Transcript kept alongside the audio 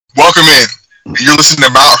Welcome in. You're listening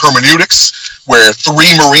to Mount Hermeneutics, where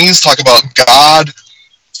three Marines talk about God,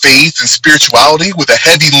 faith, and spirituality with a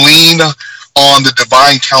heavy lean on the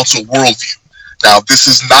divine council worldview. Now, this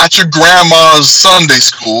is not your grandma's Sunday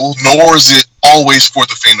school, nor is it always for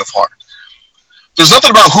the faint of heart. There's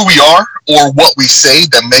nothing about who we are or what we say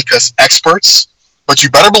that make us experts, but you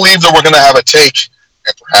better believe that we're going to have a take,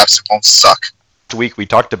 and perhaps it won't suck. Week we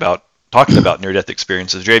talked about near-death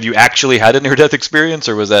experiences. Jay, have you actually had a near-death experience,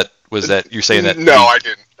 or was that you're saying that? No, I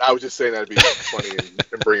didn't. I was just saying that'd be funny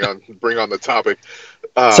and bring on the topic.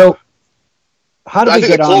 So, how did we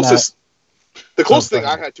get on that? The closest thing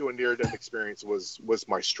I had to a near-death experience was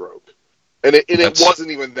my stroke, and it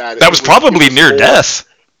wasn't even that. That was probably near-death.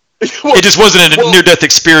 It just wasn't a near-death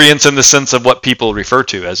experience in the sense of what people refer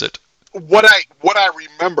to as it. What I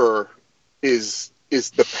remember is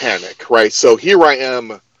the panic, right? So here I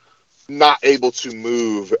am, not able to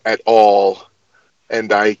move at all,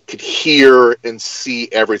 and I could hear and see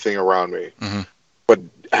everything around me, but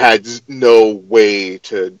had no way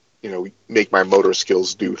to, make my motor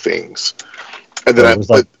skills do things. And then it was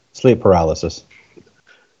like sleep paralysis.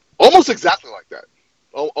 Almost exactly like that.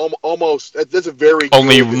 Almost. That's a very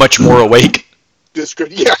only much more awake.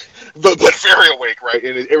 Yeah, but very awake, right?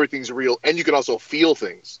 And everything's real, and you can also feel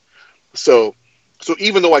things. So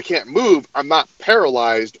even though I can't move, I'm not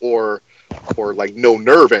paralyzed or like no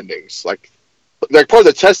nerve endings. Like part of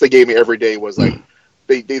the test they gave me every day was like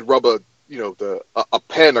they'd rub a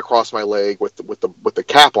pen across my leg with the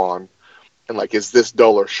cap on, and like, is this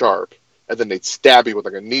dull or sharp? And then they'd stab me with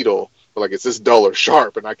like a needle, but like, is this dull or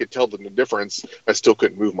sharp? And I could tell them the difference. I still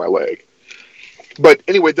couldn't move my leg. But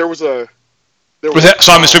anyway, so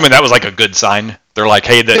I'm assuming that was like a good sign. They're like,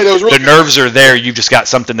 hey, the nerves are there. You've just got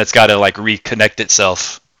something that's got to like reconnect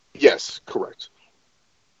itself. Yes, correct.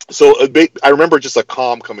 So I remember just a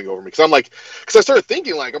calm coming over me because I started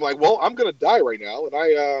thinking well, I'm gonna die right now, and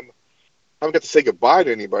I haven't got to say goodbye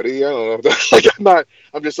to anybody. I don't know.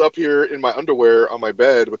 I'm just up here in my underwear on my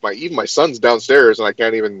bed with even my son's downstairs, and I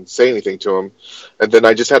can't even say anything to him. And then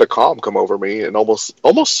I just had a calm come over me, and almost.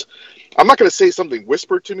 I'm not gonna say something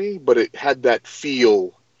whispered to me, but it had that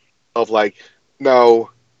feel of like, no,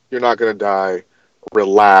 you're not gonna die.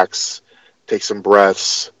 Relax, take some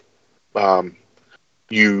breaths.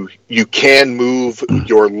 You can move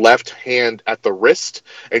your left hand at the wrist,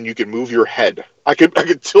 and you can move your head. I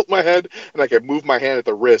could tilt my head, and I could move my hand at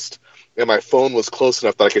the wrist, and my phone was close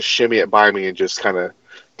enough that I could shimmy it by me and just kind of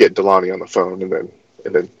get Delaney on the phone, and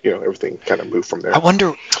then everything kind of moved from there. I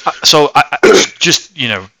wonder. So I just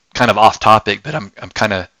kind of off topic, but I'm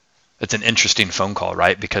kind of. It's an interesting phone call,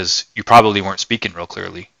 right? Because you probably weren't speaking real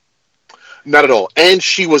clearly. Not at all. And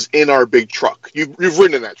she was in our big truck. You've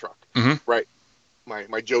ridden in that truck, right?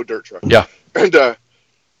 My Joe Dirt truck. Yeah.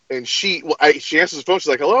 And she answers the phone. She's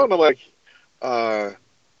like, "Hello," and I'm like,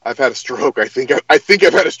 "I've had a stroke. I think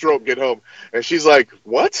I've had a stroke. Get home." And she's like,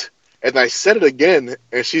 "What?" And I said it again,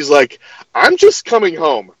 and she's like, "I'm just coming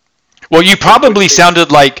home." Well, you probably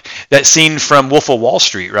sounded like that scene from Wolf of Wall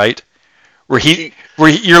Street, right? Where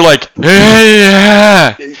you're like,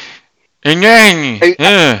 yeah.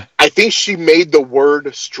 I think she made the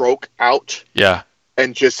word stroke out. Yeah.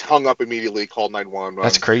 And just hung up immediately, called 911.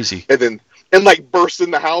 That's crazy. And like burst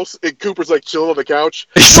in the house, and Cooper's like chilling on the couch.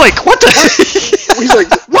 He's like, what the? He's like,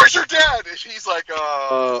 "Where's your dad?" And she's like,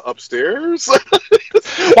 upstairs.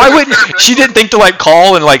 Why wouldn't she didn't think to like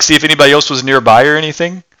call and like see if anybody else was nearby or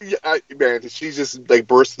anything? Yeah, man, she just like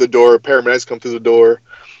burst through the door. Paramedics come through the door,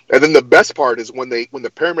 and then the best part is when the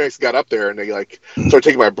paramedics got up there and they like started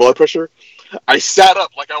taking my blood pressure. I sat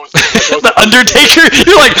up like I was the Undertaker.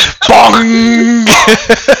 You're like, bong. and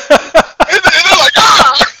they're like,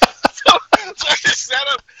 ah. So I just sat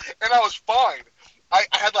up and I was fine. I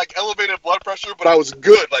had like elevated blood pressure, but I was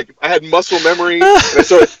good. Like I had muscle memory,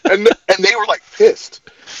 and they were like pissed.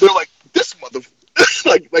 They're like, "This mother,"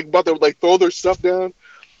 like about to like throw their stuff down.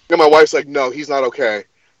 And my wife's like, "No, he's not okay."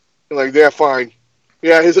 And like, "Yeah, fine.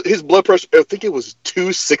 Yeah, his blood pressure. I think it was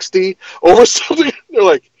 260 over something." They're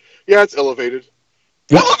like, "Yeah, it's elevated."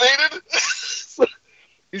 Elevated?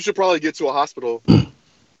 You should probably get to a hospital.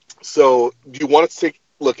 So, do you want to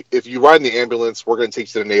look, if you ride in the ambulance, we're going to take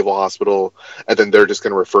you to the Naval Hospital, and then they're just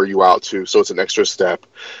going to refer you out to, so it's an extra step.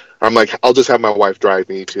 I'm like, I'll just have my wife drive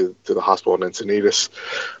me to the hospital in Encinitas,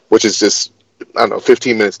 which is just,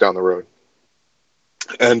 15 minutes down the road.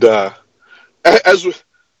 And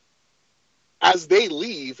as they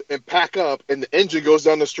leave and pack up and the engine goes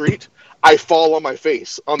down the street, I fall on my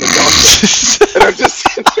face on the dump. And I'm just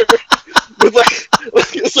sitting there with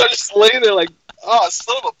so I'm just laying there like, oh,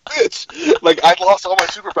 son of a bitch. Like, I lost all my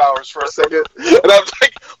superpowers for a second. And I was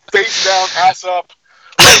like, face down, ass up,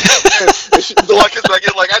 The luck is back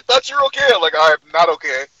in. Like, I thought you were okay. I'm like, I'm not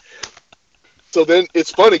okay. So then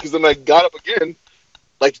it's funny because then I got up again,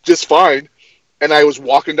 like just fine, and I was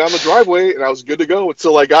walking down the driveway and I was good to go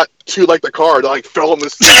until I got to like the car and I like fell on the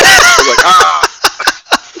seat. I was like,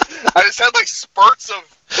 ah! I just had like spurts of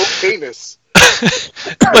okayness.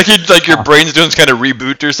 like your brain's doing this kind of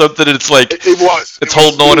reboot or something, and it's like It was. It's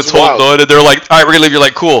holding on, and they're like, all right, we're gonna leave. You're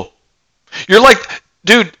like, cool. You're like,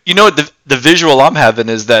 dude, you know what the visual I'm having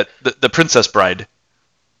is that the Princess Bride.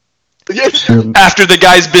 Yeah. After the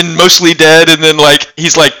guy's been mostly dead, and then like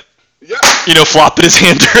he's like, Yeah. Flopping his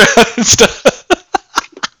hand around and stuff.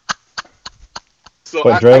 So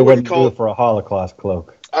But Dre wouldn't do it for a Holocaust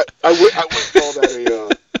cloak. I would call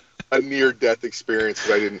that a near death experience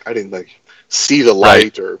because I didn't like see the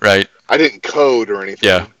light or I didn't code or anything.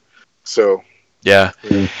 Yeah. So. Yeah.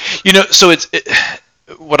 So it's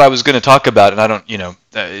what I was going to talk about, and I don't,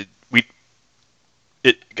 I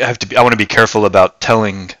want to be careful about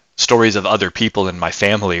telling stories of other people in my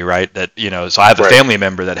family, right? That, so I have a family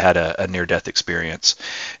member that had a near-death experience,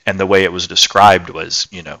 and the way it was described was,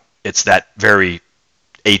 it's that very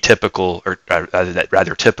atypical, or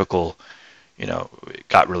rather typical, it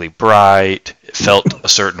got really bright, it felt a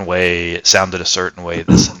certain way, it sounded a certain way,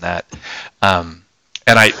 this and that. And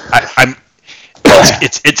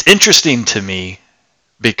it's interesting to me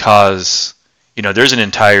because,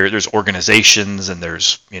 there's organizations and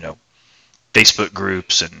there's, Facebook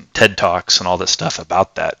groups and TED Talks and all this stuff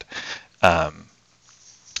about that.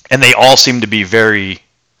 And they all seem to be very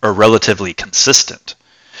or relatively consistent,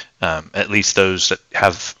 at least those that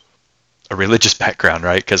have a religious background,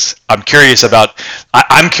 right? Because I'm curious about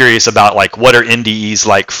like what are NDEs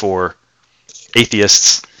like for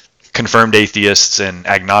atheists, confirmed atheists, and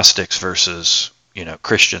agnostics versus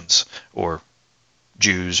Christians or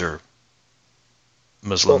Jews or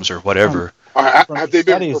Muslims or whatever. Have they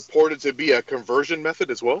been reported to be a conversion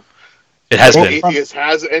method as well? It has been. Atheist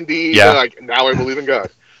has NDE. Yeah. Like, now I believe in God.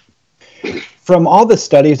 From all the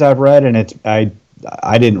studies I've read, and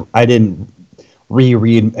I didn't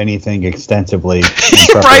reread anything extensely.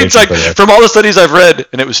 Brian's like, from all the studies I've read,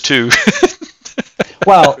 and it was 2.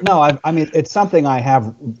 Well, no, I mean, it's something I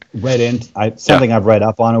have read I've read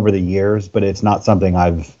up on over the years, but it's not something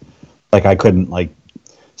I couldn't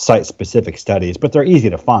cite specific studies, but they're easy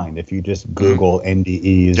to find if you just Google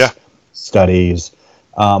NDEs studies.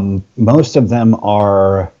 Most of them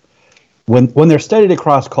are, when they're studied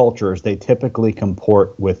across cultures, they typically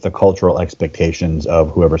comport with the cultural expectations of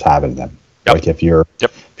whoever's having them. Yep. Like if you're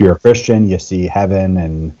a Christian, you see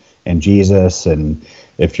heaven and Jesus, and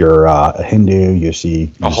if you're a Hindu, you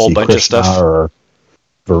see a whole bunch Krishna of stuff, or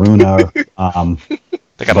Varuna.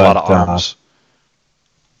 They got a lot of arms,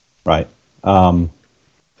 right?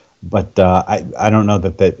 But I don't know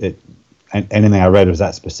that anything I read was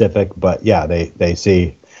that specific. But yeah, they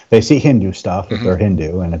see Hindu stuff if they're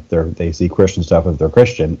Hindu, and if they see Christian stuff if they're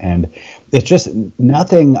Christian, and it's just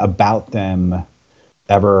nothing about them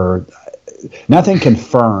nothing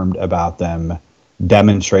confirmed about them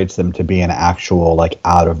demonstrates them to be an actual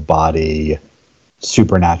out of body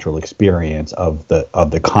supernatural experience of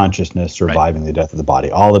the consciousness surviving the death of the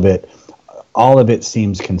body. All of it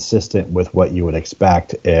seems consistent with what you would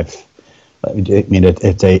expect if,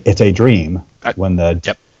 it's a dream when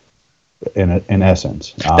in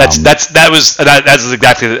essence. That's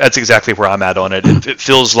exactly where I'm at on it. It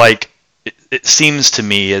feels like it seems to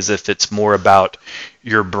me as if it's more about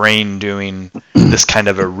your brain doing this kind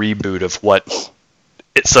of a reboot of what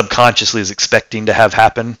it subconsciously is expecting to have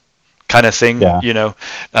happen, kind of thing. Yeah.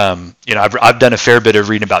 I've done a fair bit of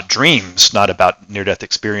reading about dreams, not about near-death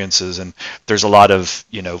experiences, and there's a lot of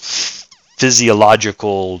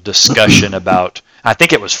physiological discussion about. I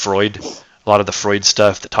think it was Freud. A lot of the Freud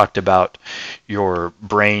stuff that talked about your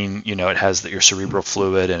brain. It has your cerebral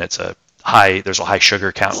fluid, and there's a high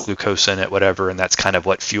sugar count, glucose in it, whatever, and that's kind of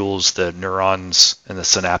what fuels the neurons and the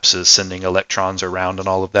synapses sending electrons around and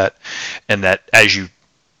all of that. And that as you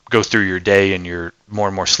go through your day and you're more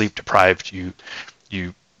and more sleep deprived, and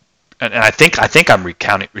I think I'm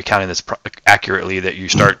recounting this accurately, that you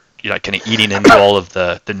start kind of eating into all of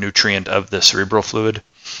the nutrient of the cerebral fluid,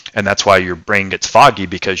 and that's why your brain gets foggy,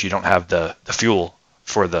 because you don't have the fuel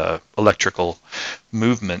for the electrical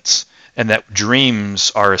movements. And that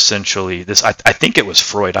dreams are essentially this. I think it was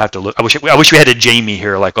Freud. I have to look. I wish we had a Jamie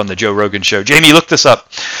here, like on the Joe Rogan show. Jamie, look this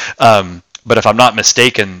up. But if I'm not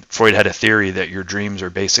mistaken, Freud had a theory that your dreams are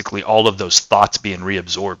basically all of those thoughts being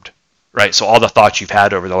reabsorbed, right? So all the thoughts you've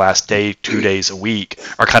had over the last day, 2 days, a week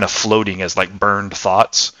are kind of floating as burned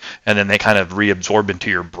thoughts, and then they kind of reabsorb into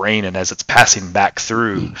your brain. And as it's passing back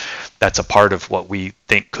through, that's a part of what we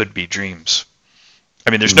think could be dreams. I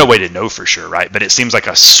mean, there's no way to know for sure, right? But it seems like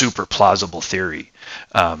a super plausible theory,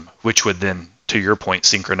 which would then, to your point,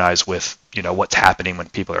 synchronize with, what's happening when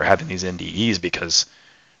people are having these NDEs because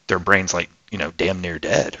their brain's like, damn near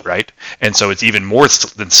dead, right? And so it's even more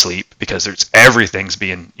than sleep because everything's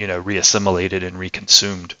being, reassimilated and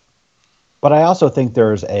reconsumed. But I also think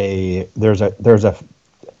there's a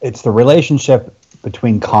it's the relationship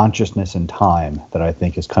between consciousness and time that I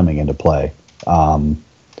think is coming into play.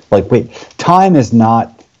 Time is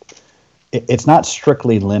not, it's not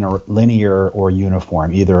strictly linear or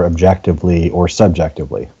uniform, either objectively or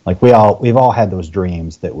subjectively. Like we've all had those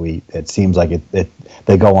dreams that it seems like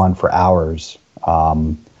they go on for hours,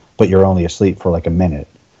 but you're only asleep for like a minute,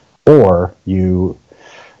 or you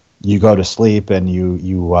go to sleep and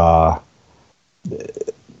you have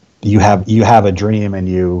a dream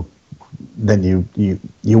and then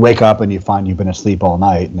you wake up and you find you've been asleep all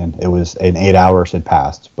night, and then it was 8 hours had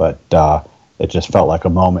passed, but it just felt like a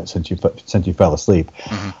moment since you fell asleep.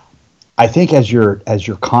 Mm-hmm. I think as your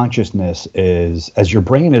consciousness as your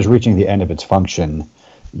brain is reaching the end of its function,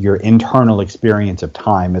 your internal experience of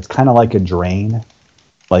time, it's kind of like a drain,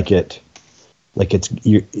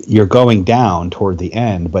 you're going down toward the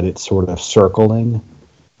end, but it's sort of circling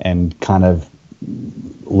and kind of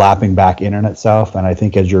lapping back in on itself. And I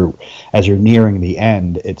think as you're nearing the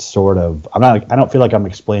end, it's sort of, I don't feel like I'm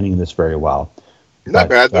explaining this very well. Not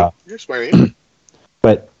bad though. You're explaining.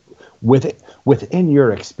 But within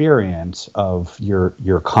your experience of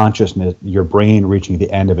your consciousness, your brain reaching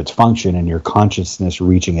the end of its function and your consciousness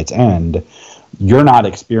reaching its end, you're not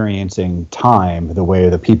experiencing time the way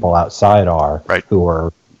the people outside are, right, who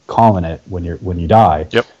are calling it when you die.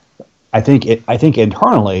 Yep. I think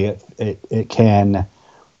internally it can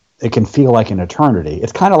feel like an eternity.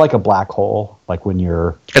 It's kind of like a black hole, like when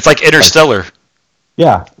you're. It's like Interstellar.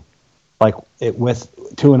 Yeah, like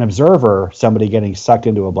to an observer, somebody getting sucked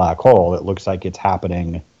into a black hole, it looks like it's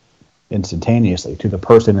happening instantaneously. To the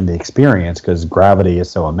person in the experience, because gravity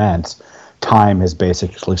is so immense, time is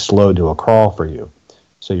basically slowed to a crawl for you.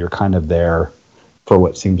 So you're kind of there for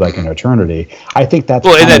what seems like an eternity. I think that's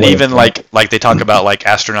well, and then even like they talk about like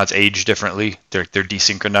astronauts age differently. They're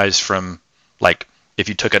desynchronized from, like, if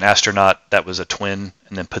you took an astronaut that was a twin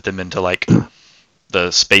and then put them into like the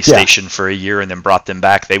space station for a year and then brought them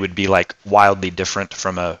back, they would be like wildly different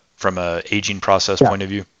from a aging process point of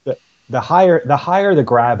view. The higher the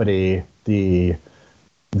gravity, the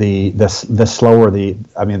slower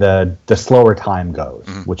the slower time goes,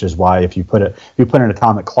 mm-hmm. which is why if you put an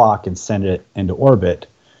atomic clock and send it into orbit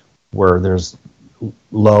where there's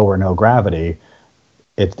low or no gravity,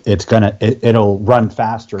 it'll run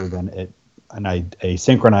faster than a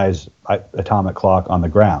synchronized atomic clock on the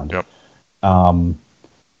ground. Yep. And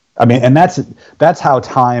that's how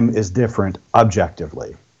time is different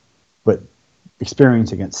objectively, but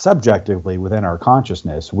experiencing it subjectively within our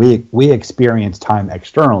consciousness, we experience time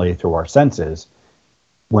externally through our senses.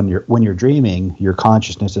 When you're dreaming, your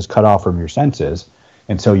consciousness is cut off from your senses,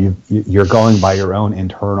 and so you're going by your own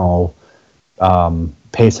internal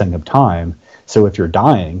pacing of time. So if you're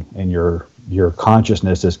dying and your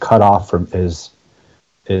consciousness is cut off from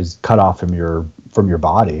your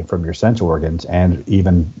body, from your sense organs, and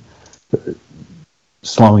even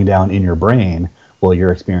slowing down in your brain, well,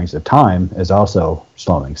 your experience of time is also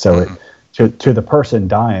slowing. So to the person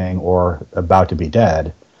dying or about to be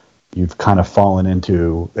dead, you've kind of fallen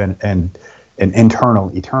into an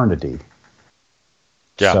internal eternity.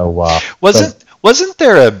 Yeah. So wasn't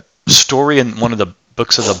there a story in one of the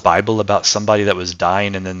books of the Bible about somebody that was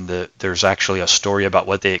dying, and then there's actually a story about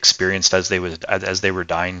what they experienced as they were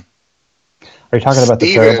dying? Are you talking about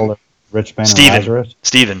the parable of rich man and Lazarus?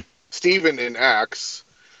 Stephen in Acts.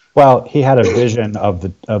 Well, he had a vision of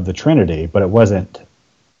the Trinity, but it wasn't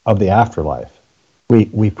of the afterlife.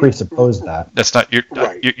 We presuppose that. That's not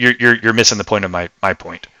Right. You're missing the point of my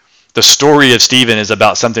point. The story of Stephen is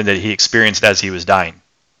about something that he experienced as he was dying,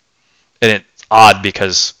 and it's odd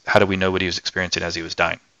because how do we know what he was experiencing as he was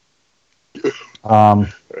dying?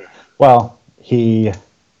 Well,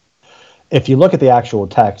 if you look at the actual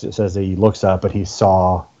text, it says that he looks up and he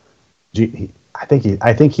saw. I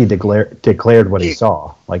think he declared what he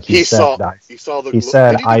saw. Like he said, I see.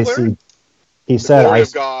 He said, the glory "I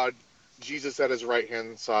of God." Jesus at his right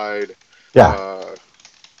hand side. Yeah.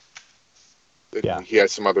 He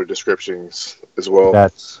has some other descriptions as well.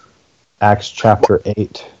 That's Acts chapter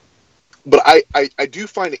 8. But I do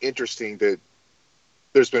find it interesting that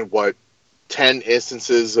there's been 10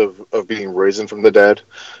 instances of being risen from the dead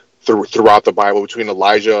throughout the Bible, between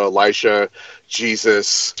Elijah, Elisha,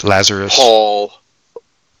 Jesus, Lazarus, Paul.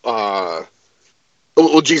 Well,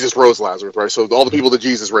 Jesus rose Lazarus, right? So all the people that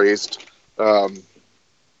Jesus raised,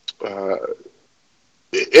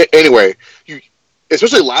 Anyway,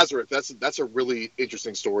 especially Lazarus. That's a really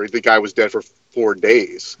interesting story. The guy was dead for 4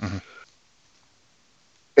 days,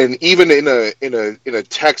 and even in a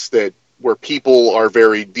text that where people are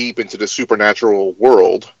very deep into the supernatural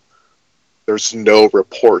world, there's no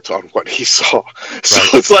report on what he saw.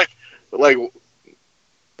 So it's like, wait,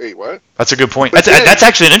 what? That's a good point. That's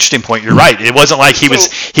actually an interesting point. You're right. It wasn't like he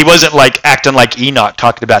wasn't like acting like Enoch,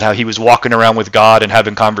 talking about how he was walking around with God and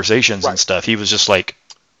having conversations and stuff. He was just like.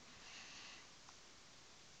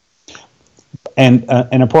 And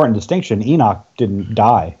an important distinction: Enoch didn't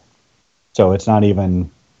die, so he's not even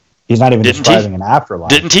describing an afterlife.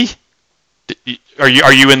 Didn't he? Are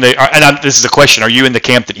you in the? This is a question. Are you in the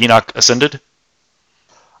camp that Enoch ascended?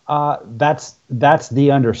 That's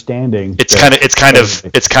the understanding. It's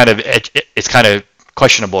kind of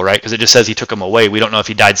questionable, right? Because it just says he took him away. We don't know if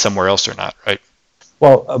he died somewhere else or not, right?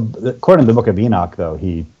 Well, according to the Book of Enoch, though,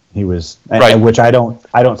 he was, right. Which I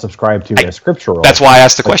don't subscribe to as scriptural. That's why I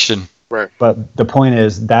asked the question. Right. But the point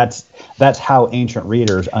is that's how ancient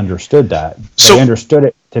readers understood that. They understood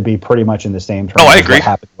it to be pretty much in the same terms. No, I agree.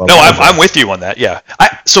 I'm with you on that. Yeah.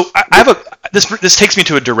 This takes me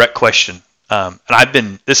to a direct question.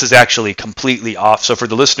 And this is actually completely off. So for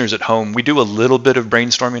the listeners at home, we do a little bit of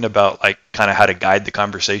brainstorming about like kind of how to guide the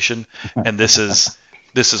conversation. And this is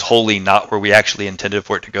wholly not where we actually intended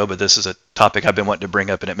for it to go, but this is a topic I've been wanting to bring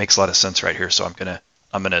up and it makes a lot of sense right here. So I'm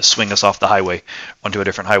going to swing us off the highway onto a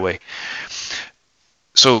different highway.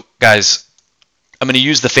 So guys, I'm going to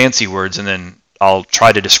use the fancy words and then I'll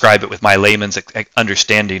try to describe it with my layman's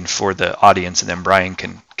understanding for the audience, and then Brian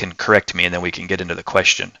can correct me and then we can get into the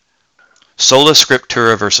question. Sola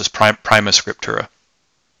Scriptura versus Prima Scriptura.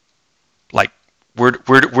 Like, where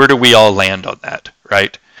do we all land on that,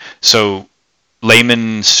 right? So,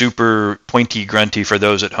 layman, super pointy, grunty for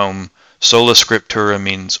those at home. Sola Scriptura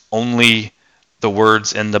means only the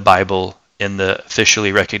words in the Bible in the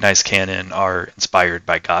officially recognized canon are inspired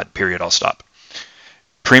by God. Period. I'll stop.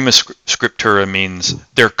 Prima Scriptura means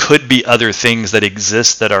there could be other things that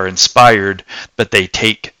exist that are inspired, but they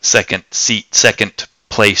take second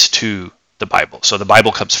place to the Bible. So the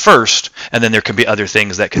Bible comes first, and then there can be other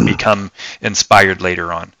things that can become inspired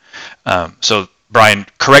later on. So Brian,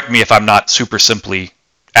 correct me if I'm not super simply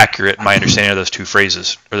accurate in my understanding of those two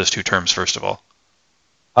phrases or those two terms. First of all,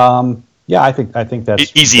 yeah, I think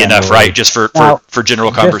that's easy enough, right? Just for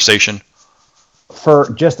general conversation.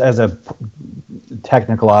 Just as a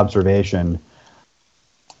technical observation,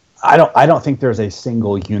 I don't think there's a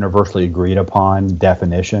single universally agreed upon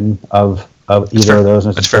definition of either of those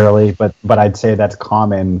necessarily, but I'd say that's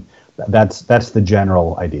common. That's the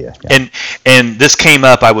general idea. Yeah. And this came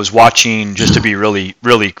up. I was watching, just to be really,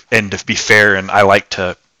 and to be fair, and I like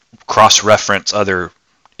to cross-reference other,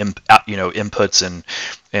 inputs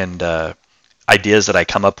and ideas that I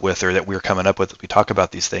come up with or that we're coming up with as we talk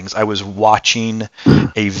about these things. I was watching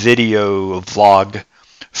a vlog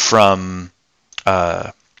from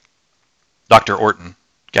Dr. Orton,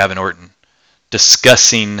 Gavin Orton,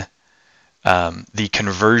 discussing the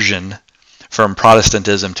conversion from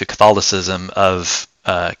Protestantism to Catholicism of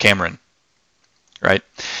Cameron, right?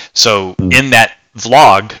 So in that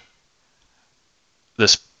vlog,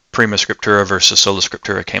 this Prima Scriptura versus Sola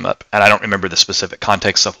Scriptura came up, and I don't remember the specific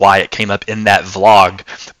context of why it came up in that vlog,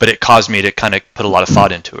 but it caused me to kind of put a lot of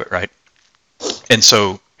thought into it, right? And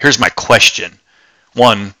so here's my question.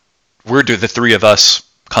 One, where do the three of us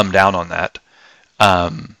come down on that?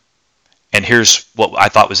 And here's what I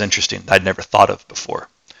thought was interesting that I'd never thought of before.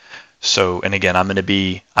 So, and again, I'm going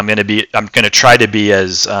to try to be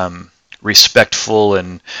as respectful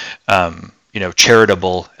and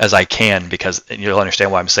charitable as I can, because you'll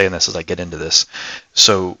understand why I'm saying this as I get into this.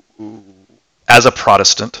 So, as a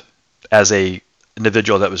Protestant, as a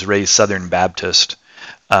individual that was raised Southern Baptist,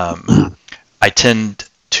 I tend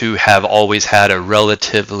to have always had a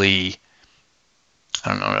relatively,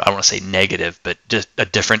 I don't want to say negative, but just a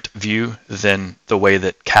different view than the way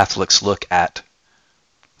that Catholics look at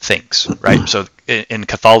things, right? So in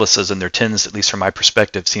Catholicism, there tends, at least from my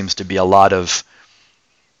perspective, seems to be a lot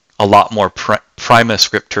more Prima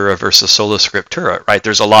Scriptura versus Sola Scriptura, right?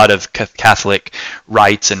 There's a lot of Catholic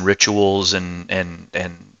rites and rituals and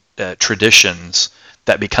traditions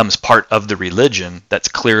that becomes part of the religion that's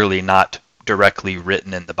clearly not directly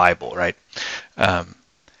written in the Bible, right?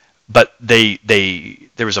 But there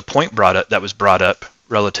was a point that was brought up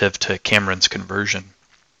relative to Cameron's conversion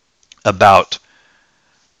about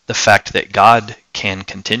the fact that God can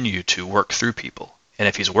continue to work through people, and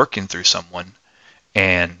if He's working through someone,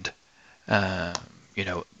 and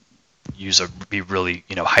be really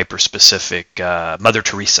hyper specific, Mother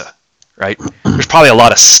Teresa, right? There's probably a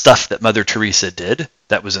lot of stuff that Mother Teresa did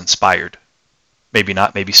that was inspired. Maybe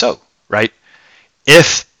not, maybe so, right?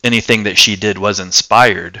 If anything that she did was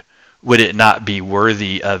inspired, would it not be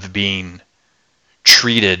worthy of being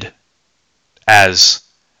treated as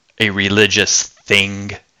a religious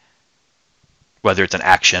thing, whether it's an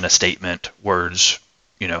action, a statement, words,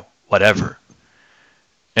 whatever?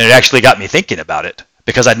 And it actually got me thinking about it,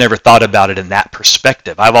 because I'd never thought about it in that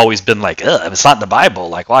perspective. I've always been like, if it's not in the Bible,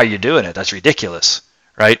 like, why are you doing it? That's ridiculous,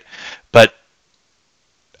 right? But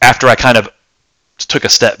after I kind of took a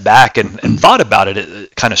step back and thought about it,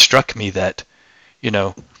 it kind of struck me that,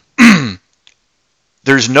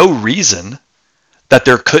 there's no reason that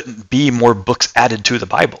there couldn't be more books added to the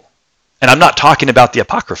Bible. And I'm not talking about the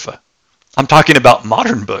Apocrypha. I'm talking about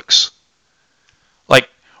modern books. Like,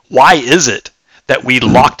 why is it that we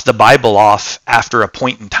locked the Bible off after a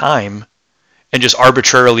point in time and just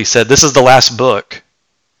arbitrarily said, this is the last book,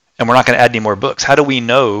 and we're not going to add any more books? How do we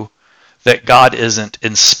know that God isn't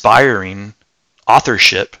inspiring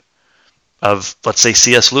authorship of, let's say,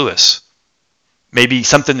 C.S. Lewis? Maybe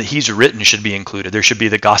something that he's written should be included. There should be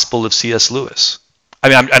the Gospel of C.S. Lewis. I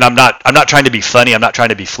mean, I'm not trying to be funny. I'm not trying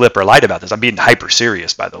to be flip or light about this. I'm being hyper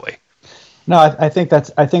serious, by the way. No, I think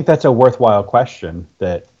that's a worthwhile question.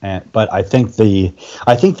 But I think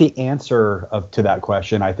the answer to that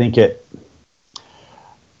question, I think it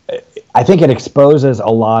exposes a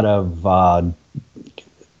lot of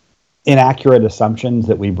inaccurate assumptions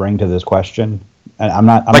that we bring to this question. And I'm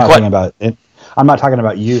not talking about it. I'm not talking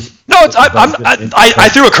about you. No, I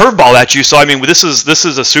threw a curveball at you. So I mean, this is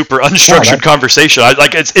a super unstructured conversation.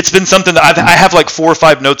 It's been something that I have like 4 or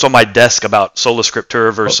 5 notes on my desk about sola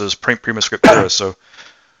scriptura versus prima scriptura. So,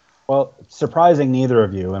 well, surprising neither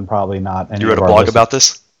of you, and probably not. You wrote a blog about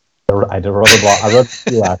this? I did wrote a blog. I wrote a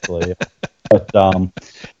few actually, but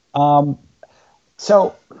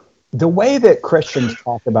so the way that Christians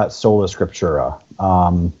talk about sola scriptura,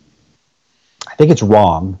 I think it's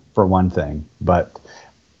wrong, for one thing. But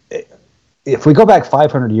if we go back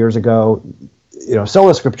 500 years ago,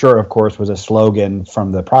 sola scriptura, of course, was a slogan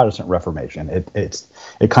from the Protestant Reformation.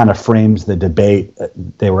 It kind of frames the debate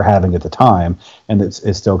they were having at the time, and it's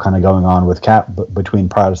still kind of going on with between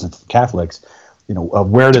Protestants and Catholics. Of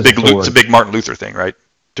where does it's a big Martin Luther thing, right?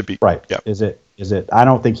 Right. Yeah. Is it? I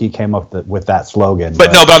don't think he came up with that slogan.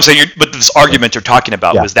 But I'm saying, but this argument you're talking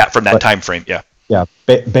about was that from that time frame, yeah. Yeah,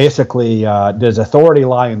 basically, does authority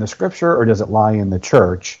lie in the Scripture, or does it lie in the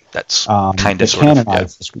Church? That's kind of sort of,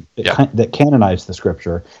 that canonized the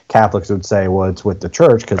Scripture. Catholics would say, well, it's with the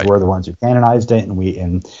Church because we're the ones who canonized it,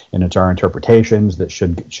 and it's our interpretations that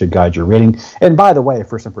should guide your reading. And by the way,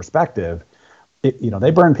 for some perspective,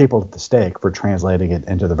 they burned people at the stake for translating it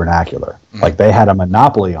into the vernacular. Mm-hmm. Like, they had a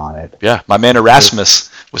monopoly on it. Yeah, my man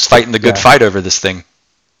Erasmus was fighting the good fight over this thing.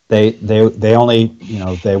 They only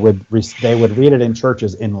they would read it in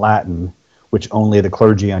churches in Latin, which only the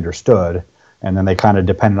clergy understood, and then they kind of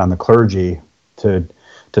depended on the clergy to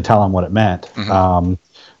tell them what it meant. Mm-hmm.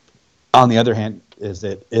 On the other hand, is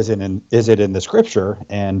it in the Scripture?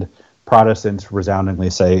 And Protestants resoundingly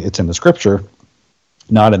say it's in the Scripture,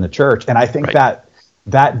 not in the Church. And I think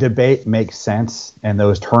that debate makes sense, and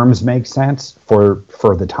those terms make sense for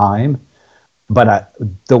the time. But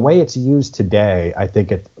the way it's used today, I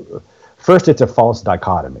think it's a false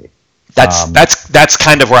dichotomy. That's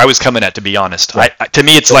kind of where I was coming at, to be honest. Yeah. To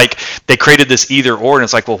me, it's like they created this either or, and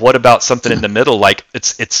it's like, well, what about something in the middle? Like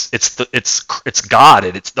it's God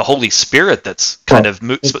and it's the Holy Spirit that's kind of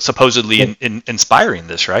supposedly inspiring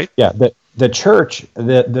this, right? Yeah, the Church,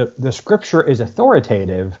 the Scripture is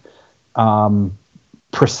authoritative,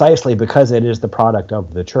 precisely because it is the product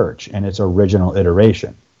of the Church and its original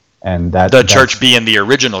iteration. And the Church being the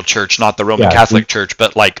original Church, not the Roman Catholic Church,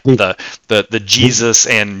 but like the Jesus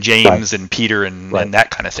and James and Peter and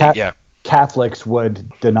that kind of thing. Catholics would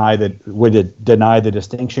deny the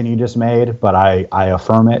distinction you just made, but I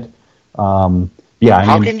affirm it. How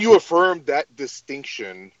can you affirm that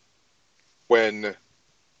distinction when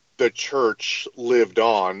the Church lived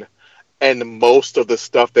on, and most of the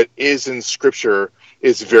stuff that is in Scripture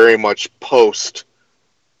is very much post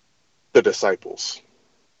the disciples?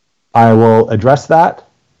 I will address that.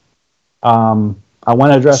 I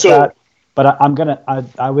want to address that, but I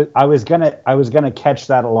was gonna catch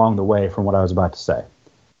that along the way from what I was about to say.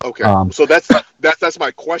 Okay, so that's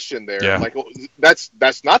my question there. Yeah. Like, that's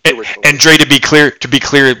not the original. And Dre, to be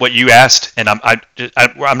clear, what you asked, and I'm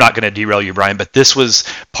not going to derail you, Brian, but this was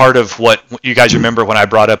part of what you guys remember when I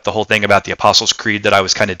brought up the whole thing about the Apostles' Creed that I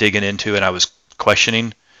was kind of digging into and I was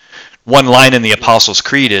questioning. One line in the Apostles'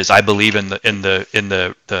 Creed is, "I believe in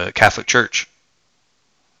the Catholic Church,"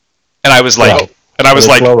 and I was like, And I was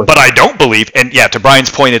But like, it's lower. but I don't believe. And yeah, to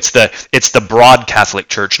Brian's point, it's the broad Catholic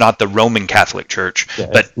Church, not the Roman Catholic Church. Yeah,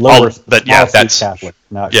 but it's lower, but small yeah, C that's Catholic,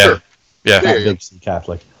 not yeah, Sure. yeah, not Yeah, yeah. big C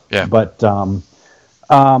Catholic. Yeah. But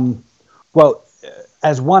well,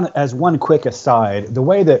 as one quick aside,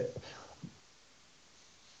 one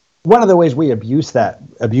of the ways we abuse that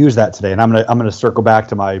today, and I'm gonna circle back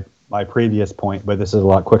to my previous point, but this is a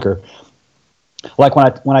lot quicker. Like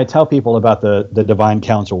when I tell people about the Divine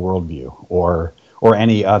Council worldview or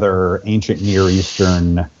any other ancient Near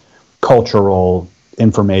Eastern cultural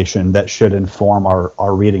information that should inform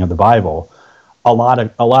our reading of the Bible, a lot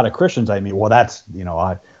of Christians, I mean, well, that's,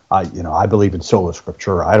 I believe in sola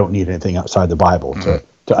scriptura. I don't need anything outside the Bible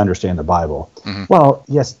to understand the Bible. Mhm. Well,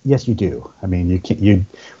 yes, you do. I mean,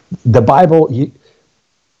 the Bible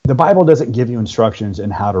doesn't give you instructions in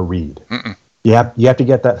how to read. Mm-mm. You have to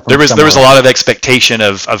get that from There was somewhere a else. lot of expectation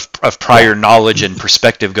of prior knowledge and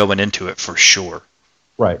perspective going into it for sure.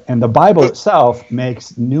 Right, and the Bible itself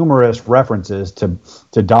makes numerous references to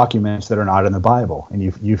documents that are not in the Bible, and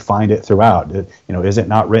you find it throughout. Is it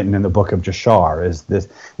not written in the book of Jashar? Is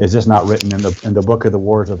this not written in the book of the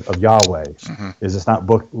wars of Yahweh? Mm-hmm. Is this not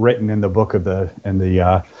written in the book of the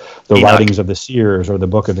Enoch. writings of the seers or the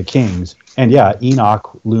book of the kings? And yeah,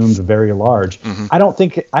 Enoch loomed very large. Mm-hmm. I don't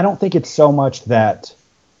think it's so much that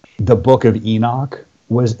the book of Enoch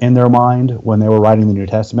was in their mind when they were writing the New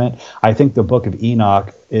Testament. I think the book of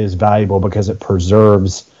Enoch is valuable because it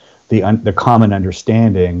preserves the common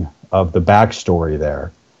understanding of the backstory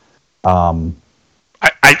there.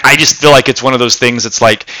 I just feel like it's one of those things. It's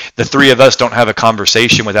like the three of us don't have a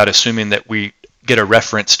conversation without assuming that we get a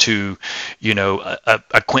reference to,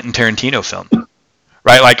 a Quentin Tarantino film,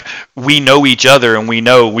 right? Like we know each other and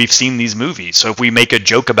we've seen these movies. So if we make a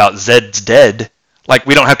joke about Zed's dead, like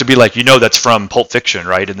we don't have to be like, that's from Pulp Fiction,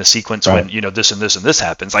 right? In the sequence Right. when, this and this and this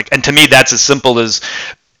happens. Like, and to me, that's as simple as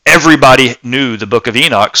everybody knew the Book of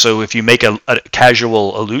Enoch. So if you make a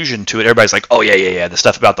casual allusion to it, everybody's like, oh yeah, the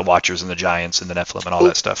stuff about the Watchers and the Giants and the Nephilim and all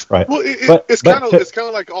that stuff. Right. Well, it's kind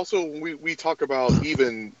of like also when we talk about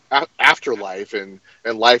even afterlife and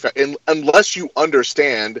life, and unless you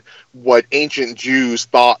understand what ancient Jews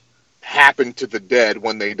thought happened to the dead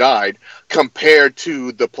when they died, compared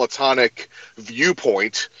to the Platonic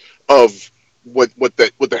viewpoint of what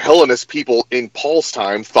the Hellenist people in Paul's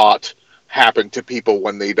time thought happened to people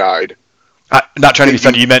when they died. Not trying to be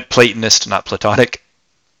funny. You meant Platonist, not Platonic.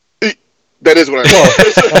 That is what I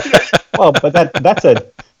meant. Well, but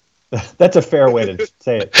that's a fair way to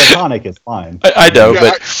say it. Platonic is fine. I know,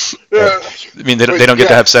 Yeah, but I mean, they don't get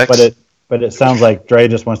to have sex. But it sounds like Dre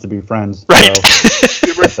just wants to be friends. Right.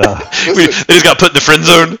 So, They just got put in the friend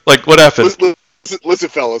zone. Like, what happened? Listen,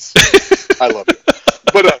 fellas, I love you,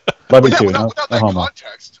 but love you yeah, too. without No that homo.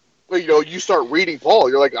 context, you start reading Paul,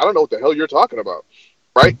 you're like, I don't know what the hell you're talking about,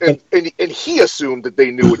 right? And he assumed that they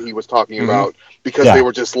knew what he was talking Mhm. about because Yeah. they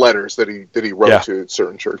were just letters that he wrote Yeah. to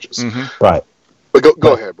certain churches. Mhm. Right. But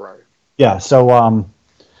go ahead, Brian. Yeah. So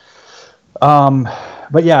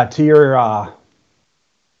but yeah, to your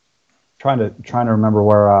trying to remember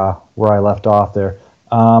where I left off there.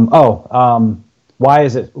 Why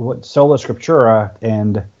is it sola scriptura?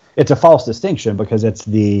 And it's a false distinction because it's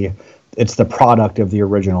the product of the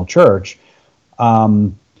original church.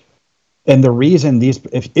 And the reason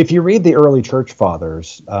if you read the early church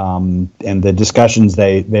fathers and the discussions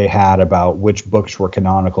they had about which books were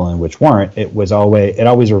canonical and which weren't, it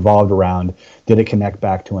always revolved around, did it connect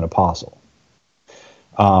back to an apostle?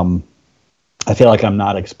 I feel like I'm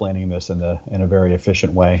not explaining this in a very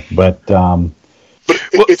efficient way, but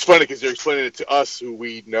It's funny because you're explaining it to us who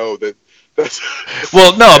we know that's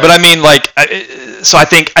Well, no, but I mean, like, so I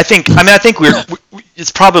think we're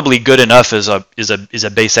it's probably good enough as a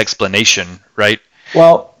base explanation, right?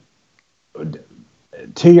 well,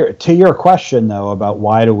 to your question though about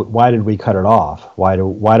why did we cut it off? Why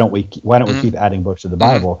don't we keep adding books to the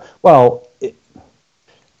Bible? Well,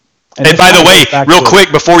 And by the way, real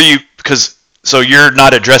quick before so you're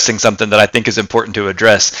not addressing something that I think is important to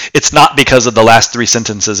address. It's not because of the last 3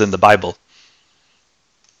 sentences in the Bible.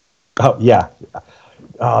 Oh yeah.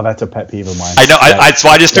 Oh, that's a pet peeve of mine. I know. That's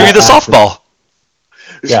why I just threw you the softball.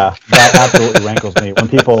 Yeah, that absolutely rankles me. When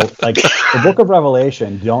people like the Book of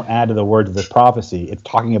Revelation, don't add to the words of this prophecy. It's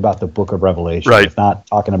talking about the Book of Revelation. Right. It's not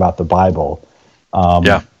talking about the Bible.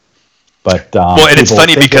 Yeah. But well, and it's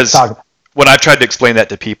funny because when I've tried to explain that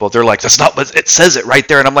to people, they're like, "That's not what it says it right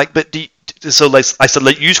there," and I'm like, "But I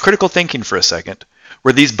said, use critical thinking for a second.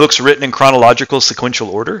 Were these books written in chronological, sequential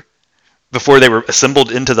order before they were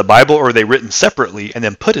assembled into the Bible, or were they written separately and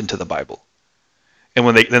then put into the Bible?" And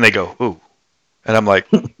when they go, "Ooh," and I'm like,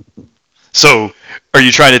 "So, are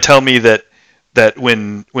you trying to tell me that that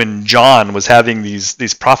when John was having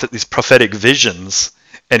these prophetic visions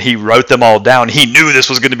and he wrote them all down, he knew this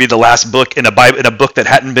was going to be the last book in a book that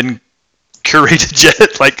hadn't been curated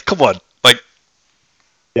yet. Like, come on, like.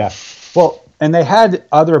 Yeah. Well, and they had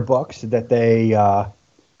other books that they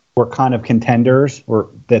were kind of contenders, or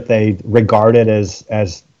that they regarded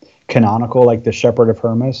as canonical, like the Shepherd of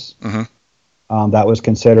Hermas. Mm-hmm. That was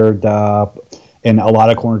considered, in a lot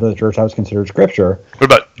of corners of the church, that was considered scripture. What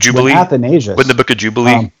about Jubilee? When Athanasius, wasn't the book of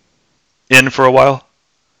Jubilee in for a while?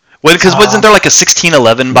 Because wasn't there like a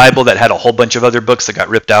 1611 Bible that had a whole bunch of other books that got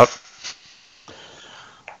ripped out?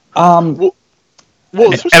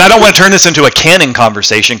 Well, and I don't want to turn this into a canon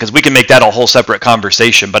conversation, because we can make that a whole separate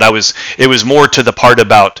conversation. But it was more to the part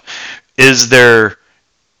about, is there?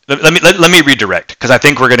 Let me redirect, because I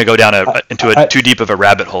think we're going to go down into too deep of a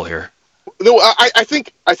rabbit hole here. No, I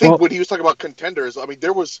think when he was talking about contenders, I mean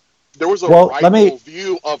there was a rival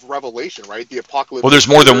view of Revelation, right? The apocalypse. Well, there's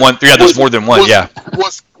more than one. Yeah, there's more than one.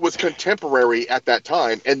 Was contemporary at that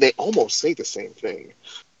time, and they almost say the same thing.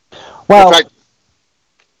 Well, in fact,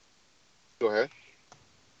 go ahead.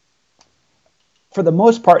 For the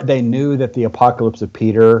most part, they knew that the Apocalypse of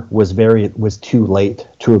Peter was too late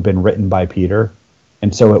to have been written by Peter,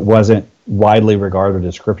 and so it wasn't widely regarded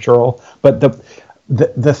as scriptural. But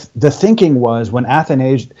the thinking was, when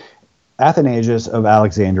Athanasius of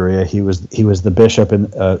Alexandria, he was the bishop in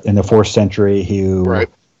the 4th century who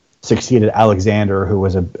succeeded Alexander, who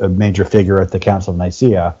was a major figure at the Council of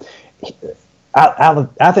Nicaea.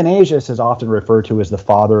 Athanasius is often referred to as the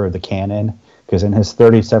father of the canon, because in his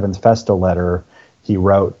 37th Festal letter, he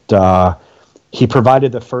wrote, he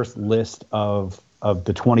provided the first list of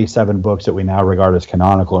the 27 books that we now regard as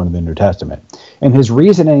canonical in the New Testament. And his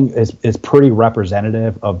reasoning is pretty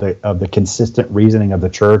representative of the consistent reasoning of the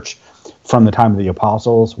church from the time of the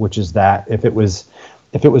apostles, which is that if it was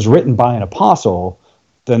written by an apostle,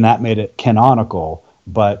 then that made it canonical.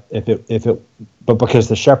 But but because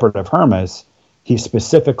the Shepherd of Hermas, he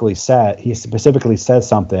specifically says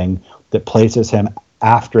something that places him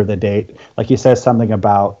after the date. Like, he says something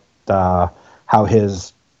about how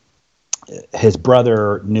his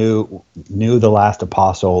brother knew the last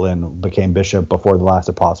apostle and became bishop before the last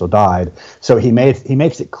apostle died. So he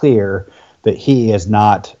makes it clear that he is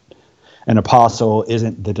not an apostle,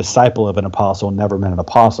 isn't the disciple of an apostle, never been an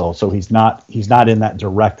apostle. So he's not in that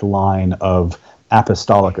direct line of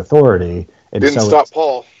apostolic authority. And didn't stop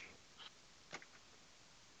Paul.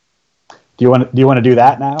 Do you want to do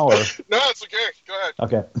that now, or? No, it's okay. Go ahead.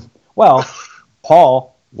 Okay. Well,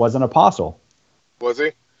 Paul was an apostle. Was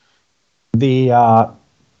he? Do you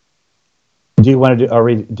want to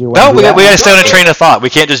do? No, we got to stay on a train of thought. We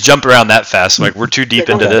can't just jump around that fast. Like, we're too deep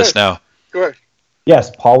into this now. Go ahead.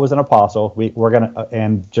 Yes, Paul was an apostle. We're gonna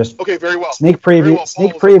and just okay. Very well. Sneak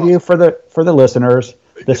preview for the listeners.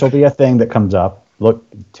 This will be a thing that comes up.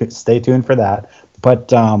 Stay tuned for that.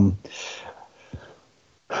 But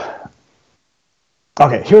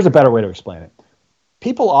okay, here's a better way to explain it.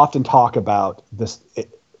 People often talk about this.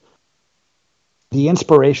 The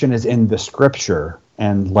inspiration is in the scripture,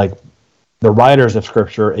 and like the writers of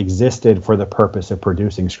scripture existed for the purpose of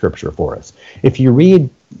producing scripture for us. If you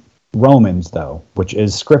read Romans, though, which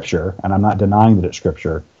is scripture, and I'm not denying that it's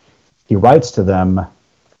scripture, he writes to them,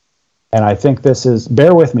 and I think this is,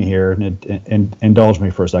 bear with me here and indulge me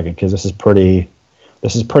for a second, because this is pretty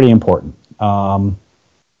important.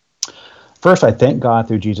 First, I thank God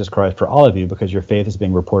through Jesus Christ for all of you, because your faith is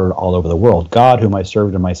being reported all over the world. God, whom I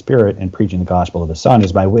served in my spirit in preaching the gospel of the Son,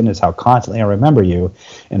 is my witness how constantly I remember you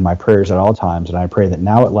in my prayers at all times, and I pray that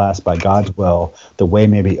now at last, by God's will, the way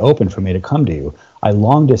may be open for me to come to you. I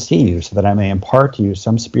long to see you so that I may impart to you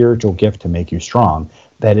some spiritual gift to make you strong.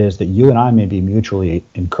 That is, that you and I may be mutually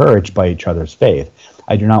encouraged by each other's faith.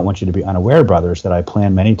 I do not want you to be unaware, brothers, that I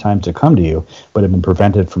planned many times to come to you, but have been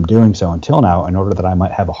prevented from doing so until now, in order that I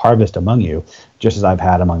might have a harvest among you, just as I've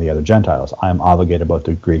had among the other Gentiles. I am obligated both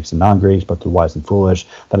to Greeks and non-Greeks, both to wise and foolish.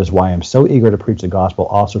 That is why I am so eager to preach the gospel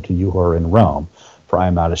also to you who are in Rome, for I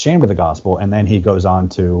am not ashamed of the gospel. And then he goes on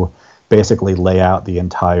to basically lay out the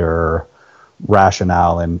entire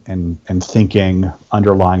rationale and thinking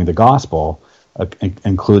underlying the gospel,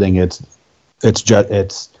 including its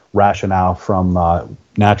rationale from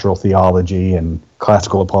natural theology and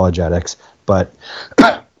classical apologetics. But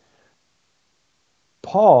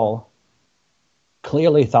Paul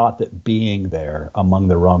clearly thought that being there among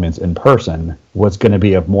the Romans in person was going to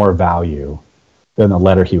be of more value than the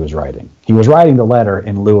letter he was writing. He was writing the letter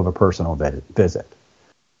in lieu of a personal visit.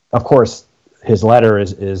 Of course, his letter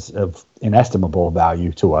is of inestimable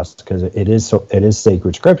value to us, because it is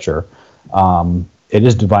sacred scripture. It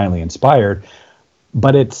is divinely inspired,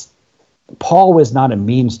 but it's Paul was not a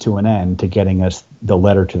means to an end to getting us the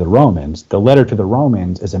letter to the Romans. The letter to the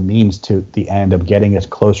Romans is a means to the end of getting us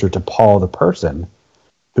closer to Paul the person,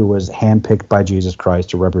 who was handpicked by Jesus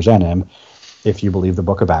Christ to represent him, if you believe the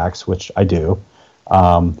book of Acts, which I do.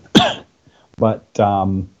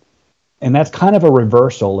 And that's kind of a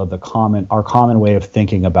reversal of our common way of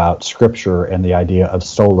thinking about Scripture and the idea of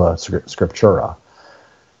sola scriptura.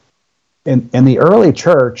 In the early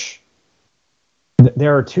church,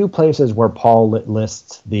 there are two places where Paul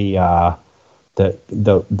lists the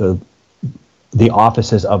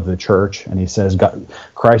offices of the church, and he says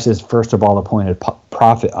Christ is first of all appointed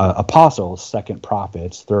apostles, second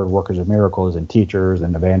prophets, third workers of miracles, and teachers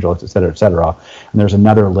and evangelists, etc., etc. And there's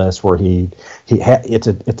another list where it's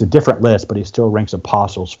a different list, but he still ranks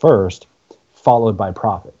apostles first, followed by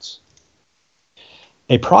prophets.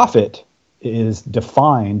 A prophet is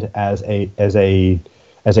defined as a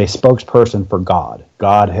spokesperson for God.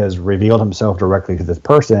 God has revealed himself directly to this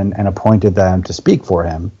person and appointed them to speak for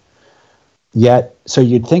him. Yet, so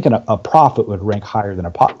you'd think a prophet would rank higher than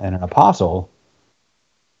an apostle,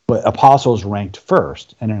 but apostles ranked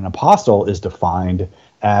first, and an apostle is defined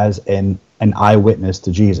as an eyewitness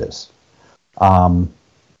to Jesus.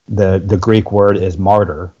 The Greek word is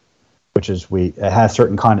martyr, which is it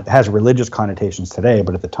has religious connotations today,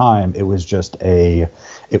 but at the time it was just it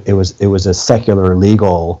was a secular,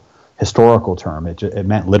 legal, historical term. It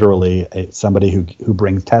meant literally somebody who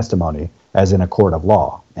brings testimony, as in a court of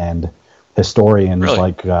law. And historians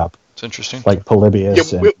really? It's interesting, like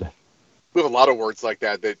Polybius. We have a lot of words like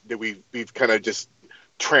that we've kind of just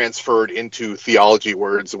transferred into theology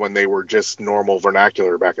words when they were just normal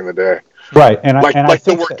vernacular back in the day. Right, and I think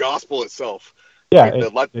the word gospel itself. Yeah,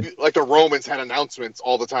 like the Romans had announcements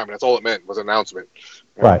all the time, and that's all it meant was announcement.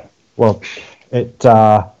 Right. Well,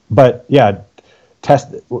 but yeah,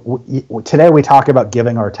 today we talk about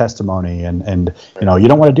giving our testimony, and you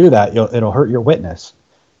don't want to do that. It'll hurt your witness.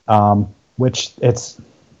 Which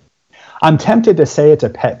I'm tempted to say it's a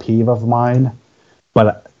pet peeve of mine,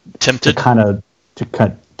 but tempted to kind of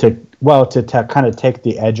take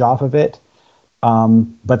the edge off of it.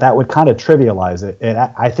 But that would kind of trivialize it. And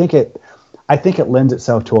I think it lends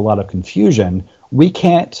itself to a lot of confusion. We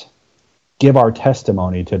can't give our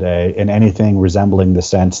testimony today in anything resembling the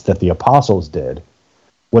sense that the apostles did.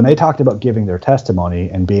 When they talked about giving their testimony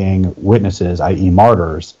and being witnesses, i.e.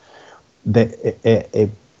 martyrs,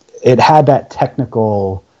 it had that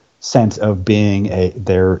technical sense of being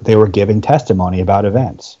they were giving testimony about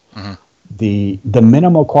events. Mm-hmm. The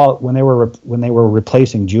minimal when they were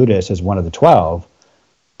replacing Judas as one of the 12,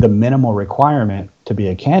 the minimal requirement to be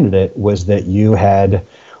a candidate was that you had,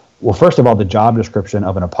 well, first of all, the job description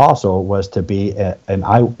of an apostle was to be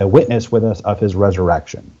a witness with us of his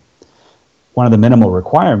resurrection. One of the minimal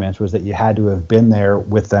requirements was that you had to have been there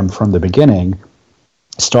with them from the beginning,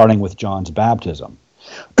 starting with John's baptism.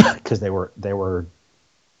 Because they were.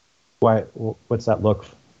 Why? What's that look?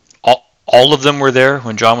 All of them were there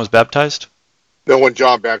when John was baptized? No, when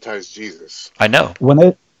John baptized Jesus. I know. When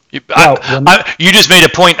they. You just made a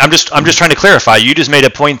point. I'm just trying to clarify. You just made a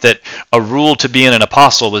point that a rule to be an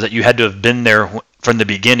apostle was that you had to have been there from the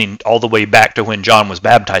beginning, all the way back to when John was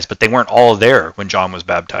baptized. But they weren't all there when John was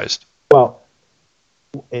baptized. Well,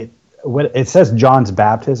 it says John's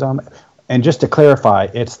baptism. And just to clarify,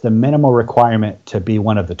 it's the minimal requirement to be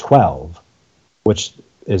one of the 12, which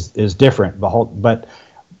is different. But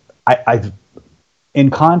in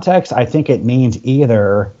context, I think it means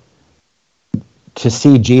either to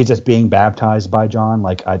see Jesus being baptized by John,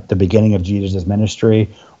 like at the beginning of Jesus' ministry,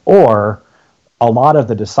 or a lot of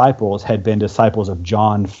the disciples had been disciples of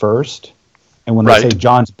John first. And when they say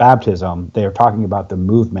John's baptism, they are talking about the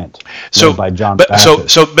movement led by John's baptism.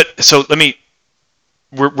 So let me.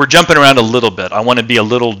 We're jumping around a little bit. I want to be a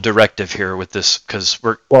little directive here with this because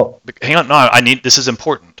hang on. No, this is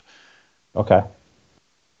important. Okay.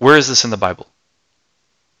 Where is this in the Bible?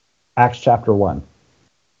 Acts chapter 1.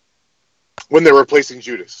 When they're replacing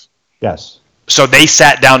Judas. Yes. So they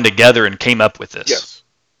sat down together and came up with this. Yes.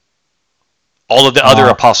 All of the other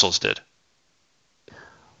apostles did.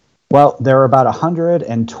 Well, there were about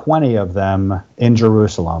 120 of them in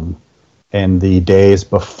Jerusalem in the days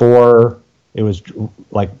before. It was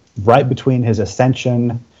like right between his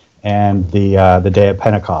ascension and the day of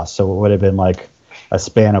Pentecost. So it would have been like a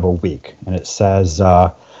span of a week. And it says,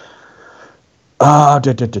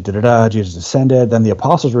 Jesus ascended. Then the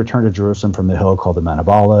apostles returned to Jerusalem from the hill called the Mount of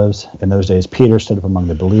Olives. In those days, Peter stood up among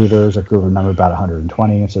the believers, a group of number about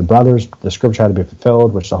 120, and said, "Brothers, the scripture had to be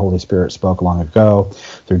fulfilled, which the Holy Spirit spoke long ago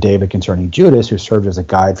through David concerning Judas, who served as a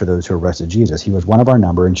guide for those who arrested Jesus. He was one of our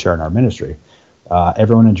number and shared in our ministry.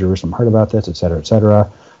 Everyone in Jerusalem heard about this, etc.,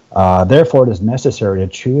 etc. Therefore, it is necessary to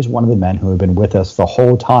choose one of the men who have been with us the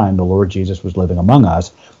whole time the Lord Jesus was living among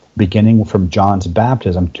us, beginning from John's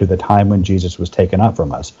baptism to the time when Jesus was taken up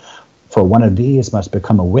from us. For one of these must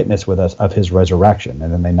become a witness with us of his resurrection.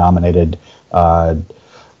 And then they nominated Barsabas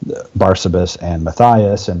and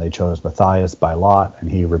Matthias, and they chose Matthias by lot,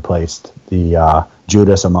 and he replaced the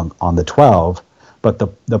Judas on the 12. But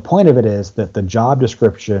the point of it is that the job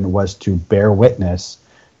description was to bear witness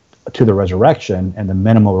to the resurrection, and the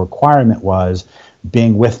minimal requirement was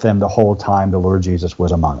being with them the whole time the Lord Jesus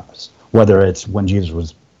was among us. Whether it's when Jesus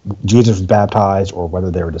was baptized or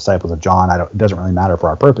whether they were disciples of John, it doesn't really matter for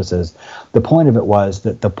our purposes. The point of it was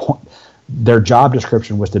that their job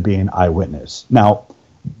description was to be an eyewitness. Now,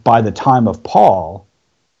 by the time of Paul,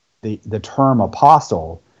 the term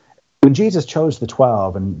apostle, when Jesus chose the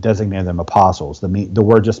 12 and designated them apostles, the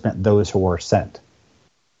word just meant those who were sent.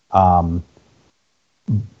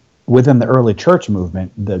 Within the early church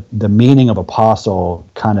movement, the meaning of apostle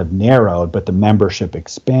kind of narrowed, but the membership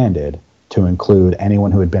expanded to include anyone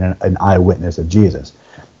who had been an eyewitness of Jesus.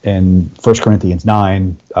 In 1 Corinthians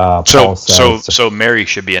 9, Paul says... So Mary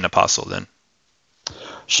should be an apostle then?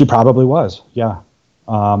 She probably was, yeah.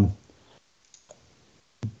 Paul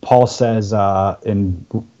says in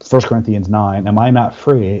 1 Corinthians 9, am I not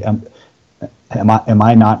free? Am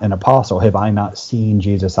I not an apostle? Have I not seen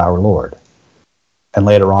Jesus our Lord? And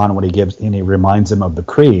later on, when he reminds them of the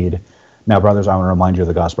creed, now, brothers, I want to remind you of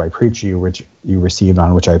the gospel I preach to you, which you received,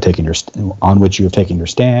 on which you have taken your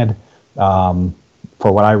stand. For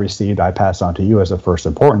what I received, I pass on to you as of first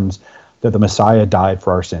importance, that the Messiah died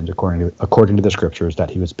for our sins according to the Scriptures,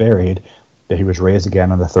 that he was buried, that he was raised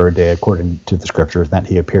again on the third day according to the Scriptures, that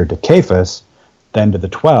he appeared to Cephas, then to the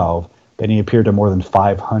 12, then he appeared to more than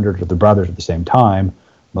 500 of the brothers at the same time,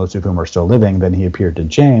 most of whom are still living. Then he appeared to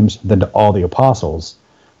James, then to all the apostles.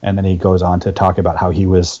 And then he goes on to talk about how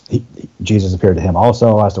Jesus appeared to him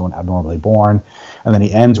also as the one abnormally born. And then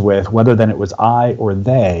he ends with, whether then it was I or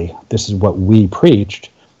they, this is what we preached,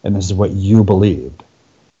 and this is what you believed.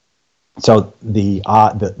 So the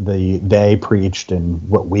they preached and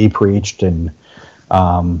what we preached, and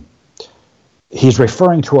he's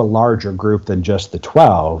referring to a larger group than just the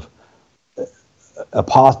 12.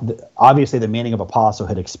 Obviously, the meaning of apostle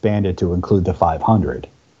had expanded to include the 500,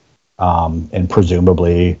 and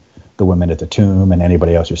presumably the women at the tomb and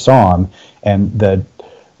anybody else who saw him. And the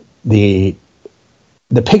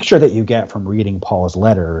picture that you get from reading Paul's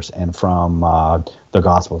letters and from the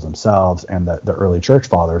Gospels themselves and the early church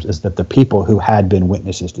fathers is that the people who had been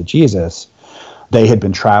witnesses to Jesus, they had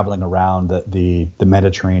been traveling around the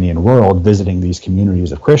Mediterranean world, visiting these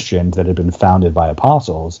communities of Christians that had been founded by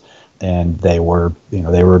apostles. And they were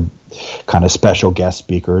kind of special guest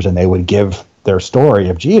speakers, and they would give their story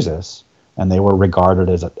of Jesus, and they were regarded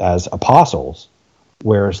as apostles.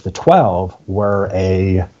 Whereas the 12 were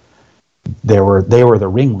they were the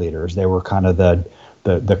ringleaders. They were kind of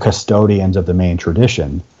the custodians of the main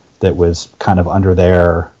tradition that was kind of under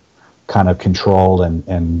their kind of control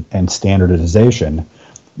and standardization.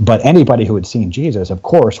 But anybody who had seen Jesus, of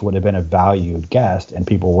course, would have been a valued guest, and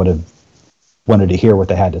people would have wanted to hear what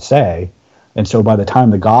they had to say. And so by the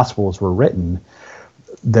time the Gospels were written,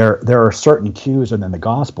 there are certain cues within the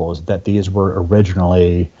Gospels that these were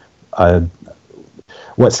originally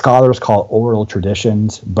what scholars call oral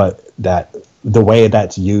traditions, but that the way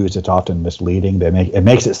that's used, it's often misleading. It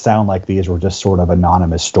makes it sound like these were just sort of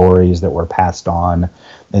anonymous stories that were passed on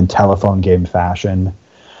in telephone game fashion.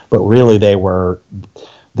 But really they were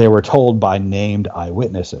told by named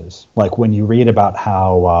eyewitnesses. Like when you read about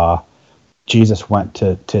how Jesus went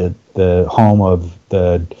to the home of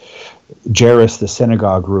the Jairus, the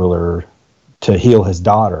synagogue ruler, to heal his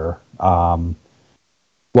daughter.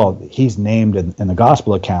 Well, he's named in the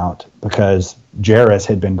gospel account because Jairus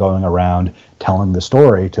had been going around telling the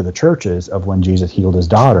story to the churches of when Jesus healed his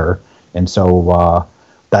daughter. And so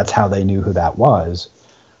that's how they knew who that was.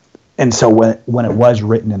 And so when it was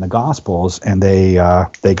written in the Gospels and they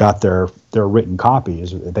got their written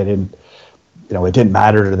copies, they didn't, it didn't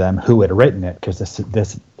matter to them who had written it, because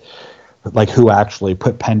this like who actually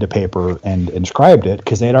put pen to paper and inscribed it,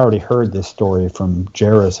 because they'd already heard this story from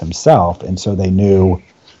Jairus himself, and so they knew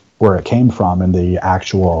where it came from, and the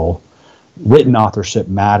actual written authorship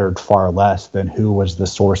mattered far less than who was the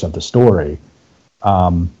source of the story.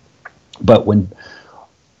 But when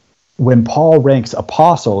Paul ranks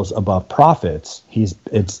apostles above prophets,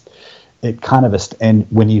 and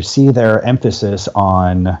when you see their emphasis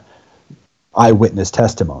on eyewitness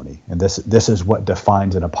testimony, and this is what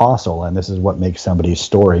defines an apostle, and this is what makes somebody's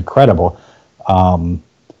story credible.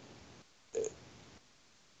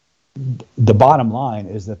 The bottom line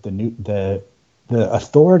is that the the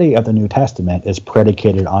authority of the New Testament is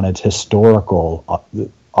predicated on its historical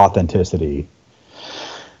authenticity.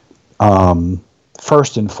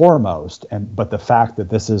 First and foremost, but the fact that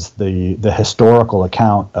this is the historical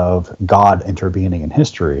account of God intervening in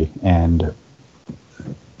history and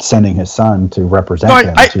sending His Son to represent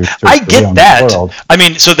Him. I get that. World. I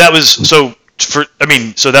mean, so that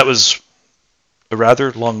was a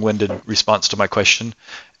rather long-winded response to my question,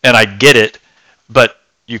 and I get it, but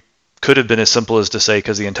you could have been as simple as to say,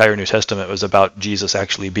 because the entire New Testament was about Jesus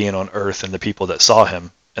actually being on earth and the people that saw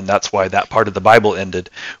Him, and that's why that part of the Bible ended.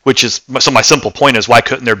 Which is, so my simple point is, why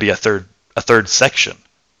couldn't there be a third section,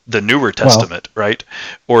 the Newer Testament, right,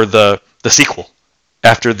 or the sequel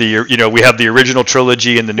after we have the original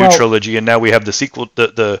trilogy and the new trilogy, and now we have the sequel,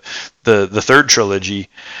 the third trilogy.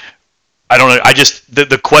 I don't know. I just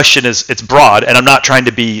the question is, it's broad, and I'm not trying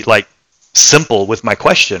to be like simple with my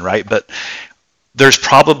question, right? But there's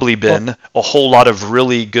probably been a whole lot of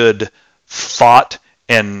really good thought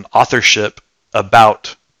and authorship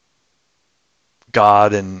about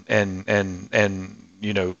God and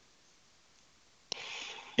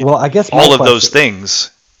well, I guess all of those things.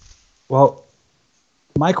 Well,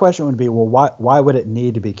 my question would be, well, why would it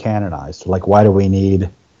need to be canonized? Like, why do we need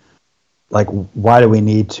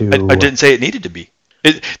to? I didn't say it needed to be.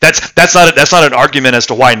 That's not an argument as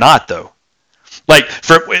to why not, though. Like,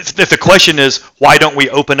 if the question is, why don't we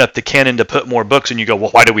open up the canon to put more books, and you go,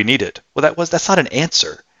 well, why do we need it? Well, that's not an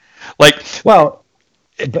answer. Like, well,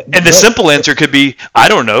 and the simple answer could be, I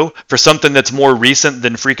don't know, for something that's more recent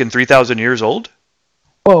than freaking 3,000 years old.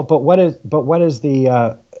 Well, but what is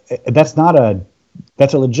the?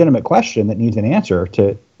 That's a legitimate question that needs an answer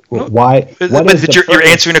to. Why? But you're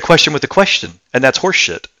answering a question with a question, and that's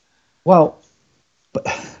horseshit. Well, but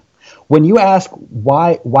when you ask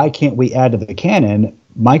why can't we add to the canon,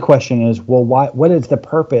 my question is, well, what is the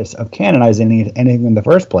purpose of canonizing anything in the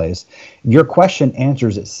first place? Your question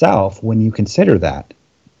answers itself when you consider that.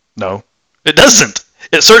 No, it doesn't.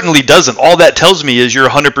 It certainly doesn't. All that tells me is you're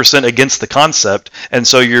 100% against the concept, and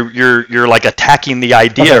so you're like attacking the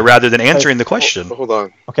idea rather than answering the question. Hold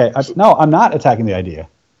on. Okay, no, I'm not attacking the idea.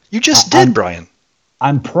 You just did, Brian.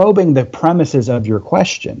 I'm probing the premises of your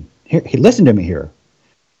question. Here, listen to me here.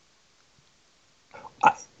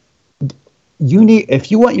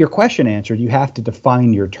 If you want your question answered, you have to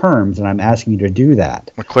define your terms, and I'm asking you to do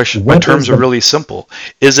that. My terms are really simple.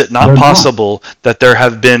 Is it not possible that there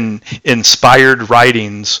have been inspired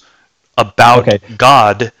writings about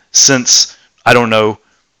God since, I don't know,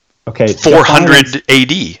 400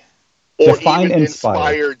 AD? Or even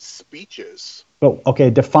inspired speeches. Well,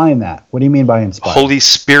 define that. What do you mean by inspired? Holy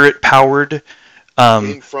Spirit powered.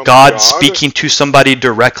 God speaking to somebody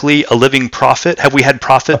directly, a living prophet. Have we had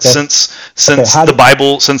prophets since the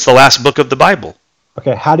Bible, since the last book of the Bible?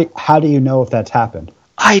 Okay, how do you know if that's happened?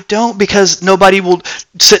 I don't, because nobody will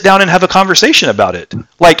sit down and have a conversation about it.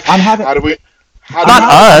 Like, not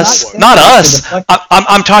us.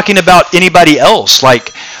 I'm talking about anybody else.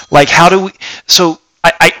 Like how do we? So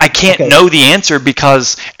I can't know the answer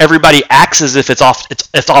because everybody acts as if it's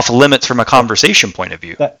off limits from a conversation point of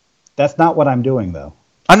view. That's not what I'm doing, though.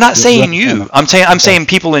 I'm not saying you. I'm saying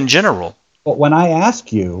people in general. But when I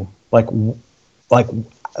ask you, like,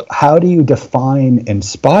 how do you define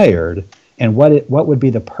inspired, and what would be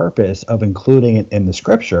the purpose of including it in the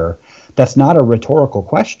scripture? That's not a rhetorical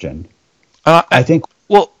question. I think.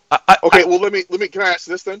 Well, okay. Well, let me. Can I ask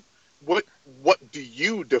this then? What do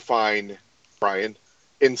you define, Brian,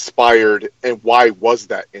 inspired, and why was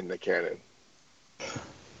that in the canon?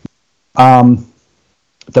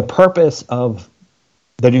 The purpose of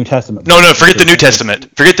the New Testament. No, forget the New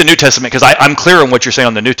Testament. Forget the New Testament, because I'm clear on what you're saying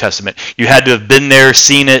on the New Testament. You had to have been there,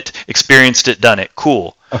 seen it, experienced it, done it.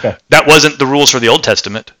 Cool. Okay. That wasn't the rules for the Old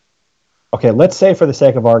Testament. Okay, let's say for the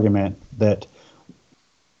sake of argument that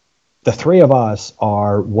the three of us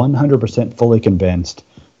are 100% fully convinced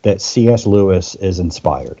that C.S. Lewis is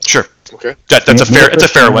inspired. Sure. Okay. It's a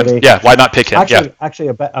fair one. Yeah, why not pick him? Actually,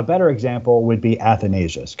 a better example would be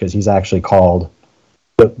Athanasius, because he's actually called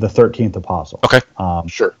the 13th apostle. Okay.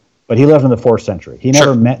 Sure. But he lived in the 4th century. He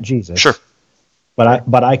never met Jesus. Sure.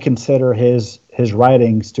 But I consider his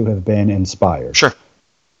writings to have been inspired. Sure.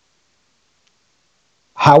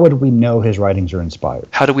 How would we know his writings are inspired?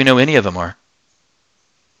 How do we know any of them are?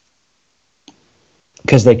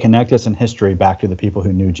 Because they connect us in history back to the people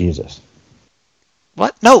who knew Jesus.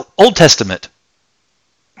 What? No, Old Testament.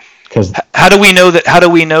 Because how do we know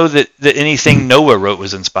that anything Noah wrote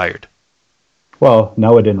was inspired? Well,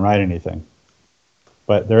 Noah didn't write anything,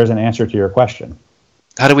 but there is an answer to your question.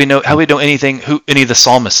 How do we know anything? Who any of the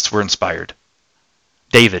psalmists were inspired?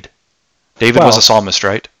 David was a psalmist,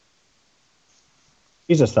 right?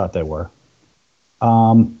 Jesus thought they were.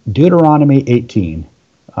 Deuteronomy 18.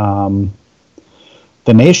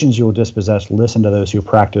 The nations you will dispossess listen to those who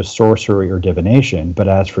practice sorcery or divination, but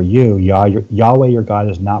as for you, Yahweh your God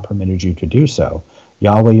has not permitted you to do so.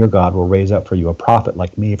 Yahweh your God will raise up for you a prophet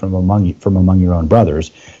like me from among your own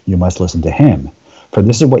brothers. You must listen to him. For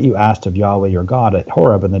this is what you asked of Yahweh your God at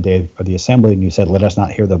Horeb in the day of the assembly, and you said, let us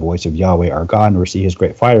not hear the voice of Yahweh our God, nor see his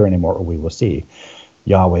great fire anymore, or we will see.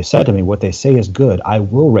 Yahweh said to me, what they say is good. I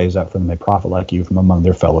will raise up for them a prophet like you from among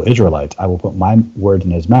their fellow Israelites. I will put my word in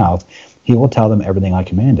his mouth. He will tell them everything I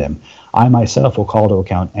command him. I myself will call to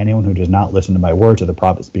account anyone who does not listen to my words or the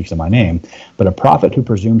prophet speaks in my name. But a prophet who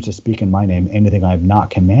presumes to speak in my name anything I have not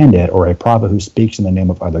commanded, or a prophet who speaks in the name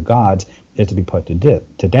of other gods, is to be put to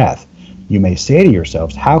death. You may say to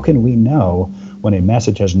yourselves, how can we know when a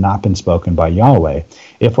message has not been spoken by Yahweh?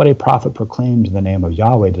 If what a prophet proclaims in the name of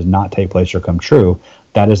Yahweh does not take place or come true,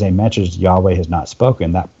 that is a message Yahweh has not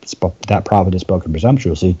spoken. That prophet has spoken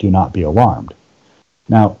presumptuously. Do not be alarmed.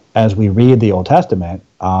 Now, as we read the Old Testament,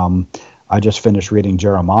 I just finished reading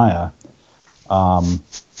Jeremiah.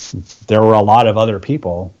 There were a lot of other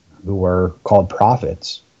people who were called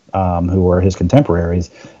prophets, who were his contemporaries.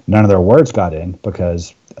 None of their words got in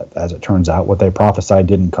because, as it turns out, what they prophesied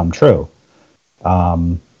didn't come true.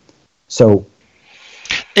 So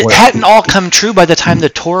it hadn't all come true by the time the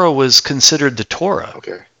Torah was considered the Torah.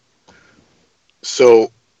 Okay.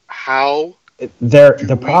 So how did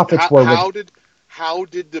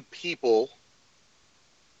the people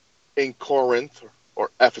in Corinth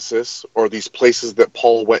or Ephesus or these places that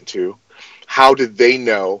Paul went to, how did they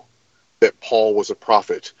know that Paul was a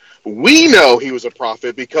prophet? We know he was a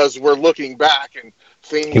prophet because we're looking back and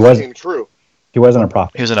things came true. He wasn't a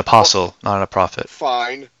prophet. He was an apostle, not a prophet.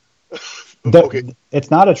 Fine. Okay. It's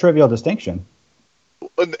not a trivial distinction.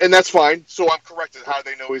 And that's fine. So I'm corrected. How do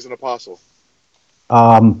they know he's an apostle?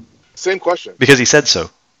 Same question. Because he said so.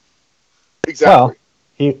 Exactly.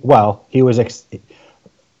 He was.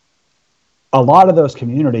 A lot of those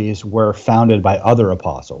communities were founded by other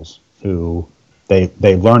apostles who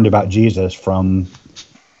they learned about Jesus from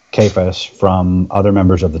Cephas, from other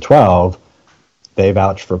members of the 12. They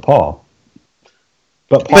vouched for Paul.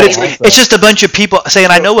 But it's just a bunch of people saying,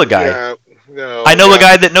 I know a guy. Yeah, no, I know a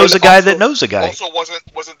guy that knows a guy that knows a guy. Also,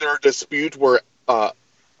 wasn't there a dispute where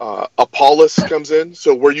Apollos comes in?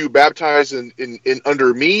 So were you baptized in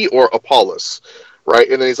under me or Apollos? Right?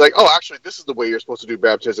 And then he's like, oh, actually, this is the way you're supposed to do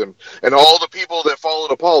baptism. And all the people that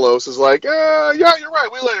followed Apollos is like, yeah, you're right.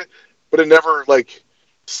 We let it. But it never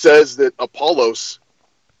says that Apollos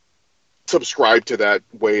subscribed to that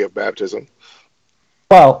way of baptism.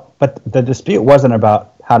 Well, but the dispute wasn't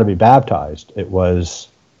about how to be baptized. It was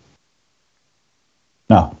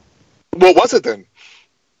no. What was it then?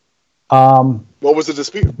 What was the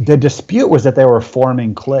dispute? The dispute was that they were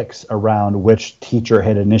forming cliques around which teacher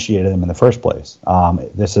had initiated them in the first place.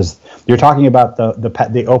 You're talking about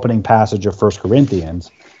the opening passage of 1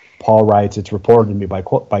 Corinthians. Paul writes, "It's reported to me by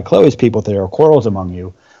Chloe's people that there are quarrels among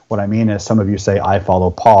you. What I mean is, some of you say I follow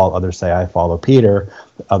Paul, others say I follow Peter,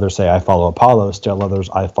 others say I follow Apollos, still others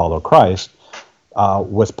I follow Christ.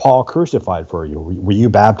 Was Paul crucified for you? Were you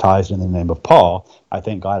baptized in the name of Paul? I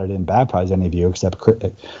thank God I didn't baptize any of you except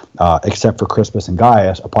for Crispus and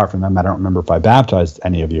Gaius. Apart from them, I don't remember if I baptized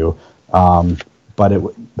any of you." But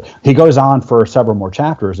he goes on for several more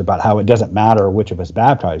chapters about how it doesn't matter which of us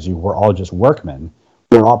baptized you. We're all just workmen.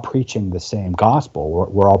 We're all preaching the same gospel.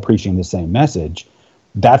 We're all preaching the same message.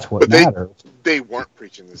 That's what matters. They weren't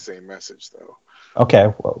preaching the same message, though. Okay,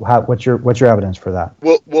 what's your evidence for that?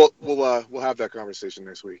 We'll have that conversation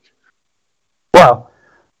next week. Well,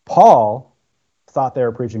 Paul thought they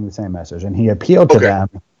were preaching the same message, and he appealed to them.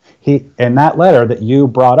 In that letter that you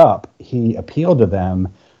brought up, he appealed to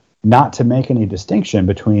them not to make any distinction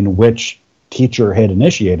between which teacher had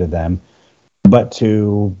initiated them, but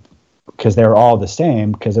because they're all the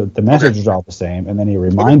same, because the message is all the same, and then he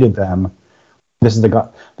reminded them, This is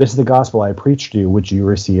the gospel I preached to you, which you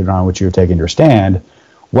received, on which you have taken your stand.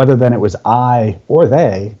 Whether then it was I or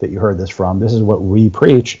they that you heard this from, this is what we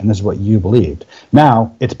preach, and this is what you believed.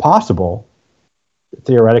 Now, it's possible,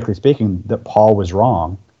 theoretically speaking, that Paul was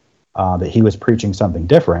wrong, that he was preaching something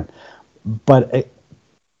different. But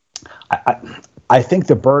I think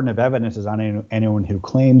the burden of evidence is on anyone who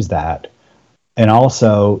claims that, and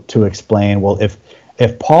also to explain, well,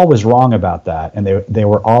 if Paul was wrong about that, and they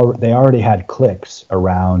already had cliques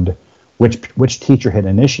around which teacher had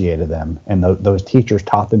initiated them, and those teachers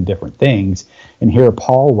taught them different things, and here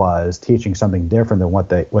Paul was teaching something different than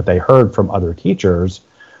what they heard from other teachers.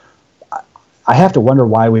 I have to wonder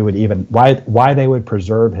why they would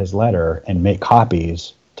preserve his letter and make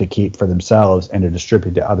copies to keep for themselves and to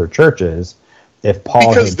distribute to other churches. If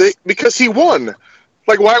Paul because he won.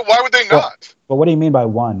 Like, why would they not? Well, what do you mean by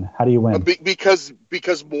won? How do you win? Because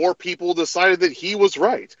more people decided that he was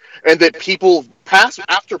right, and that people passed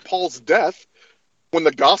after Paul's death, when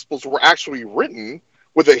the Gospels were actually written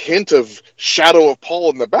with a hint of shadow of Paul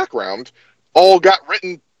in the background, all got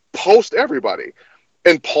written post everybody,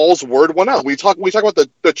 and Paul's word went out. We talk about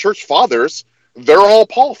the church fathers; they're all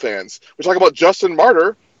Paul fans. We talk about Justin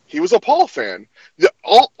Martyr; he was a Paul fan.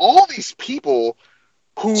 All these people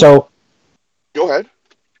who go ahead.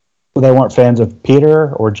 They weren't fans of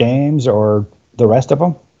Peter or James or the rest of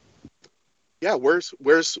them? Yeah, where's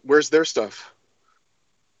their stuff?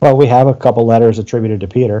 Well, we have a couple letters attributed to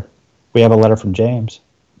Peter. We have a letter from James.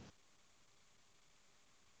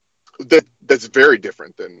 That's very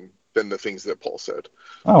different than the things that Paul said.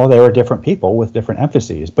 Oh, well, they were different people with different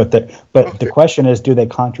emphases. But the question is, do they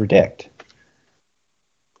contradict?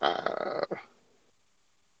 Do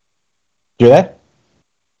they?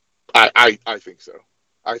 I think so.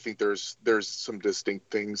 I think there's some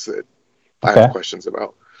distinct things that I have questions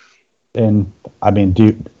about. And I mean,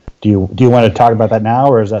 do you want to talk about that now,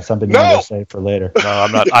 or is that something you want to say for later? No,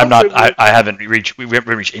 I'm not. I'm not. I haven't reached. We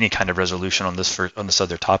haven't reached any kind of resolution on this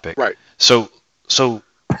other topic. Right. So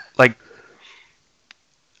like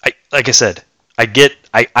I said,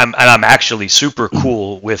 I'm actually super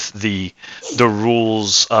cool with the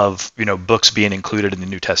rules of books being included in the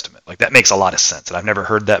New Testament. Like, that makes a lot of sense, and I've never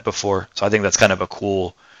heard that before. So I think that's kind of a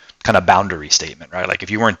cool kind of boundary statement, right? Like,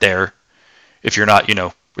 if you weren't there, if you're not,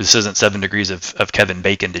 this isn't 7 degrees of Kevin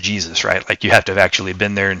Bacon to Jesus, right? Like, you have to have actually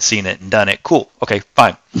been there and seen it and done it. Cool. Okay,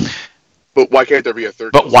 fine. But why can't there be a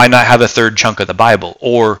third? But why not have a third chunk of the Bible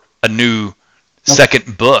or a new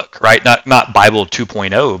second book, right? Not Bible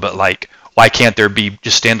 2.0, but like, why can't there be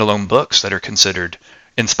just standalone books that are considered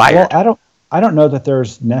inspired? Well, I don't know that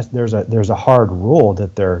there's a hard rule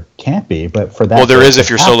that there can't be, but for that. Well, there is if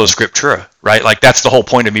you're sola scriptura, right? Like, that's the whole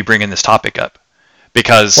point of me bringing this topic up,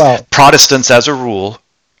 because Protestants, as a rule,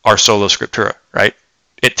 are sola scriptura, right?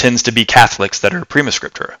 It tends to be Catholics that are prima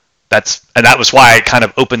scriptura. That was why I kind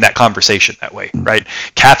of opened that conversation that way, right?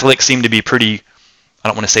 Catholics seem to be pretty, I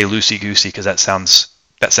don't want to say loosey-goosey because that sounds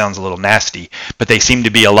a little nasty, but they seem to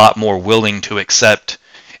be a lot more willing to accept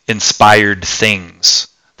inspired things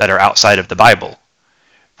that are outside of the Bible,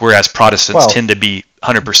 whereas Protestants tend to be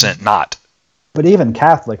 100% not. But even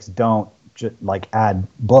Catholics don't add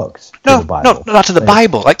books to the Bible. No, not to the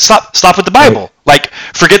Bible. Like, stop with the Bible. Like,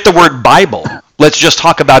 forget the word Bible. Let's just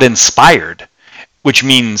talk about inspired, which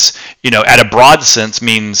means, at a broad sense,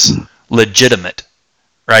 means legitimate,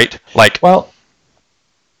 right? Like, well,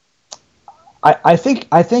 I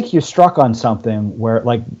think you struck on something where,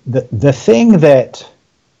 like, the thing that.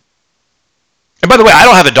 And by the way, I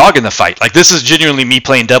don't have a dog in the fight. Like, this is genuinely me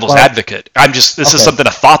playing devil's advocate. This is something,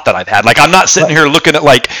 a thought that I've had. Like, I'm not sitting here looking at,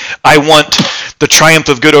 like, I want the triumph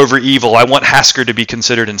of good over evil. I want Hasker to be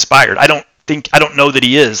considered inspired. I don't know that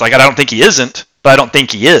he is. Like, I don't think he isn't, but I don't think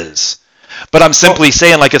he is. But I'm simply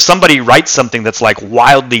saying, like, if somebody writes something that's, like,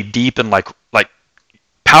 wildly deep and like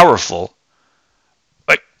powerful,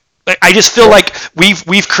 like, I just feel like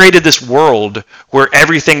we've created this world where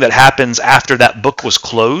everything that happens after that book was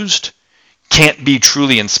closed can't be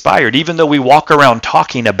truly inspired, even though we walk around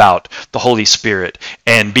talking about the Holy Spirit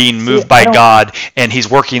and being moved by God, and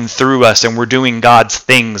He's working through us, and we're doing God's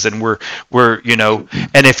things, and we're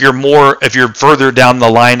and if you're further down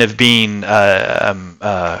the line of being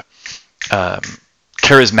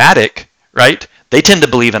charismatic, right? They tend to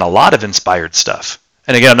believe in a lot of inspired stuff.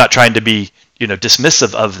 And again, I'm not trying to be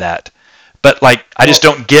dismissive of that, but like, I just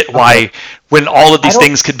don't get why, when all of these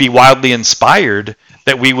things could be wildly inspired,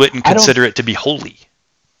 that we wouldn't consider it to be holy.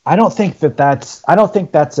 I don't think that's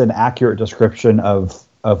an accurate description of.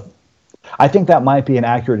 I think that might be an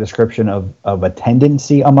accurate description of a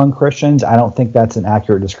tendency among Christians. I don't think that's an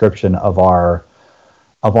accurate description of our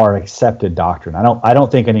accepted doctrine. I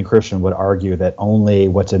don't think any Christian would argue that only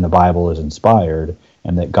what's in the Bible is inspired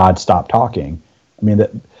and that God stopped talking. I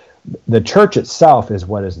mean, the church itself is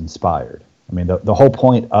what is inspired. I mean, the whole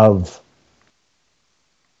point of.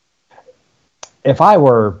 If I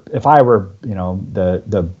were,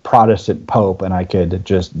 the Protestant Pope, and I could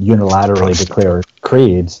just unilaterally declare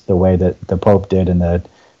creeds the way that the Pope did in the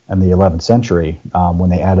 11th century, when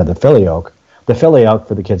they added the filioque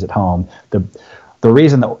for the kids at home, the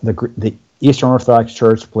reason that the Eastern Orthodox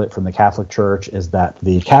Church split from the Catholic Church is that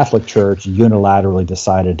the Catholic Church unilaterally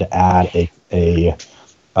decided to add a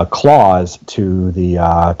clause to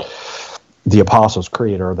the Apostles'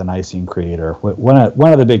 Creed or the Nicene Creed, or one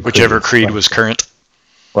of the big whichever creeds, creed was current.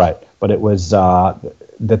 Right, but it was that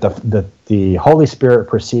the Holy Spirit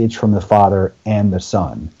proceeds from the Father and the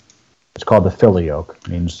Son. It's called the filioque.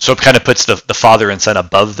 Means So it kind of puts the Father and Son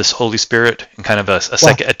above this Holy Spirit in kind of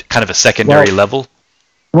a secondary level.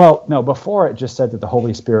 Well, no, before it just said that the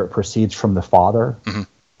Holy Spirit proceeds from the Father,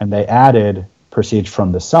 and they added proceeds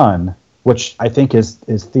from the Son, which I think is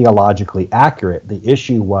theologically accurate. The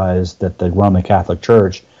issue was that the Roman Catholic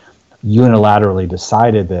Church unilaterally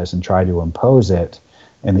decided this and tried to impose it.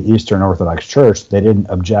 In the Eastern Orthodox Church, they didn't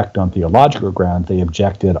object on theological ground; they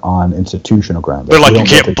objected on institutional ground. They're like, you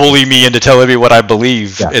can't bully me into telling me what I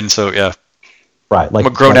believe, Yeah. and so right. Like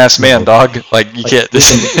I'm a grown ass man, dog. Like you can't.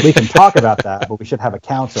 We can talk about that, but we should have a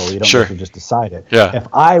council. You don't Sure. have to just decide it. Yeah. If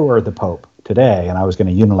I were the Pope today and I was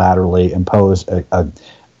going to unilaterally impose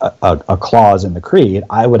a clause in the creed,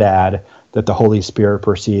 I would add that the Holy Spirit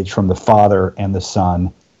proceeds from the Father and the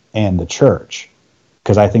Son and the Church.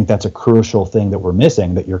 Because I think that's a crucial thing that we're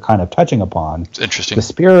missing, that you're kind of touching upon. It's interesting. The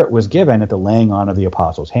Spirit was given at the laying on of the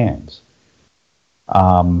apostles' hands.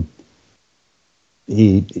 The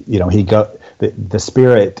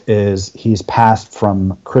Spirit he's passed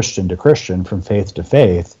from Christian to Christian, from faith to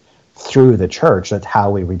faith, through the church. That's how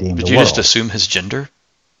we redeem the world. Did you just assume his gender?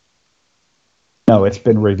 No, it's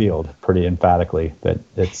been revealed pretty emphatically that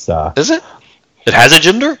it's. Is it? It has a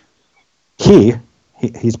gender?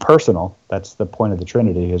 He's personal. That's the point of the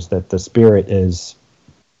Trinity, is that the Spirit is.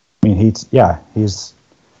 I mean, he's. I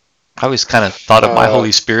always kind of thought of my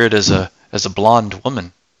Holy Spirit as a blonde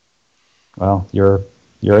woman. Well, you're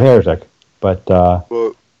a heretic, but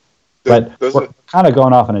we're kind of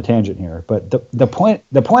going off on a tangent here. But the point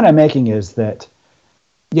I'm making is that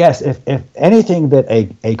yes, if anything that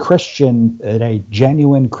a Christian, that a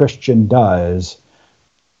genuine Christian does,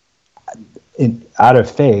 out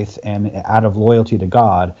of faith and out of loyalty to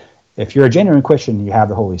God, if you're a genuine Christian, you have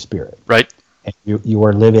the Holy Spirit, right? And you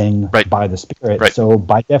are living by the Spirit. Right. So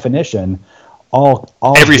by definition, all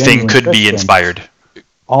everything could be inspired.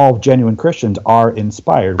 All genuine Christians are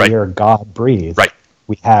inspired. Right. We are God-breathed. Right.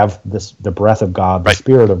 We have the breath of God, the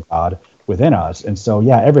Spirit of God within us. And so,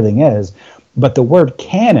 yeah, everything is. But the word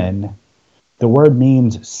canon, the word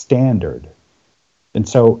means standard. And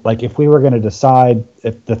so, like, if we were going to decide,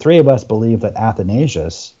 if the three of us believe that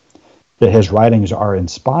Athanasius, that his writings are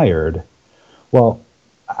inspired, well,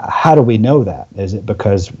 how do we know that? Is it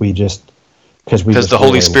because because the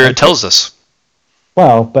Holy Spirit tells us?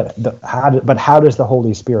 Well, but how does the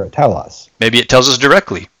Holy Spirit tell us? Maybe it tells us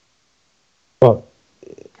directly. Well,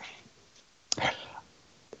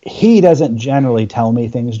 he doesn't generally tell me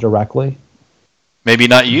things directly. Maybe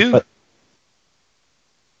not you. But,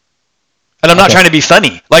 and I'm not trying to be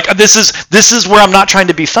funny. Like this is where I'm not trying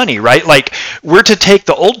to be funny, right? Like we're to take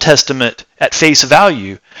the Old Testament at face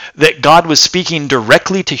value, that God was speaking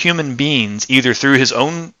directly to human beings, either through his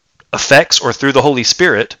own effects or through the Holy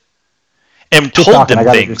Spirit, and told them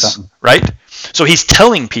things, right? So he's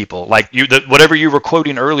telling people, like whatever you were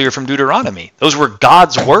quoting earlier from Deuteronomy, those were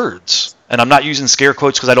God's words. And I'm not using scare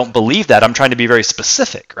quotes because I don't believe that. I'm trying to be very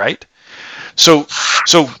specific, right? So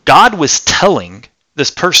God was telling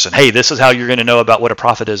this person, hey, this is how you're going to know about what a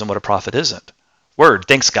prophet is and what a prophet isn't. Word,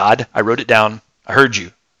 thanks God, I wrote it down, I heard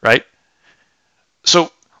you, right?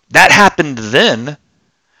 So that happened then.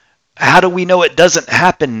 How do we know it doesn't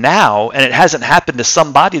happen now, and it hasn't happened to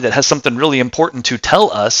somebody that has something really important to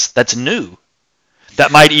tell us that's new?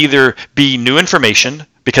 That might either be new information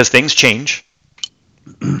because things change.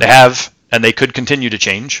 They have, and they could continue to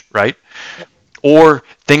change, right? Or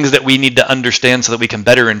things that we need to understand so that we can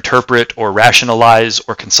better interpret or rationalize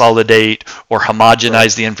or consolidate or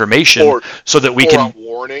homogenize the information so that we can... a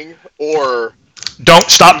warning, or... Don't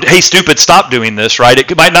stop. Hey, stupid, stop doing this, right?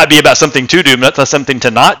 It might not be about something to do, but that's something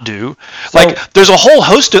to not do. Like, there's a whole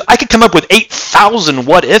host of... I could come up with 8,000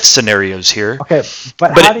 what-if scenarios here. Okay,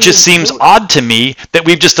 but it just seems odd to me that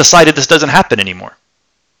we've just decided this doesn't happen anymore.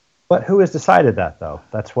 But who has decided that, though?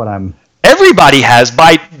 That's what I'm... Everybody has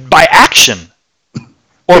by action.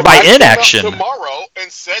 Or by inaction. If I came up tomorrow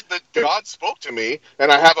and said that God spoke to me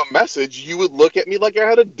and I have a message, you would look at me like I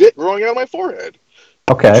had a dick growing out of my forehead.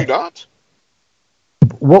 Okay. Would you not?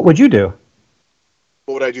 What would you do?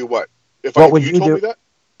 What would I do? What? If what I, would you you told do? me that?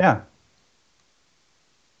 Yeah.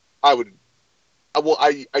 I would. Well,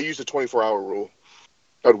 I use the 24-hour rule.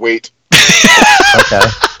 I'd wait. Okay.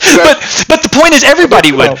 But the point is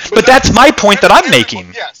everybody would. But that's my point that I'm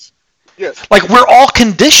making. Yes. Like we're all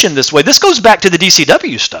conditioned this way. This goes back to the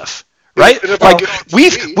DCW stuff, right? Like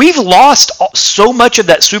we've lost so much of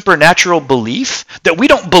that supernatural belief that we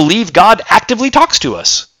don't believe God actively talks to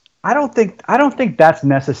us. I don't think that's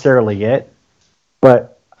necessarily it.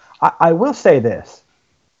 But I will say this.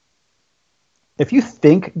 if you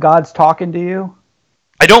think God's talking to you,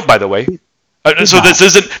 I don't, by the way. So not. this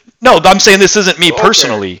isn't. No, I'm saying this isn't me Okay.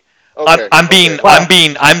 personally. Okay. I'm being. okay. I'm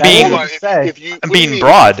being. I'm Well, being. Hold on. say- If you, I'm what do you being mean,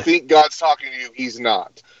 broad. If you think God's talking to you, he's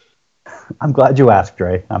not. I'm glad you asked,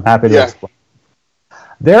 Dre. I'm happy to Yeah. explain.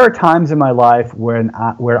 There are times in my life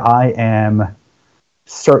where I am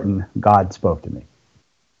certain God spoke to me.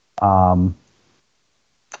 I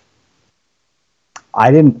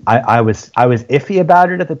was iffy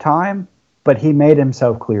about it at the time, but he made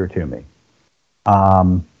himself clear to me.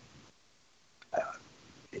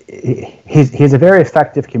 He's a very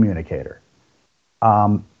effective communicator.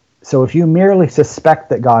 So if you merely suspect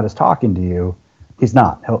that God is talking to you, he's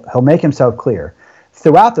not. He'll make himself clear.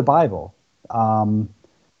 Throughout the Bible,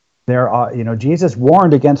 there are, Jesus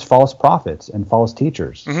warned against false prophets and false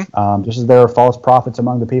teachers. Mm-hmm. Just as there are false prophets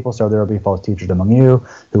among the people, so there will be false teachers among you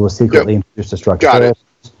who will secretly introduce destructive heresies.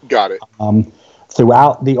 Got it.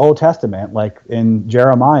 Throughout the Old Testament, like in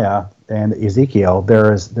Jeremiah and Ezekiel,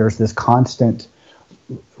 there's this constant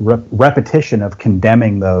repetition of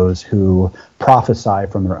condemning those who prophesy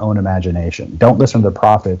from their own imagination. Don't listen to the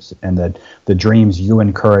prophets and the dreams you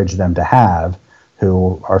encourage them to have,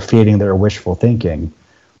 who are feeding their wishful thinking.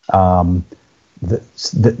 The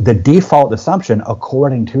default assumption,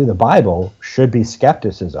 according to the Bible, should be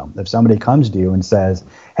skepticism. If somebody comes to you and says,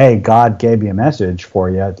 "Hey, God gave me a message for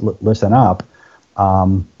you. Listen up,"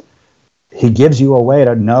 He gives you a way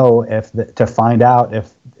to know to find out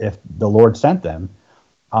if the Lord sent them.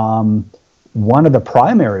 One of the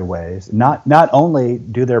primary ways, not only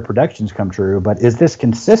do their predictions come true, but is this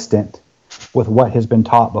consistent with what has been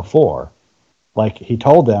taught before? Like he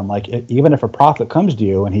told them, like even if a prophet comes to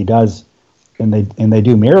you and he does, and they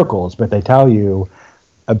do miracles, but they tell you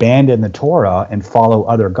abandon the Torah and follow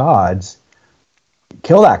other gods,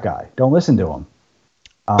 kill that guy. Don't listen to him.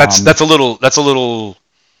 That's a little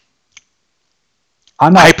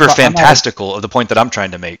hyper fantastical of the point that I'm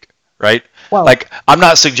trying to make, right? Well, like I'm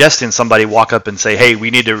not suggesting somebody walk up and say, "Hey, we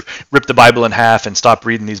need to rip the Bible in half and stop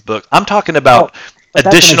reading these books." I'm talking about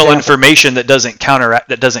additional information that doesn't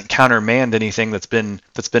countermand anything that's been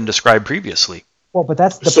described previously. Well, but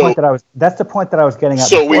that's the point that I was getting at.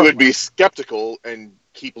 So before. We would be skeptical and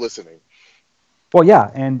keep listening. Well, yeah,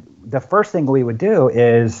 and the first thing we would do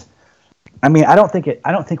is, I don't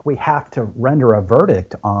think we have to render a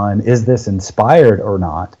verdict on is this inspired or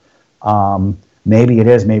not. Maybe it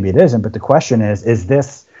is, maybe it isn't. But the question is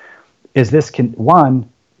this one?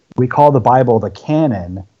 We call the Bible the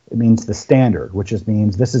canon. It means the standard, which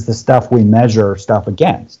means this is the stuff we measure stuff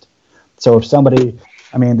against. So if somebody,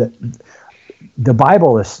 the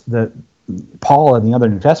Bible is Paul and the other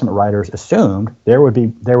New Testament writers assumed there would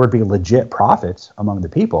be legit prophets among the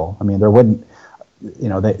people. There wouldn't, you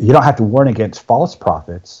don't have to warn against false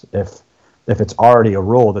prophets if it's already a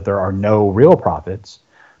rule that there are no real prophets.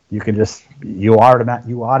 You can just you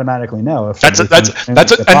automatically know if that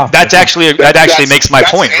actually makes my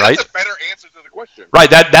point, right? That's a better answer to the question. Right,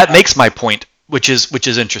 that makes my point, which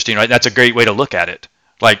is interesting, right? That's a great way to look at it.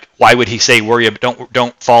 Like, why would he say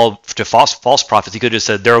don't fall to false prophets? He could have just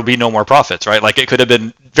said there will be no more prophets, right? Like it could have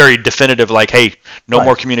been very definitive, like, hey, no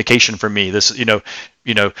more communication from me. This,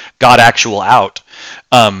 God actual out.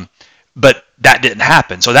 But that didn't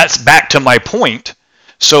happen. So that's back to my point.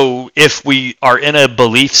 So if we are in a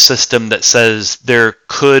belief system that says there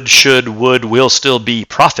could, should, would, will still be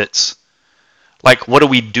prophets, like what do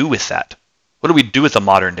we do with that? What do we do with a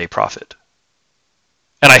modern day prophet?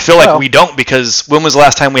 And I feel like we don't, because when was the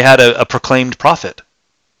last time we had a proclaimed prophet?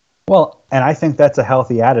 Well, and I think that's a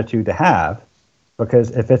healthy attitude to have,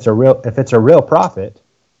 because if it's a real prophet,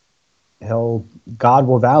 God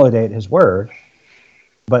will validate his word.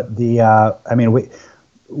 But we have him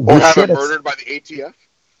murdered by the ATF.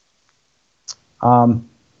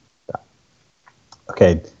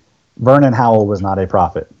 Okay, Vernon Howell was not a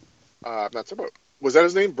prophet. Not so much. Was that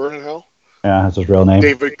his name, Vernon Howell? Yeah, that's his real name.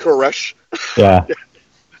 David Koresh. Yeah.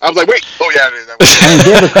 I was like, wait. Oh yeah,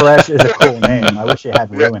 David Koresh is a cool name. I wish you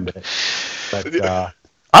hadn't ruined it. But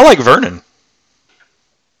I like Vernon.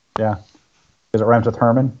 Yeah, because it rhymes with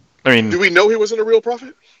Herman. Do we know he wasn't a real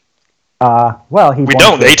prophet? We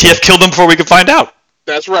don't. The ATF killed him before we could find out.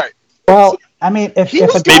 That's right. Well, if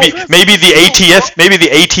maybe the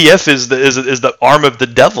ATF is the arm of the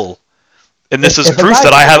devil, and this is proof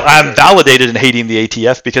that I'm validated in hating the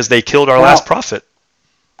ATF because they killed our last prophet.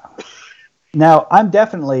 Now, I'm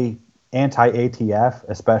definitely anti-ATF,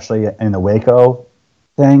 especially in the Waco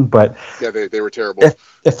thing. But yeah, they were terrible.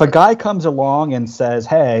 If a guy comes along and says,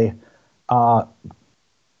 "Hey, God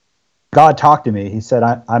talked to me. He said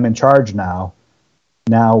I'm in charge now.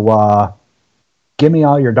 Now, give me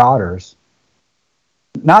all your daughters,"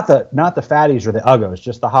 Not the fatties or the uggos,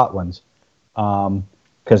 just the hot ones.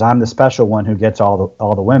 Because I'm the special one who gets all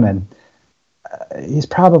the women. He's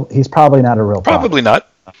probably not a real prophet. Probably not.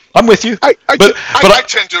 I'm with you. I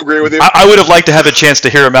tend to agree with you. I would have liked to have a chance to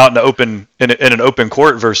hear him out in an open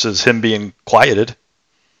court versus him being quieted.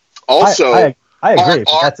 Also, I agree.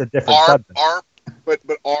 But that's a different subject.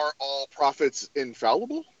 But are all prophets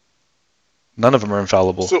infallible? None of them are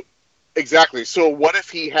infallible. So exactly. So what if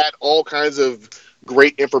he had all kinds of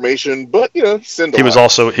great information, but he sinned a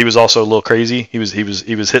lot? He was also a little crazy. He was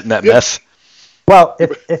hitting that meth. Well,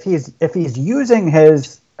 if he's using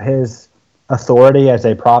his authority as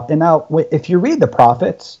a prophet, and now if you read the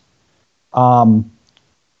prophets, I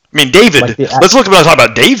mean David. Let's talk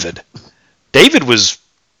about David. David was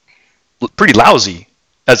pretty lousy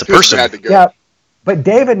as a person. Yeah, but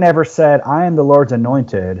David never said, "I am the Lord's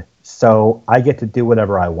anointed, so I get to do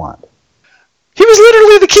whatever I want." He was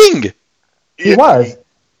literally the king. He was,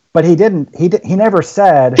 but he didn't. He never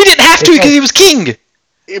said he didn't have to because he was king.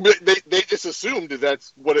 They just assumed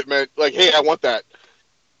that's what it meant. Like, hey, I want that.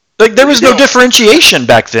 Like there was no differentiation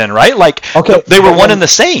back then, right? Like they were one and the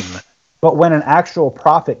same. But when an actual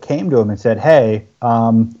prophet came to him and said, "Hey,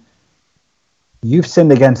 you've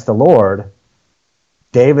sinned against the Lord,"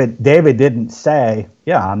 David didn't say,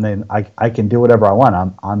 "Yeah, I can do whatever I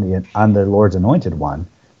want. I'm the Lord's anointed one."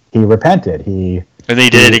 He repented. And then he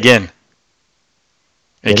did it again.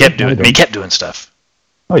 He kept doing stuff.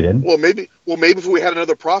 No, he didn't. Well, maybe if we had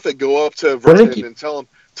another prophet go up to Vernon and tell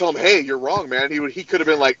him, "Hey, you're wrong, man." He could have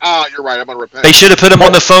been like, "You're right. I'm gonna repent." They should have put him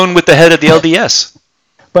on the phone with the head of the LDS.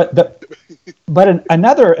 But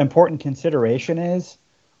another important consideration is,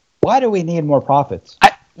 why do we need more prophets?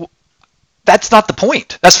 That's not the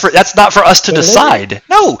point. That's not for us to decide.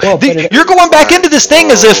 No, you're going back into this thing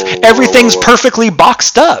as if everything's perfectly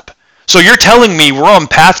boxed up. So you're telling me we're on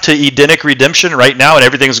path to Edenic redemption right now and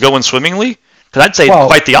everything's going swimmingly? Because I'd say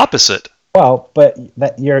quite the opposite. Well, but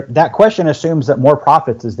that question assumes that more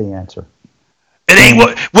prophets is the answer. It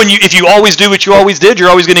ain't if you always do what you always did, you're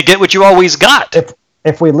always going to get what you always got.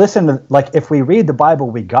 If we listen to if we read the Bible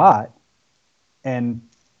we got, and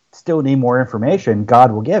still need more information,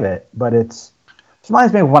 God will give it. But it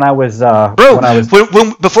reminds me of when I was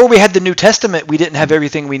before we had the New Testament, we didn't have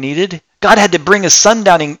everything we needed. God had to bring his son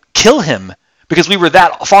down and kill him because we were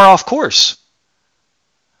that far off course.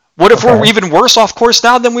 What if we're even worse off course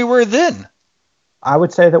now than we were then? I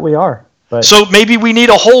would say that we are. But so maybe we need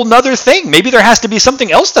a whole nother thing. Maybe there has to be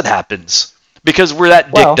something else that happens because we're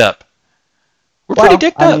that dicked up. We're pretty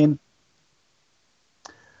dicked up. I mean,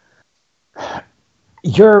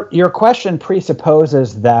 your question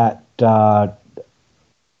presupposes that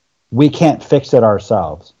we can't fix it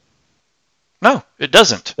ourselves. No, it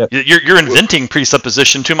doesn't. You're inventing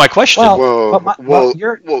presupposition to my question.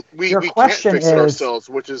 We can't fix it ourselves,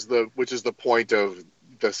 which is the point of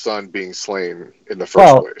the son being slain in the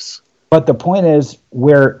first place. But the point is,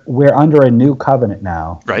 we're under a new covenant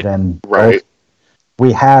now. Right. Right.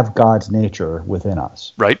 We have God's nature within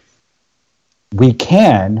us. Right. We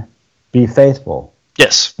can be faithful.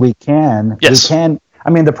 Yes. We can. Yes. We can.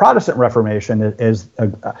 I mean, the Protestant Reformation is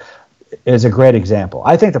a great example.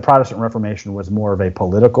 I think the Protestant Reformation was more of a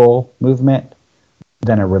political movement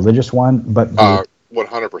than a religious one. But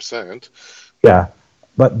 100%. Yeah,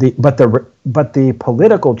 but the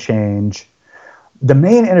political change, the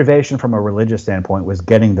main innovation from a religious standpoint was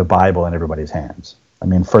getting the Bible in everybody's hands. I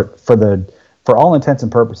mean, for all intents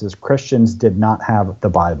and purposes, Christians did not have the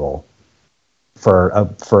Bible for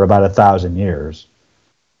about 1,000 years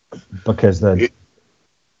because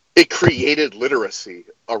it created literacy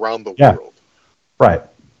around the world. Right.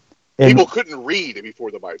 People couldn't read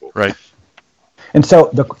before the Bible. Right. And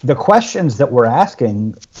so the questions that we're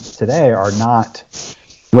asking today are not,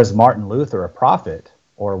 was Martin Luther a prophet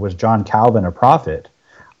or was John Calvin a prophet?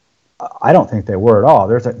 I don't think they were at all.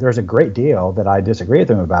 There's a great deal that I disagree with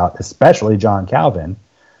them about, especially John Calvin.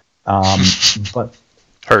 But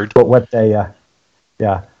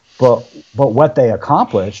what they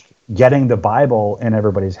accomplished, getting the Bible in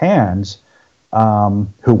everybody's hands,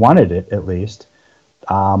 who wanted it at least.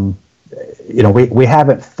 We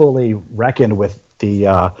haven't fully reckoned with the.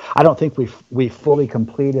 I don't think we fully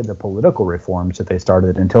completed the political reforms that they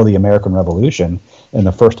started until the American Revolution and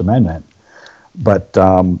the First Amendment. But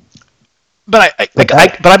I'm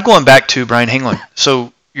going back to Brian. Hang on.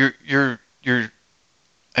 So you're.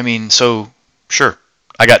 I mean, so sure.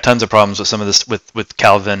 I got tons of problems with some of this with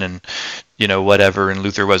Calvin and whatever, and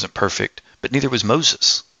Luther wasn't perfect, but neither was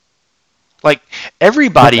Moses. Like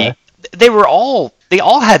everybody, they all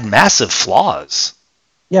had massive flaws.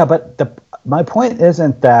 Yeah, but my point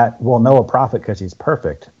isn't that we'll know a prophet because he's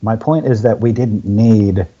perfect. My point is that we didn't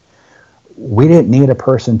need a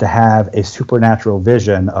person to have a supernatural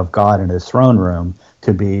vision of God in his throne room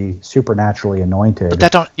to be supernaturally anointed.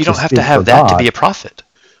 But you don't have to have that to be a prophet.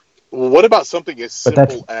 Well, what about something as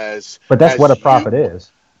simple as? But that's what a prophet is.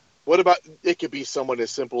 What about it could be someone as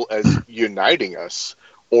simple as uniting us,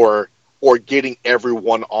 or getting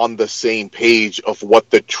everyone on the same page of what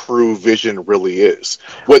the true vision really is?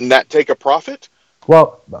 Wouldn't that take a prophet?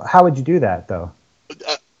 Well, how would you do that, though?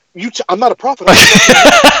 I'm not a prophet.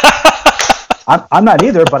 I'm not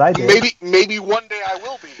either, but I do. Maybe one day I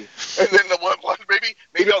will be, and then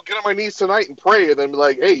maybe I'll get on my knees tonight and pray, and then be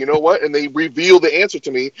like, hey, you know what? And they reveal the answer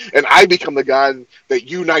to me, and I become the God that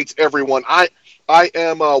unites everyone. I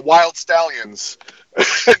am Wild Stallions,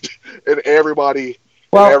 and everybody's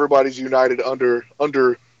united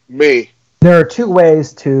under me. There are two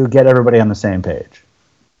ways to get everybody on the same page.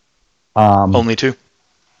 Only two?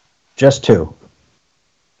 Just two.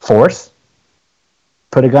 Force,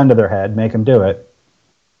 put a gun to their head, make them do it,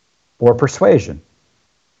 or persuasion.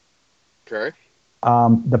 Okay.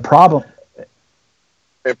 The problem...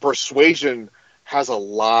 And persuasion has a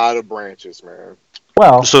lot of branches, man.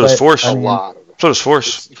 Well, so does force. A lot of them. So does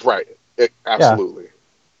force. Right. Absolutely. Yeah.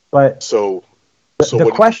 But so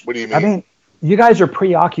the question... What do you mean? I mean, you guys are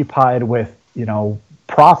preoccupied with,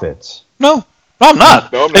 prophets. No, I'm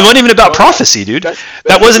not. No, I'm it not. wasn't even about prophecy, dude.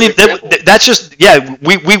 That wasn't even. That's just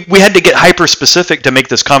we had to get hyper specific to make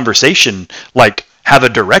this conversation have a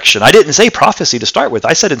direction. I didn't say prophecy to start with.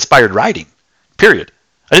 I said inspired writing. Period.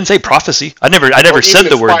 I didn't say prophecy. I never said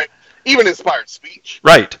the word. Even inspired speech.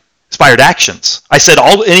 Right. Inspired actions. I said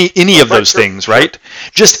any of those things. Right.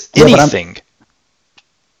 Just anything.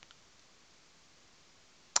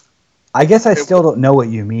 I guess I still don't know what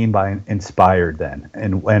you mean by inspired then,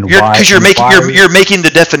 and why. Because you're making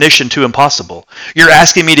the definition too impossible. You're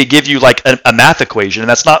asking me to give you a math equation, and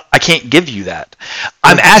that's not. I can't give you that.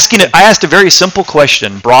 I asked a very simple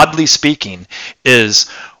question. Broadly speaking, is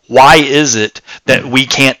why is it that we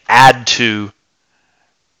can't add to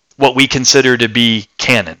what we consider to be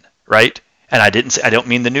canon, right? And I don't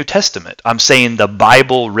mean the New Testament. I'm saying the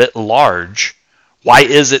Bible writ large. Why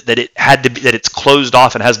is it that it's closed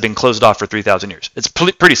off and has been closed off for 3,000 years? It's a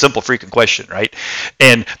pretty simple freaking question, right?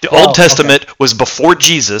 And the Old Testament was before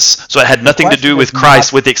Jesus, so it had nothing to do with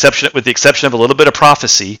Christ, with the exception of a little bit of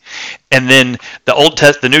prophecy. And then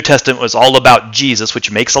the New Testament was all about Jesus,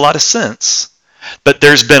 which makes a lot of sense. But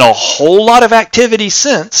there's been a whole lot of activity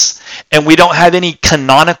since, and we don't have any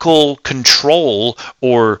canonical control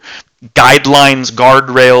or guidelines,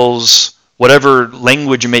 guardrails, whatever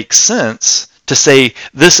language makes sense, to say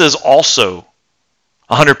this is also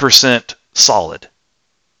 100% solid.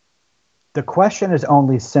 The question is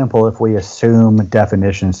only simple if we assume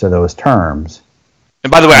definitions to those terms.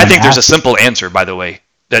 And by the way, I think there's a simple answer, by the way,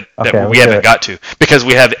 that we haven't got to, because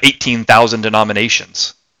we have 18,000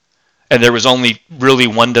 denominations. And there was only really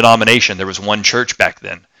one denomination. There was one church back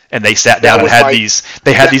then. And they sat down and had these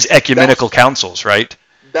ecumenical councils, right?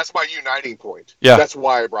 That's my uniting point. Yeah. That's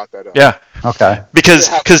why I brought that up. Yeah. Okay. Because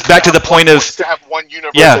back to the point of to have one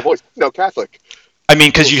universal voice. No, Catholic. I mean,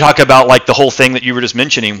 because you talk about the whole thing that you were just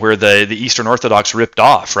mentioning, where the Eastern Orthodox ripped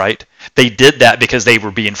off, right? They did that because they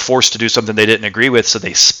were being forced to do something they didn't agree with, so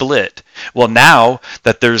they split. Well, now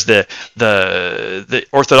that there's the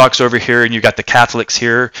Orthodox over here and you've got the Catholics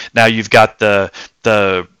here, now you've got the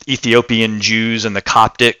Ethiopian Jews and the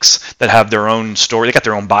Coptics that have their own story. They got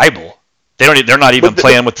their own Bible. They're not even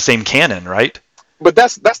playing with the same canon, right? But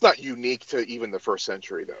that's not unique to even the first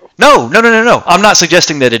century, though. No. I'm not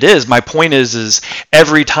suggesting that it is. My point is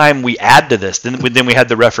every time we add to this, then we had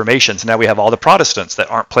the Reformation. So now we have all the Protestants that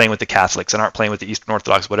aren't playing with the Catholics and aren't playing with the Eastern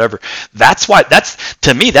Orthodox, whatever.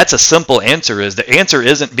 To me, that's a simple answer. Is the answer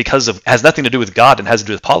isn't has nothing to do with God and has to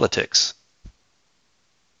do with politics.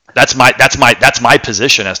 That's my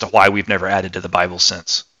position as to why we've never added to the Bible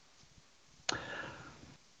since.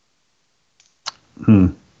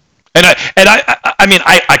 And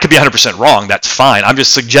I could be 100% wrong. That's fine. I'm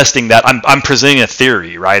just suggesting that I'm presenting a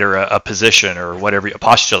theory, right, or a position, or whatever, a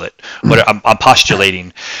postulate. I'm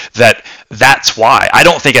postulating that's why. I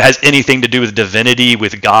don't think it has anything to do with divinity,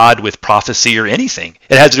 with God, with prophecy, or anything.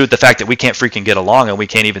 It has to do with the fact that we can't freaking get along and we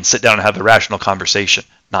can't even sit down and have a rational conversation.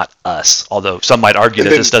 Not us, although some might argue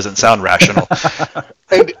that this doesn't sound rational.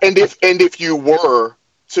 And if you were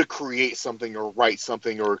to create something or write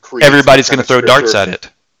something or create, everybody's going to throw darts at it.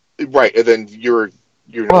 Right, and then you're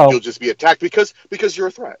You'll just be attacked because you're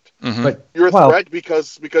a threat. Mm-hmm. But You're a threat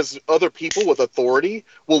because other people with authority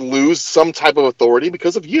will lose some type of authority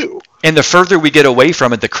because of you. And the further we get away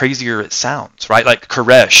from it, the crazier it sounds, right? Like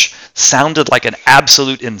Koresh sounded like an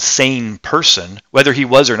absolute insane person. Whether he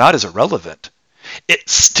was or not is irrelevant.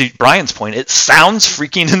 It's, to Brian's point, it sounds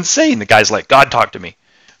freaking insane. The guy's like, God talked to me.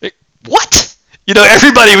 Like, what?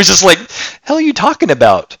 Everybody was just like, hell are you talking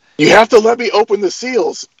about? You have to let me open the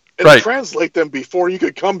seals and Right. translate them before you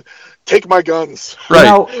could come take my guns. Right.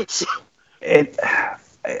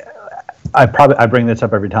 I bring this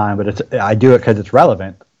up every time, but I do it because it's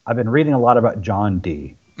relevant. I've been reading a lot about John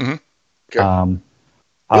Dee. Mm-hmm. Okay.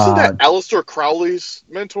 Isn't that Aleister Crowley's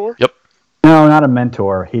mentor? Yep. No, not a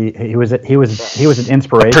mentor. He was an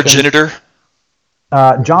inspiration. A progenitor.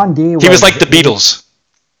 John Dee. He was like the Beatles.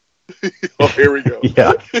 Oh, here we go.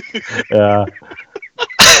 Yeah.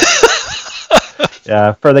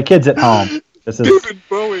 Yeah. For the kids at home, David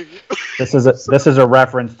Bowie. this is a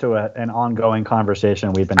reference to an ongoing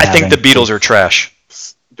conversation we've been I having. think the Beatles are trash.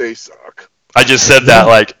 They suck. I just said that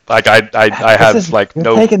like I have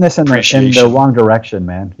you're taking this in the wrong direction,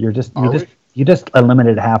 man. You just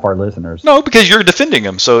eliminated half our listeners. No, because you're defending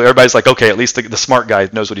him. So everybody's like, okay, at least the smart guy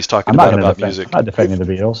knows what he's talking about music. I'm not defending the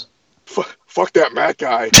Beatles. Fuck that Matt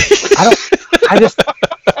guy.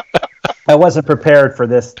 I wasn't prepared for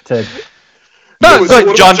this to. No, go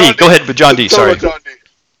ahead, John D. Go ahead, but John D. Sorry. John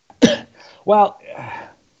D. Well,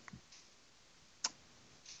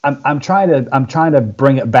 I'm trying to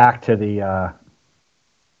bring it back to the.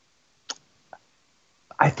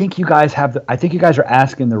 I think you guys are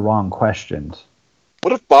asking the wrong questions.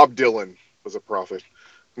 What if Bob Dylan was a prophet?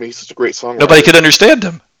 I mean, he's such a great songwriter. Nobody could understand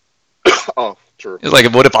him. Oh, true. It's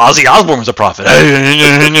like, what if Ozzy Osbourne was a prophet?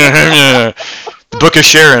 The Book of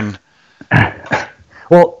Sharon.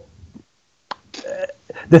 Well,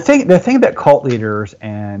 the thing that cult leaders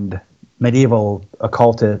and medieval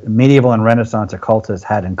and Renaissance occultists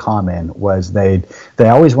had in common was they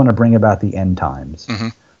always want to bring about the end times, mm-hmm.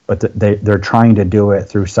 but they're trying to do it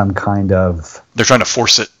through some kind of. They're trying to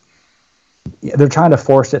force it. Yeah, they're trying to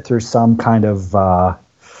force it through some kind of.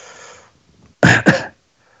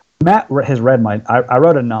 Matt has read I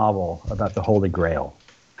wrote a novel about the Holy Grail,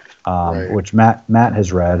 which Matt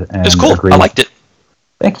has read. And it's cool. agreed. I liked it.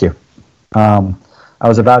 Thank you. I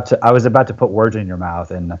was about to put words in your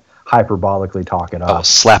mouth and hyperbolically talk it up. I'll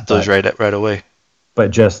slap those right away.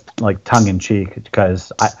 But just like tongue in cheek,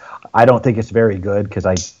 because I don't think it's very good because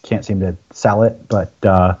I can't seem to sell it. But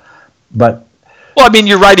well, I mean,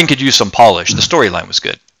 your writing could use some polish. The storyline was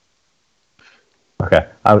good. Okay,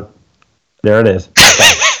 there it is.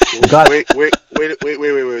 Wait,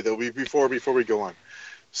 though. Before we go on,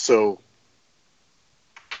 so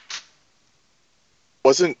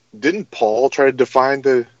didn't Paul try to define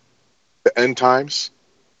the end times?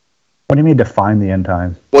 What do you mean define the end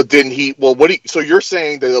times? Well, didn't he? Well, so you're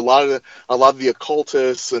saying that a lot of the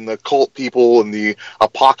occultists and the cult people and the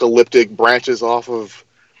apocalyptic branches off of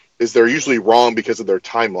they're usually wrong because of their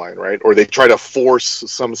timeline, right? Or they try to force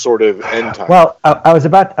some sort of end time. Well, I was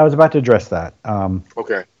about to address that.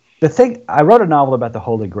 Okay. The thing, I wrote a novel about the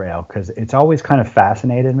Holy Grail because it's always kind of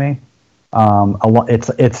fascinated me.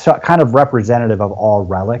 It's kind of representative of all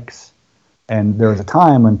relics, and there was a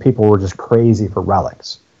time when people were just crazy for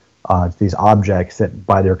relics. These objects that,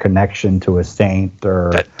 by their connection to a saint,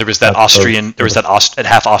 or there was that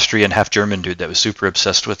half Austrian, half German dude that was super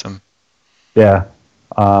obsessed with them. Yeah,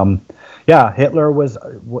 Hitler was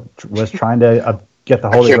trying to get the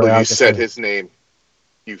Holy Grail. I can't believe you said his name,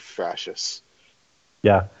 you fascist.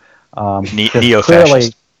 Yeah.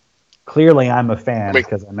 Neo-fascist. Clearly, I'm a fan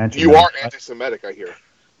because I mentioned you are anti-Semitic, I hear.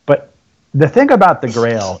 But the thing about the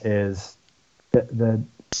Grail is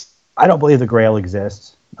I don't believe the Grail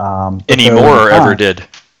exists anymore, or ever did.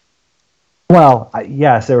 Well,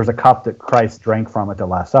 yes, there was a cup that Christ drank from at the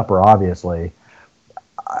Last Supper. Obviously,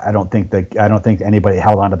 I don't think anybody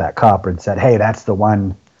held onto that cup and said, "Hey, that's the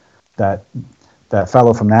one that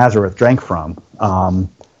fellow from Nazareth drank from."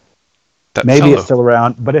 Maybe it's still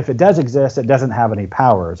around, but if it does exist, it doesn't have any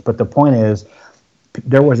powers. But the point is,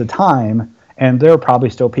 there was a time, and there are probably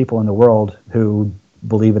still people in the world who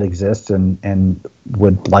believe it exists and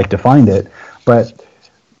would like to find it. But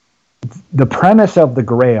the premise of the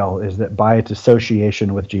Grail is that by its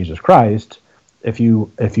association with Jesus Christ, if you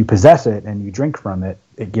possess it and you drink from it,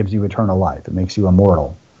 it gives you eternal life. It makes you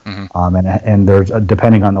immortal. Mm-hmm. And there's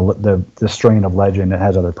depending on the strain of legend, it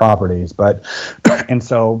has other properties. But and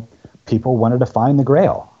so. People wanted to find the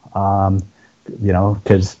Grail,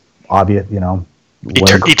 because obvious,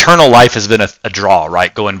 eternal life has been a draw,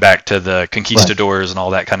 right? Going back to the conquistadors and all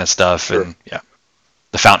that kind of stuff, sure. And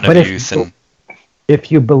the Fountain of Youth.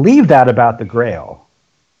 if you believe that about the Grail,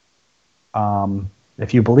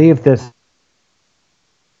 if you believe this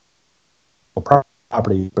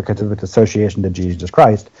property because of its association to Jesus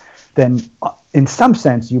Christ, then in some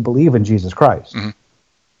sense you believe in Jesus Christ. Mm-hmm.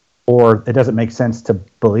 Or it doesn't make sense to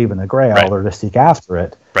believe in the Grail Right. or to seek after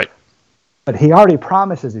it. Right. But he already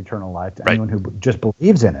promises eternal life to Right. anyone who just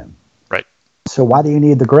believes in him. Right. So why do you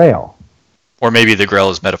need the Grail? Or maybe the Grail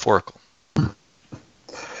is metaphorical.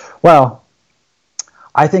 Well,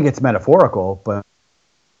 I think it's metaphorical, but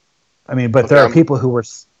I mean, but there are people who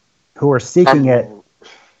are seeking it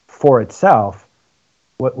for itself.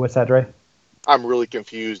 What's that, Dre? I'm really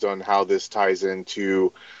confused on how this ties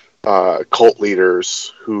into cult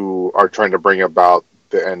leaders who are trying to bring about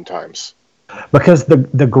the end times. Because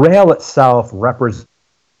the Grail itself represents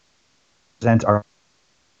our.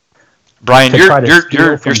 Brian, you're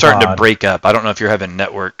starting God. to break up. I don't know if you're having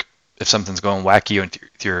network, if something's going wacky with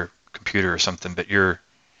your computer or something, but you're.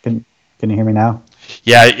 Can you hear me now?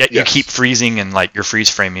 Yeah, you Yes. keep freezing and like you're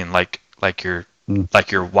freeze framing like your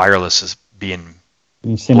wireless is being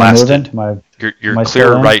You see blasted. my movement? You're I clear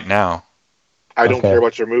still in? right now. I don't Okay. care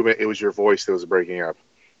about your movement. It was your voice that was breaking up.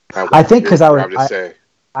 I think because say.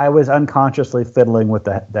 I was unconsciously fiddling with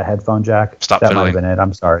the headphone jack. Stop That might fiddling. have been it.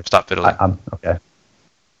 I'm sorry. Stop fiddling. I'm okay.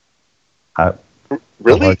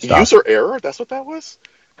 Really? Lord, stop. User error? That's what that was?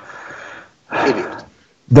 Idiot.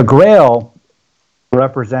 The Grail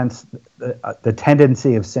represents the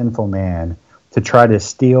tendency of sinful man to try to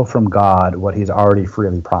steal from God what he's already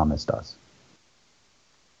freely promised us.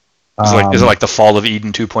 Is it like the fall of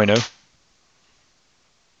Eden 2.0?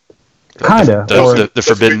 Kind of. The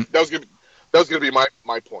forbidden. That was gonna be my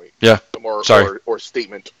point. Yeah. Sorry. Or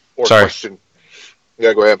statement or Sorry. question.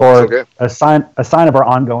 Yeah, go ahead. Or It's okay. a sign of our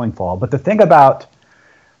ongoing fall. But the thing about,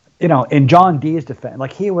 in John Dee's defense,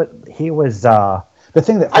 like he was the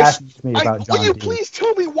thing that fascinates me about John Will you Dee. please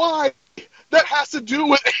tell me why that has to do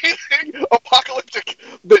with anything apocalyptic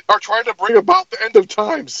that are trying to bring about the end of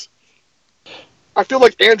times? I feel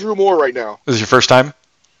like Andrew Moore right now. This is your first time?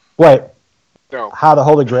 Wait, No. how the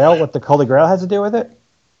Holy Grail? What the Holy Grail has to do with it?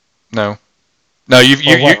 No,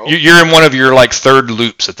 you're in one of your like third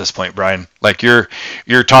loops at this point, Brian. Like you're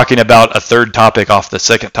talking about a third topic off the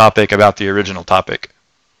second topic about the original topic.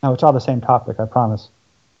 No, it's all the same topic. I promise.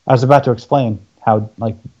 I was about to explain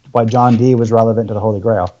why John Dee was relevant to the Holy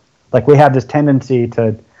Grail. Like we have this tendency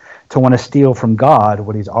to want to steal from God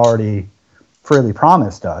what He's already freely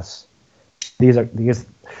promised us. These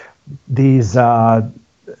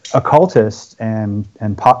occultists and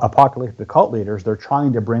apocalyptic cult leaders, they're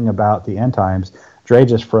trying to bring about the end times. Dre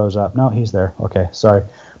just froze up. No, he's there. Okay, sorry.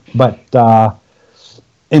 But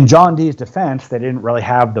in John Dee's defense, they didn't really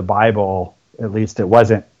have the Bible. At least it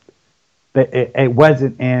wasn't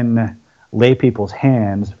in lay people's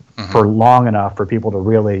hands for long enough for people to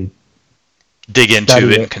really dig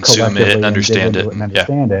into it and consume it and understand it.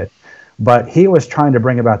 It. But he was trying to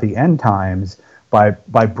bring about the end times by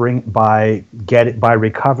recovering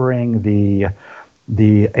the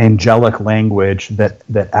angelic language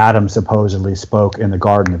that Adam supposedly spoke in the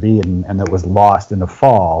Garden of Eden and that was lost in the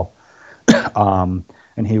fall, and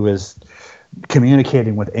he was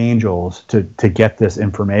communicating with angels to get this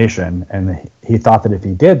information, and he thought that if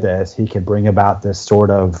he did this, he could bring about this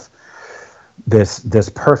sort of this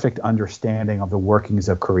perfect understanding of the workings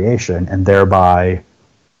of creation, and thereby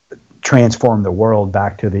transform the world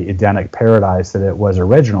back to the Edenic paradise that it was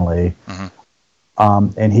originally. Mm-hmm.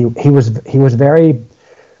 And he was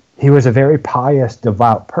a very pious,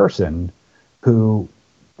 devout person who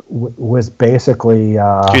was basically he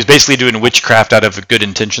was basically doing witchcraft out of good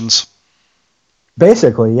intentions.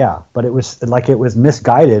 Basically, yeah, but it was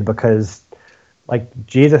misguided because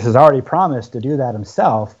Jesus has already promised to do that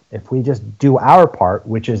himself if we just do our part,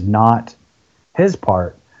 which is not his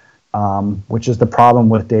part. Which is the problem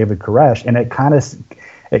with David Koresh, and it kind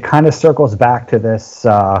of circles back to this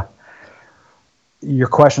your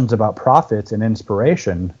questions about prophets and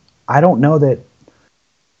inspiration. I don't know that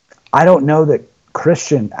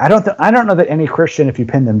Christian. I don't know that any Christian, if you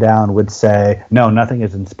pin them down, would say no, nothing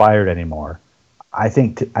is inspired anymore. I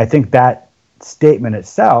think that statement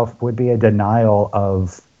itself would be a denial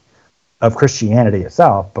of Christianity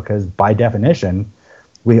itself, because by definition,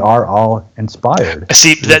 we are all inspired.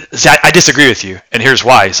 See, I disagree with you, and here's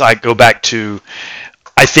why. So I go back to,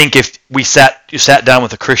 I think if you sat down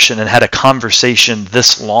with a Christian and had a conversation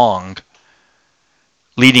this long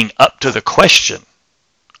leading up to the question,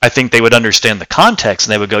 I think they would understand the context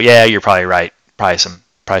and they would go, yeah, you're probably right.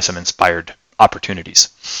 Probably some inspired opportunities.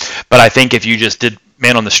 But I think if you just did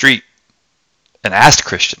man on the street and asked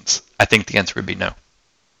Christians, I think the answer would be no.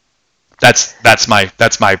 That's my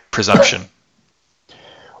presumption.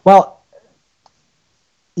 Well,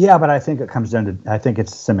 yeah, but I think it comes down to, I think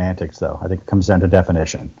it's semantics, though. I think it comes down to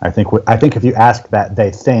definition. I think if you ask that,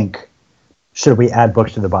 they think, should we add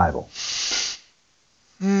books to the Bible?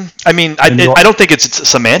 I mean, I don't think it's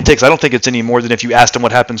semantics. I don't think it's any more than if you asked them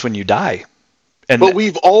what happens when you die. But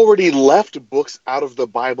we've already left books out of the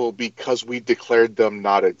Bible because we declared them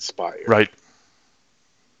not inspired. Right.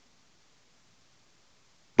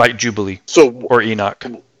 Like Jubilee. Or Enoch.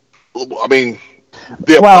 I mean,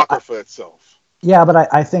 the Apocrypha itself. Yeah,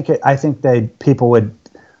 but I think people would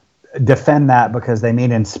defend that because they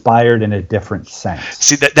mean inspired in a different sense.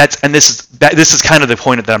 See, this is kind of the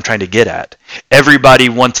point that I'm trying to get at. Everybody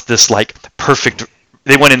wants this like perfect.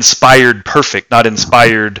 They want inspired perfect, not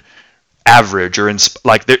inspired average, or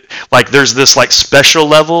there's this like special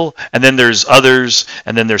level, and then there's others,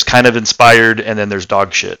 and then there's kind of inspired, and then there's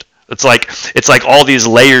dog shit. It's like all these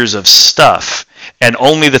layers of stuff, and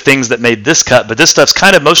only the things that made this cut, but this stuff's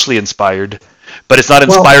kind of mostly inspired, but it's not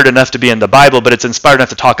inspired enough to be in the Bible, but it's inspired enough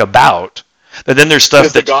to talk about. But then there's stuff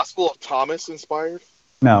Is the Gospel of Thomas inspired?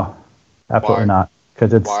 No, absolutely not,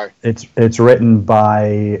 because Why? it's written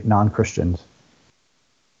by non-Christians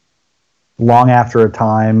long after a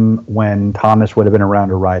time when Thomas would have been around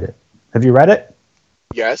to write it. Have you read it?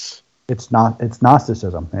 Yes. It's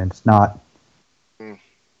Gnosticism, and it's not.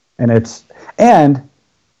 And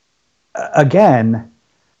again,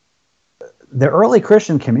 the early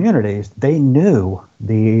Christian communities, they knew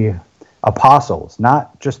the apostles,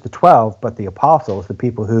 not just the 12, but the apostles, the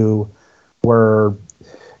people who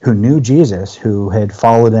knew Jesus, who had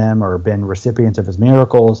followed him or been recipients of his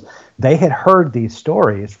miracles. They had heard these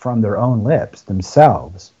stories from their own lips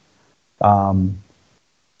themselves.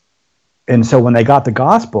 And so when they got the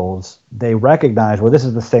Gospels, they recognized, well, this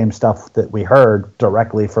is the same stuff that we heard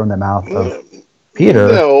directly from the mouth of Peter.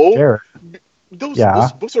 No. Jared.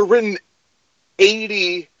 Those books are written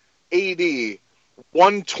 80 AD,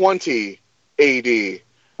 120 AD.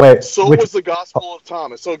 Wait, so was the Gospel of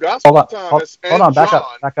Thomas. So Gospel of Thomas and hold on, back John.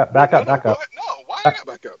 up. No, why I got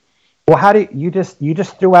back up? Well, how do you just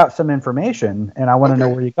threw out some information, and I want to know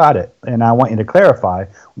where you got it, and I want you to clarify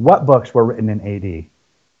what books were written in AD.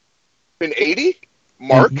 In 80?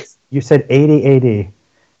 Mark? You said 80 AD.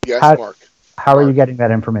 Yes, Mark. How are you getting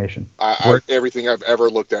that information? Everything I've ever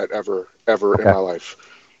looked at ever in my life.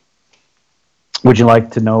 Would you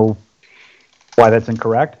like to know why that's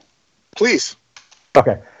incorrect? Please.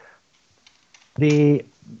 Okay. There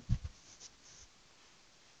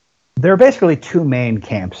are basically two main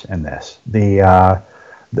camps in this. The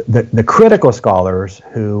critical scholars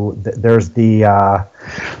there's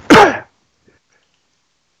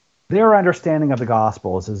their understanding of the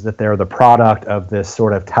Gospels is that they're the product of this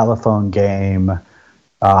sort of telephone game,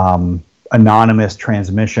 anonymous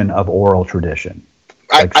transmission of oral tradition.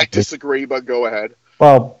 I disagree, but go ahead.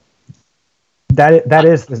 Well, that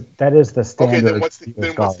is the standard. Okay, then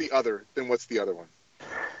what's the other one?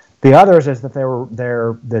 The others is that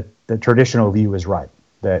the traditional view is right,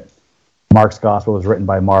 that Mark's Gospel was written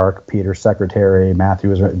by Mark, Peter's secretary, Matthew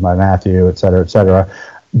was written by Matthew, et cetera, et cetera.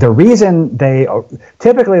 The reason they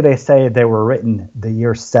say they were written the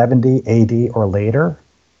year 70 AD or later,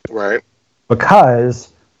 right?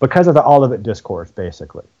 Because of the Olivet Discourse,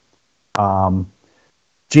 basically.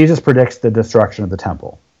 Jesus predicts the destruction of the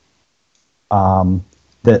temple.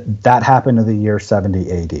 That happened in the year 70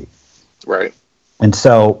 AD. Right. And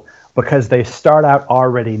so, because they start out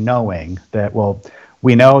already knowing that, well,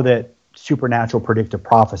 we know that supernatural predictive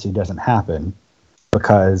prophecy doesn't happen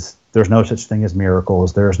because there's no such thing as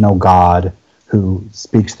miracles. There's no God who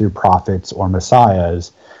speaks through prophets or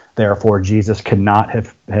messiahs. Therefore, Jesus cannot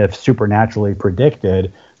have supernaturally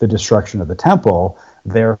predicted the destruction of the temple.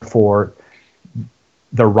 Therefore,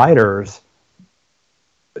 the writers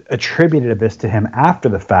attributed this to him after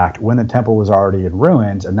the fact when the temple was already in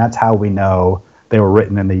ruins, and that's how we know they were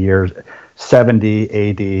written in the years 70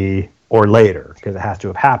 AD or later, because it has to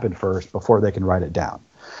have happened first before they can write it down.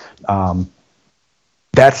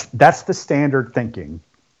 That's the standard thinking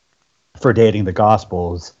for dating the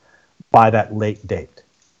Gospels by that late date.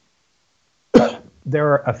 There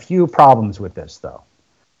are a few problems with this, though.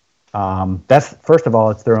 That's first of all,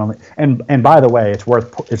 it's their only, and by the way, it's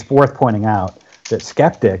worth pointing out that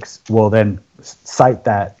skeptics will then cite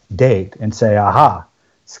that date and say, "Aha,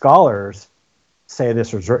 scholars say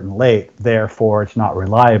this was written late, therefore it's not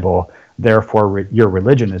reliable. Therefore, your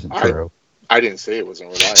religion isn't true." I didn't say it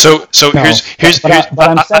wasn't reliable. So here's but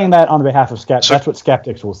I'm saying that on behalf of skeptics. That's what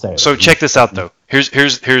skeptics will say. So check this out, though. Here's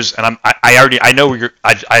and I know where you're.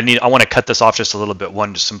 I want to cut this off just a little bit.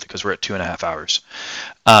 Just simply because we're at 2.5 hours.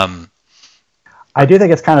 I do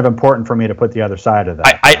think it's kind of important for me to put the other side of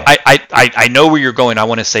that. I know where you're going. I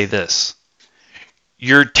want to say this.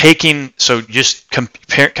 You're taking, so just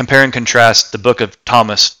compare and contrast the book of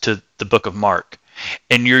Thomas to the book of Mark.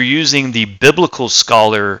 And you're using the biblical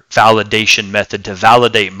scholar validation method to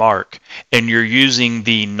validate Mark, and you're using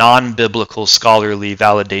the non-biblical scholarly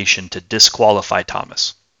validation to disqualify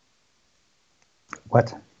Thomas.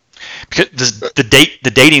 What? Because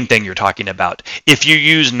the dating thing you're talking about. If you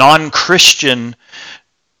use non-Christian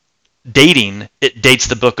dating, it dates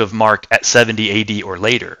the book of Mark at 70 AD or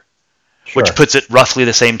later, Sure. which puts it roughly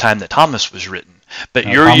the same time that Thomas was written. But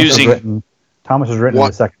No, you're Thomas using... Thomas was written in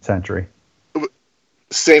the 2nd century.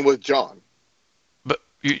 Same with John. But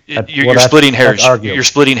you're splitting hairs. arguable. You're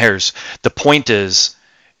splitting hairs. The point is,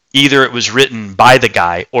 either it was written by the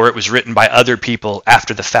guy or it was written by other people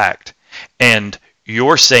after the fact. And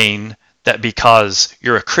you're saying that because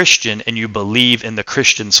you're a Christian and you believe in the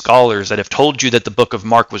Christian scholars that have told you that the book of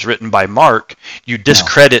Mark was written by Mark, you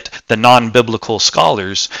discredit the non-biblical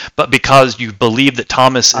scholars. But because you believe that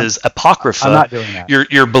Thomas is apocrypha, I'm not doing that.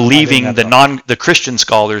 You're believing the Christian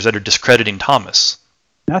scholars that are discrediting Thomas.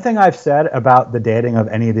 Nothing I've said about the dating of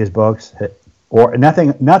any of these books, or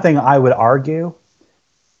nothing I would argue,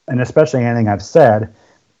 and especially anything I've said,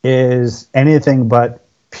 is anything but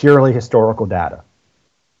purely historical data.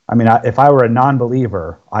 I mean, if I were a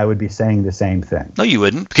non-believer, I would be saying the same thing. No, you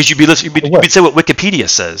wouldn't, because you'd say what Wikipedia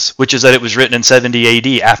says, which is that it was written in 70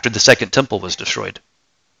 AD after the Second Temple was destroyed.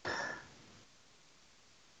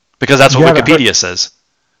 Because that's what Wikipedia says.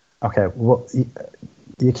 Okay, well,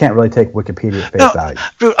 you can't really take Wikipedia at face value.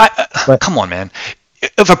 Dude, come on, man.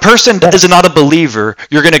 If a person is not a believer,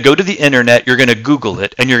 you're going to go to the internet, you're going to Google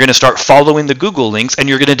it, and you're going to start following the Google links, and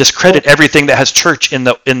you're going to discredit everything that has church in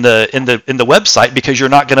the website because you're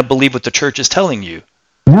not going to believe what the church is telling you.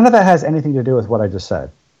 None of that has anything to do with what I just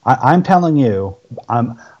said. I'm telling you,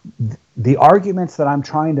 the arguments that I'm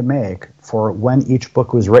trying to make for when each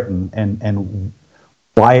book was written and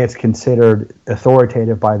why it's considered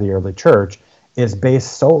authoritative by the early church is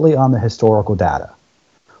based solely on the historical data.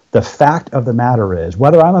 The fact of the matter is,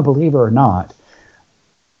 whether I'm a believer or not,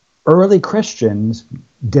 early Christians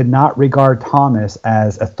did not regard Thomas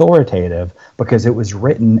as authoritative because it was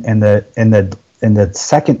written in the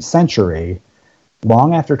 2nd century,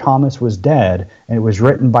 long after Thomas was dead, and it was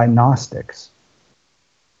written by Gnostics.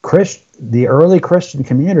 The early Christian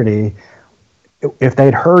community, if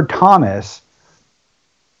they'd heard Thomas,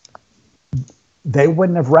 they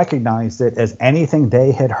wouldn't have recognized it as anything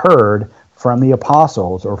they had heard from the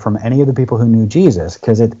apostles or from any of the people who knew Jesus,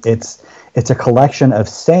 because it's a collection of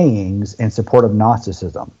sayings in support of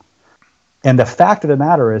Gnosticism. And the fact of the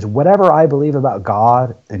matter is, whatever I believe about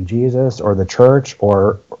God and Jesus or the church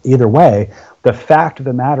or either way, the fact of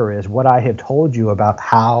the matter is what I have told you about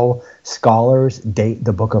how scholars date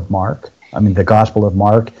the book of Mark, the Gospel of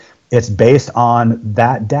Mark, it's based on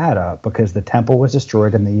that data because the temple was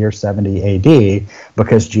destroyed in the year 70 AD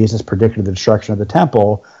because Jesus predicted the destruction of the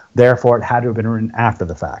temple. Therefore, it had to have been written after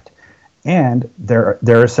the fact. And there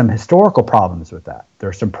are some historical problems with that.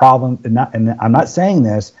 There's some problems, and I'm not saying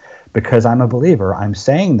this because I'm a believer. I'm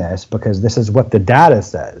saying this because this is what the data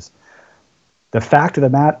says. The fact of the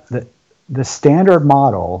matter, the standard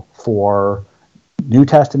model for New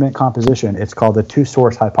Testament composition, it's called the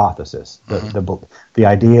two-source hypothesis. The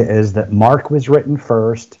idea is that Mark was written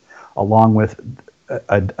first, along with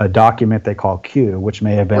a document they call Q, which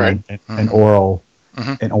may have been an oral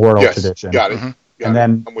tradition. Got it. And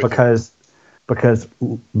then because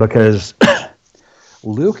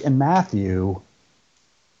Luke and Matthew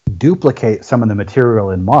duplicate some of the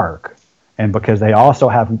material in Mark, and because they also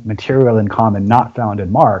have material in common not found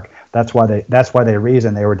in Mark, that's why they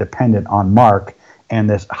reason they were dependent on Mark and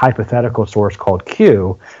this hypothetical source called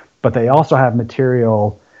Q, but they also have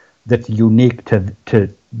material that's unique to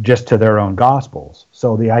their own gospels.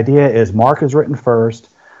 So the idea is Mark is written first,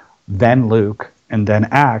 then Luke, and then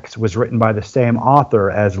Acts was written by the same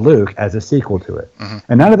author as Luke as a sequel to it. Mm-hmm.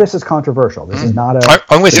 And none of this is controversial. This is not a...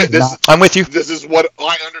 I'm with you. I'm with you. This is what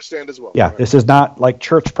I understand as well. Yeah, this is not like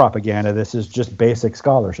church propaganda. This is just basic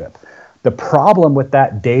scholarship. The problem with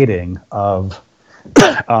that dating of...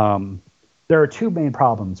 there are two main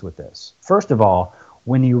problems with this. First of all,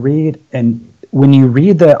 when you read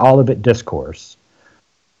the Olivet Discourse,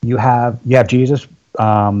 you have Jesus.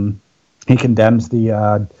 He condemns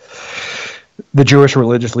the Jewish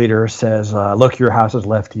religious leader, says, "Look, your house is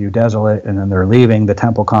left to you desolate," and then they're leaving the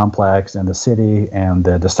temple complex and the city, and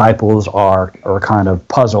the disciples are kind of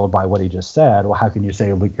puzzled by what he just said. Well, how can you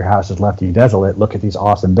say, "Look, your house is left to you desolate"? Look at these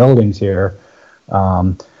awesome buildings here.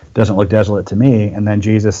 Doesn't look desolate to me. And then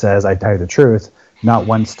Jesus says, "I tell you the truth, not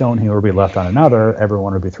one stone here will be left on another,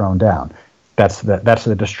 everyone will be thrown down. That's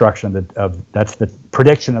the destruction that's the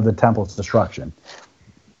prediction of the temple's destruction.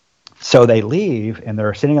 So they leave, and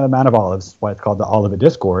they're sitting on the Mount of Olives, why it's called the Olivet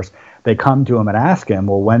Discourse. They come to him and ask him,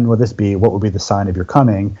 well, when will this be? What will be the sign of your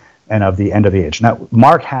coming and of the end of the age? Now,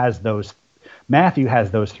 Matthew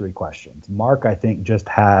has those three questions. Mark, I think, just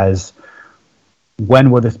has, when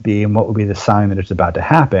will this be and what will be the sign that it's about to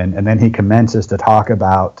happen? And then he commences to talk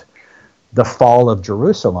about the fall of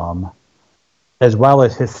Jerusalem as well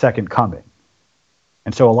as his second coming.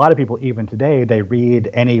 And so a lot of people, even today, they read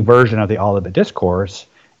any version of the Olivet Discourse,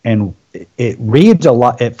 and it reads a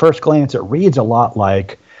lot, at first glance, it reads a lot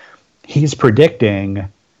like he's predicting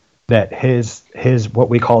that his what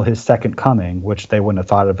we call his second coming, which they wouldn't have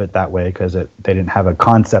thought of it that way because they didn't have a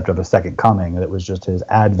concept of a second coming. It was just his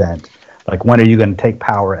advent. Like, when are you going to take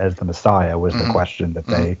power as the Messiah was the question that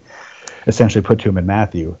they essentially put to him in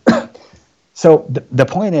Matthew. So the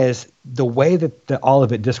point is, the way that the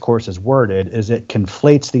Olivet Discourse is worded is it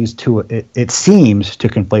conflates these two. It seems to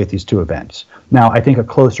conflate these two events. Now, I think a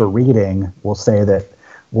closer reading will show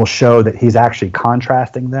that he's actually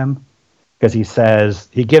contrasting them, because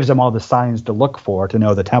he gives them all the signs to look for to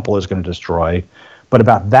know the temple is going to destroy, but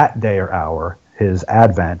about that day or hour, his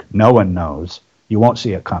advent, no one knows. You won't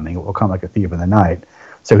see it coming. It will come like a thief in the night.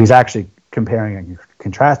 So he's actually comparing and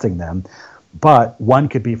contrasting them. But one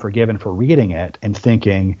could be forgiven for reading it and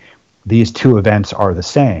thinking these two events are the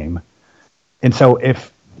same. And so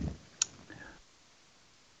if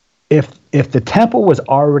the temple was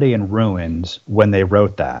already in ruins when they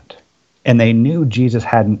wrote that, and they knew Jesus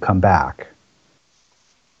hadn't come back,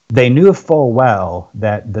 they knew full well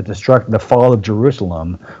that the fall of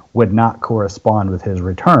Jerusalem would not correspond with his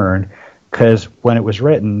return, because when it was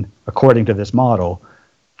written, according to this model,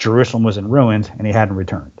 Jerusalem was in ruins and he hadn't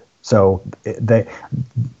returned. So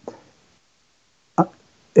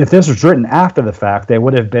if this was written after the fact, they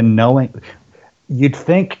would have been knowing. You'd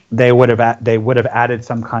think they would have added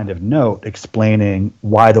some kind of note explaining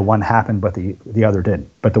why the one happened but the other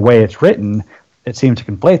didn't. But the way it's written, it seems to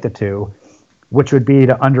conflate the two, which would be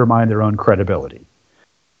to undermine their own credibility.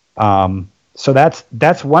 So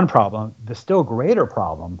that's one problem. The still greater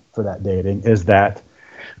problem for that dating is that.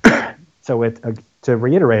 To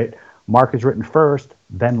reiterate, Mark is written first,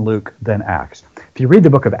 then Luke, then Acts. If you read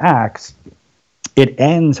the book of Acts, it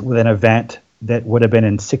ends with an event that would have been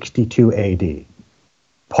in 62 AD,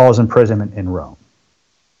 Paul's imprisonment in Rome.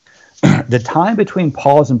 The time between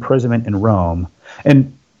Paul's imprisonment in Rome,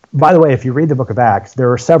 and by the way, if you read the book of Acts,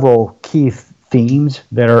 there are several key themes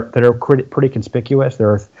that are pretty conspicuous.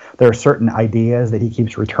 There are certain ideas that he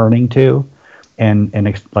keeps returning to, and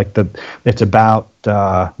it's about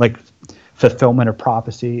like fulfillment of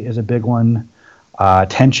prophecy is a big one.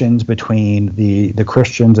 Tensions between the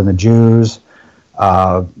Christians and the Jews,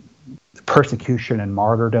 persecution and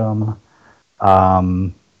martyrdom,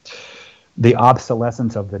 the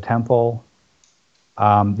obsolescence of the temple.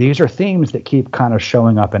 These are themes that keep kind of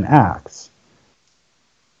showing up in Acts.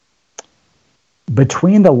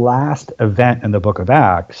 Between the last event in the book of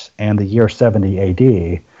Acts and the year 70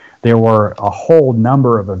 AD, there were a whole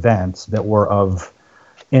number of events that were of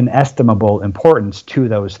inestimable importance to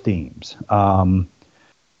those themes.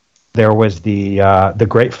 There was the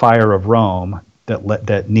Great Fire of Rome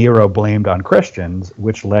that Nero blamed on Christians,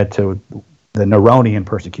 which led to the Neronian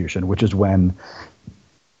persecution, which is when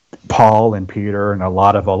Paul and Peter and a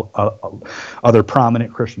lot of other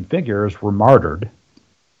prominent Christian figures were martyred.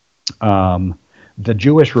 The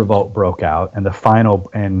Jewish revolt broke out, and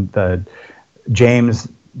James,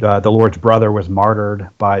 the Lord's brother, was martyred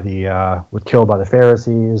was killed by the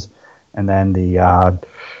Pharisees, and then the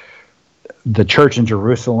church in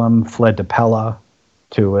Jerusalem fled to Pella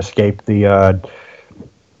to escape the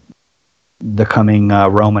coming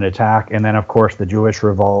Roman attack, and then of course the Jewish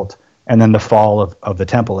revolt, and then the fall of the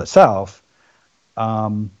temple itself.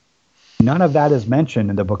 None of that is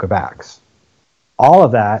mentioned in the book of Acts. All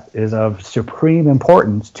of that is of supreme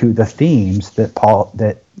importance to the themes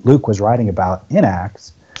that Luke was writing about in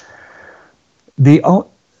Acts. The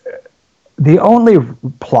only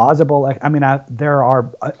plausible, there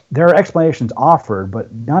are explanations offered,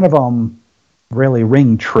 but none of them really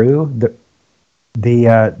ring true.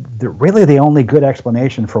 Really the only good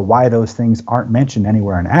explanation for why those things aren't mentioned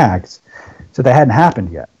anywhere in Acts, so they hadn't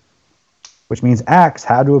happened yet, which means Acts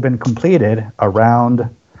had to have been completed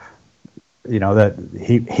around, that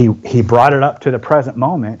he brought it up to the present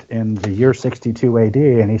moment in the year 62 AD,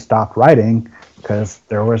 and he stopped writing because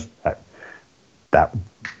there was that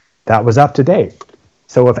was up to date.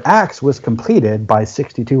 So if Acts was completed by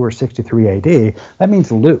 62 or 63 AD, that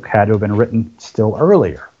means Luke had to have been written still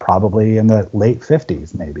earlier, probably in the late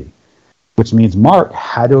 50s, maybe, which means Mark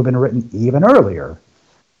had to have been written even earlier,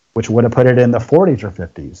 which would have put it in the 40s or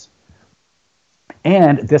 50s.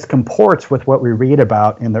 And this comports with what we read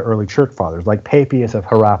about in the early church fathers, like Papias of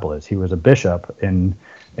Hierapolis. He was a bishop in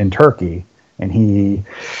Turkey, and he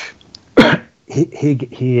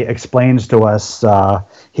explains to us,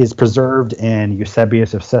 he's preserved in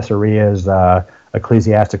Eusebius of Caesarea's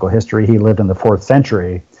ecclesiastical history. He lived in the 4th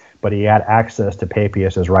century, but he had access to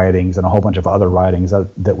Papias's writings and a whole bunch of other writings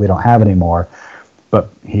that we don't have anymore. But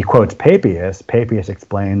he quotes Papias. Papias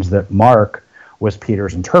explains that Mark was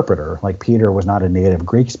Peter's interpreter. Like, Peter was not a native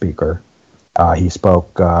Greek speaker. He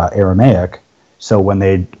spoke Aramaic. So when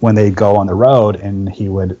they go on the road and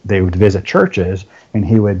they would visit churches and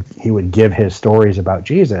he would give his stories about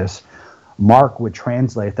Jesus, Mark would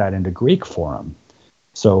translate that into Greek for him.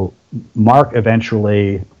 So Mark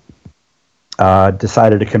eventually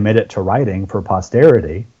decided to commit it to writing for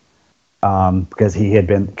posterity, because he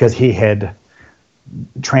had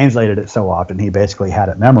translated it so often. He basically had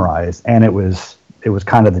it memorized, and it was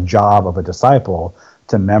kind of the job of a disciple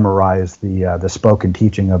to memorize the spoken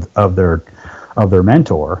teaching of their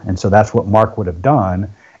mentor. And so that's what Mark would have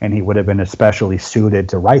done, and he would have been especially suited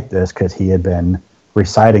to write this because he had been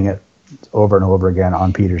reciting it over and over again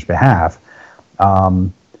on Peter's behalf.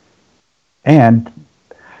 And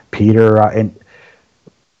Peter, and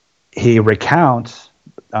he recounts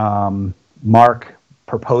Mark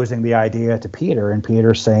proposing the idea to Peter, and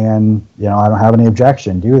Peter saying, I don't have any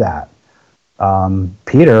objection, do that.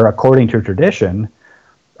 Peter, according to tradition,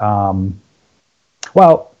 the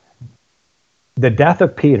death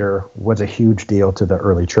of Peter was a huge deal to the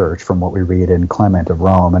early church, from what we read in Clement of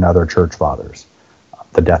Rome and other church fathers.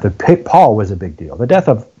 The death of Paul was a big deal. The death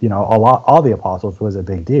of all the apostles was a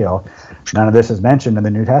big deal. None of this is mentioned in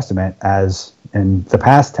the New Testament as in the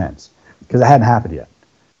past tense, because it hadn't happened yet.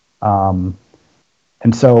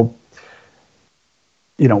 And so,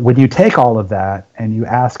 when you take all of that and you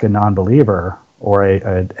ask a non-believer or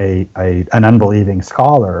an unbelieving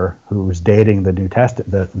scholar who's dating the New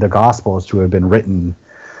Testament, the Gospels to have been written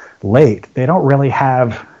late, they don't really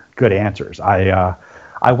have good answers.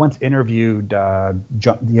 I once interviewed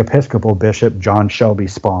the Episcopal Bishop John Shelby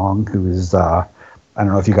Spong, who's I don't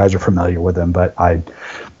know if you guys are familiar with him, but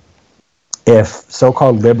if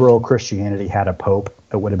so-called liberal Christianity had a pope,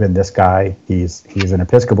 it would have been this guy. He's an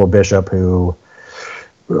Episcopal bishop who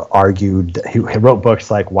argued, he wrote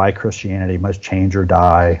books like Why Christianity Must Change or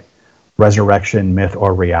Die, Resurrection, Myth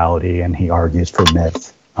or Reality, and he argues for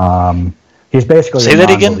myth. He's basically a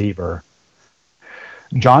non-believer.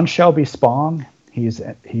 John Shelby Spong.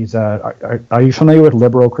 Are you familiar with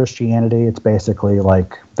liberal Christianity? It's basically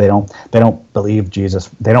like they don't believe Jesus.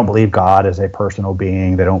 They don't believe God as a personal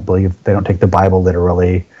being. They don't take the Bible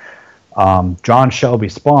literally. John Shelby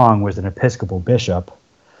Spong was an Episcopal bishop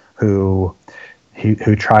who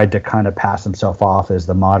tried to kind of pass himself off as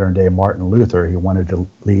the modern day Martin Luther. He wanted to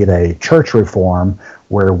lead a church reform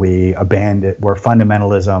where where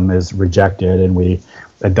fundamentalism is rejected and we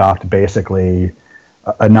adopt basically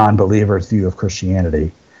a non-believer's view of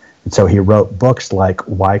Christianity. And so he wrote books like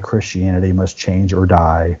Why Christianity Must Change or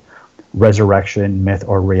Die, Resurrection, Myth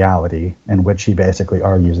or Reality, in which he basically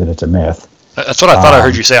argues that it's a myth. That's what I thought I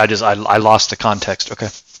heard you say. I lost the context. Okay.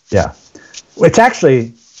 Yeah. It's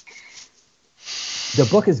actually, the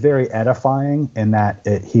book is very edifying in that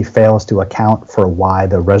he fails to account for why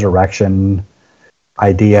the resurrection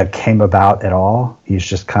idea came about at all. He's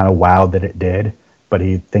just kind of wowed that it did, but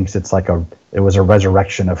he thinks it's like it was a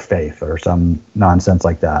resurrection of faith or some nonsense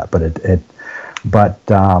like that. But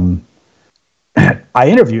I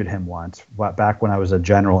interviewed him once back when I was a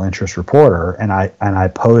general interest reporter, and I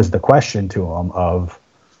posed the question to him of,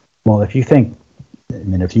 well, if you think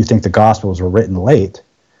the Gospels were written late,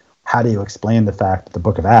 how do you explain the fact that the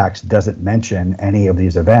Book of Acts doesn't mention any of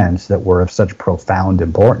these events that were of such profound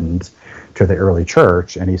importance to the early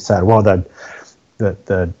church? And he said, well,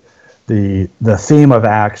 the theme of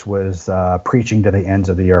Acts was preaching to the ends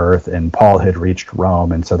of the earth, and Paul had reached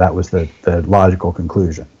Rome, and so that was the logical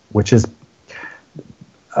conclusion, which is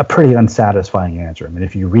a pretty unsatisfying answer. I mean,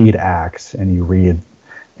 if you read Acts and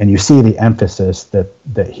you see the emphasis that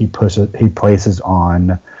he places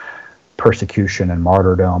on persecution and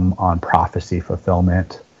martyrdom, on prophecy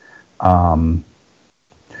fulfillment, the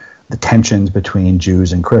tensions between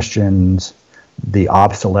Jews and Christians, the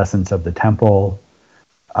obsolescence of the temple,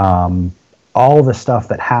 all the stuff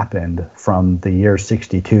that happened from the year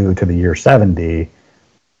 62 to the year 70,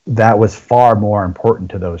 that was far more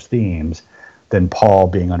important to those themes than Paul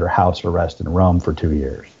being under house arrest in Rome for 2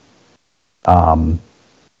 years.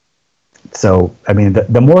 So, I mean,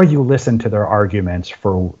 the more you listen to their arguments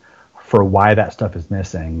for for why that stuff is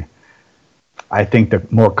missing, I think the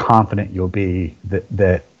more confident you'll be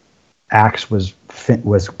that Acts was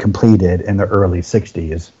completed in the early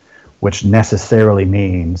 60s, which necessarily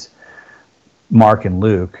means Mark and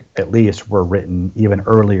Luke at least were written even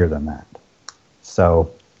earlier than that.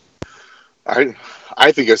 So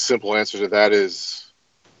I think a simple answer to that is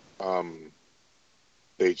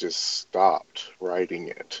they just stopped writing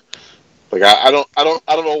it. Like I don't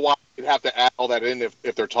know why you'd have to add all that in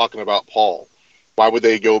if they're talking about Paul. Why would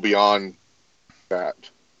they go beyond that?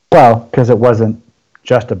 Well, because it wasn't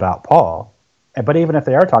just about Paul. But even if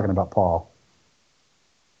they are talking about Paul,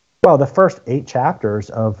 well, the first 8 chapters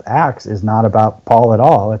of Acts is not about Paul at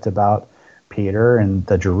all. It's about Peter and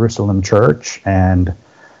the Jerusalem church and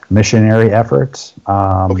missionary efforts.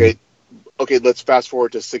 Okay, let's fast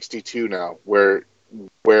forward to 62 now. Where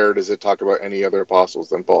does it talk about any other apostles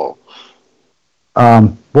than Paul?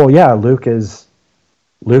 Well, yeah, Luke is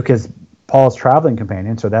Paul's traveling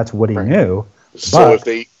companion, so that's what he knew. So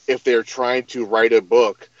if they're trying to write a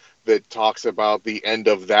book that talks about the end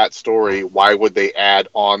of that story, why would they add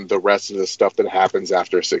on the rest of the stuff that happens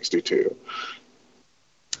after 62?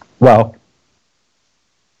 Well,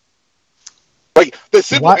 like the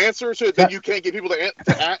simple answer that you can't get people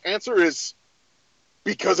to answer is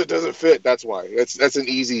because it doesn't fit. That's why. That's an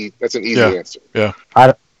easy answer. Yeah.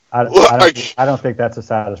 I don't think that's a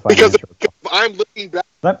satisfying because answer. I'm looking back.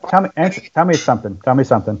 Tell me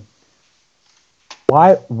something.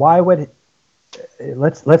 Why would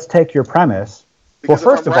let's take your premise. Because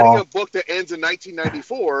well, first if I'm of all, writing a book that ends in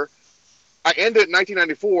 1994, I end it in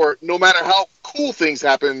 1994, no matter how cool things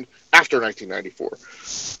happen after 1994.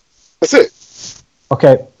 That's it.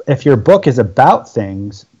 Okay, if your book is about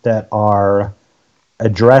things that are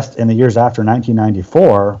addressed in the years after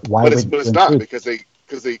 1994, why would but it's not because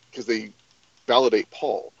they validate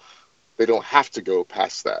Paul. They don't have to go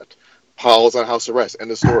past that. Paul's on house arrest.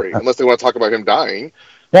 End of story. Unless they want to talk about him dying.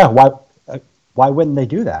 Yeah, why wouldn't they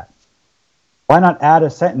do that? Why not add a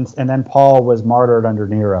sentence and then Paul was martyred under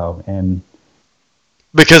Nero? And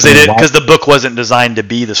because they did, because the book wasn't designed to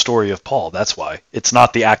be the story of Paul. That's why it's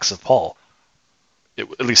not the Acts of Paul.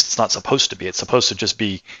 At least it's not supposed to be. It's supposed to just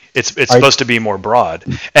be. It's supposed to be more broad.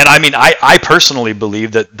 And I mean, I personally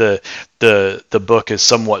believe that the book is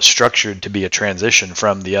somewhat structured to be a transition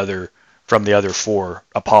from the other 4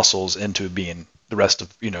 apostles into being the rest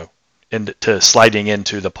of into sliding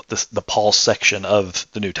into the Paul section of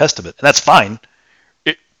the New Testament, and that's fine.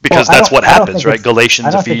 Because that's what happens, right?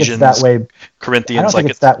 Galatians, Ephesians, that way, Corinthians. I don't think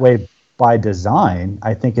it's that way by design.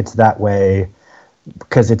 I think it's that way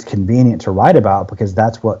because it's convenient to write about, because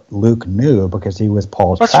that's what Luke knew, because he was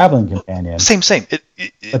Paul's traveling companion. Same.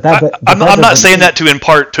 I'm not saying that to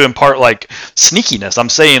impart like sneakiness. I'm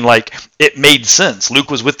saying like it made sense.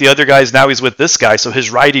 Luke was with the other guys, now he's with this guy, so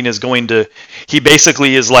his writing is going to. He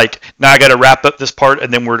basically is like, now I got to wrap up this part,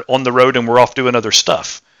 and then we're on the road and we're off doing other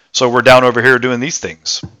stuff. So we're down over here doing these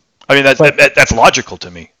things. I mean, that's logical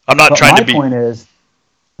to me. I'm not trying to be. My point is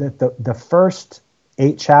that the first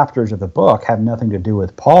 8 chapters of the book have nothing to do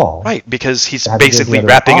with Paul. Right, because he's basically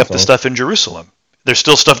wrapping up the stuff in Jerusalem. There's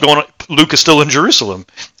still stuff going on. Luke is still in Jerusalem,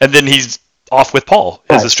 and then he's off with Paul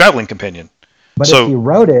as his traveling companion. But if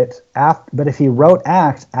he wrote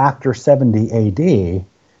Acts after 70 AD,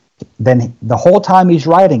 then the whole time he's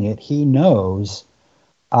writing it, he knows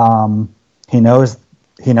how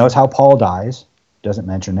Paul dies, doesn't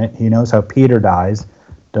mention it. He knows how Peter dies,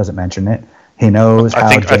 doesn't mention it. He knows how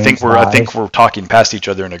James dies. I think we're talking past each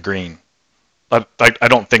other and agreeing. I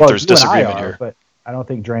don't think there's disagreement here. But I don't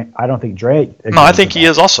think Dre. No, I think he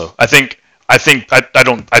is also. I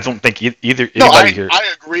don't think either anybody here.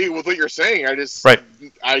 I agree with what you're saying. I just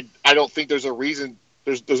I don't think there's a reason.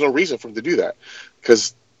 There's no reason for them to do that,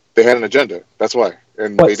 because they had an agenda. That's why,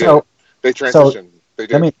 and they did. They transitioned. They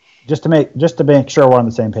did. Just to make sure we're on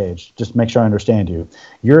the same page, just to make sure I understand you.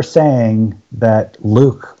 You're saying that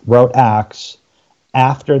Luke wrote Acts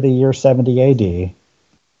after the year 70 AD.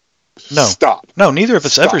 No. Stop. No, neither of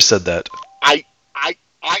us ever said that. I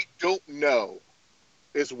don't know,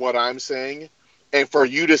 is what I'm saying. And for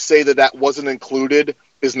you to say that wasn't included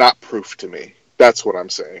is not proof to me. That's what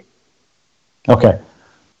I'm saying. Okay.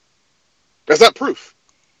 That's not proof.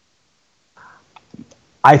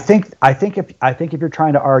 I think if you're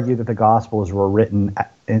trying to argue that the Gospels were written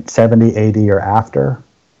in 70 AD or after,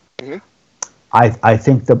 mm-hmm. I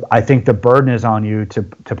think the burden is on you to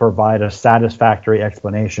provide a satisfactory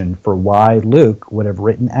explanation for why Luke would have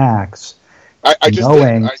written Acts. I just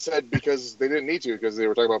did. I said because they didn't need to, because they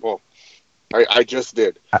were talking about Paul. I just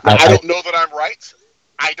did. I don't know that I'm right.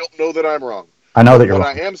 I don't know that I'm wrong. I know that you're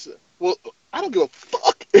wrong. I don't give a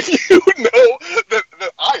fuck if you know that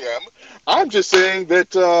I am. I'm just saying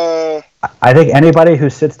that. I think anybody who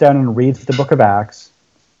sits down and reads the Book of Acts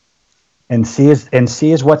and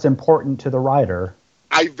sees what's important to the writer,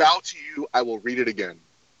 I vow to you, I will read it again.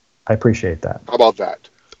 I appreciate that. How about that?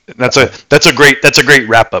 That's a great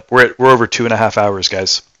wrap up. We're over 2.5 hours,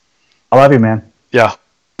 guys. I love you, man. Yeah.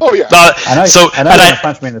 Oh yeah. I know you're gonna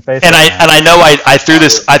punch me in the face. And I know I threw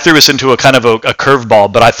this into a kind of a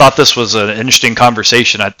curveball, but I thought this was an interesting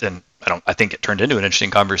conversation. I think it turned into an interesting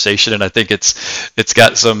conversation, and I think it's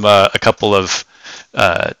got some a couple of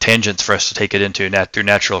tangents for us to take it into through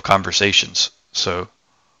natural conversations. So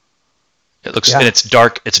it looks and it's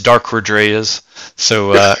dark. It's dark where Dre is.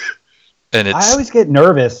 So and it's. I always get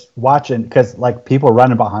nervous watching because like people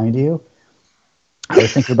running behind you. I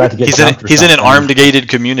think you're about to get. He's in an armed gated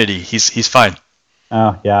community. He's fine.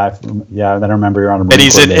 Oh yeah, I remember you're on a. And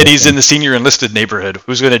he's in the senior enlisted neighborhood.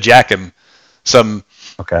 Who's going to jack him? Some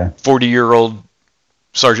 40-year-old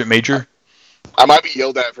sergeant major. I might be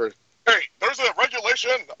yelled at for. Hey, there's a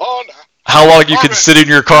regulation on how long you can sit in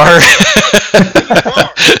your car.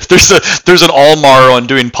 there's an Almar on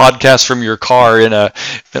doing podcasts from your car on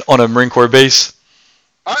a Marine Corps base.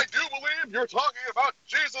 I do believe you're talking about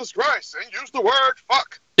Jesus Christ and use the word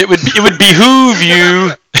fuck. It would behoove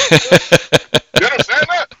you. You understand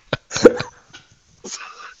that?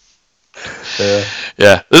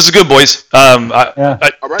 Yeah, this is good, boys.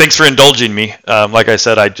 Thanks for indulging me. Like I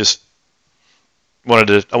said, I just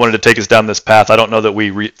wanted to take us down this path. I don't know that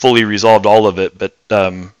we fully resolved all of it, but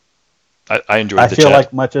I enjoyed the chat. I feel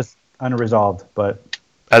like much is unresolved, but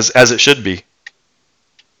as it should be.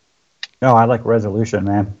 No, I like resolution,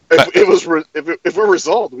 man. If we're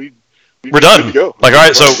resolved, we're done. Like, all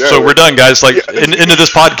right, so we're done, guys. Like, into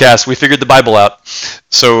this podcast, we figured the Bible out.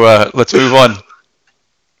 So let's move on.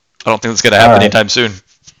 I don't think that's going to happen anytime soon.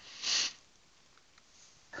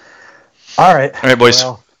 All right. All right, boys.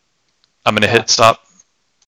 Well, I'm going to hit stop.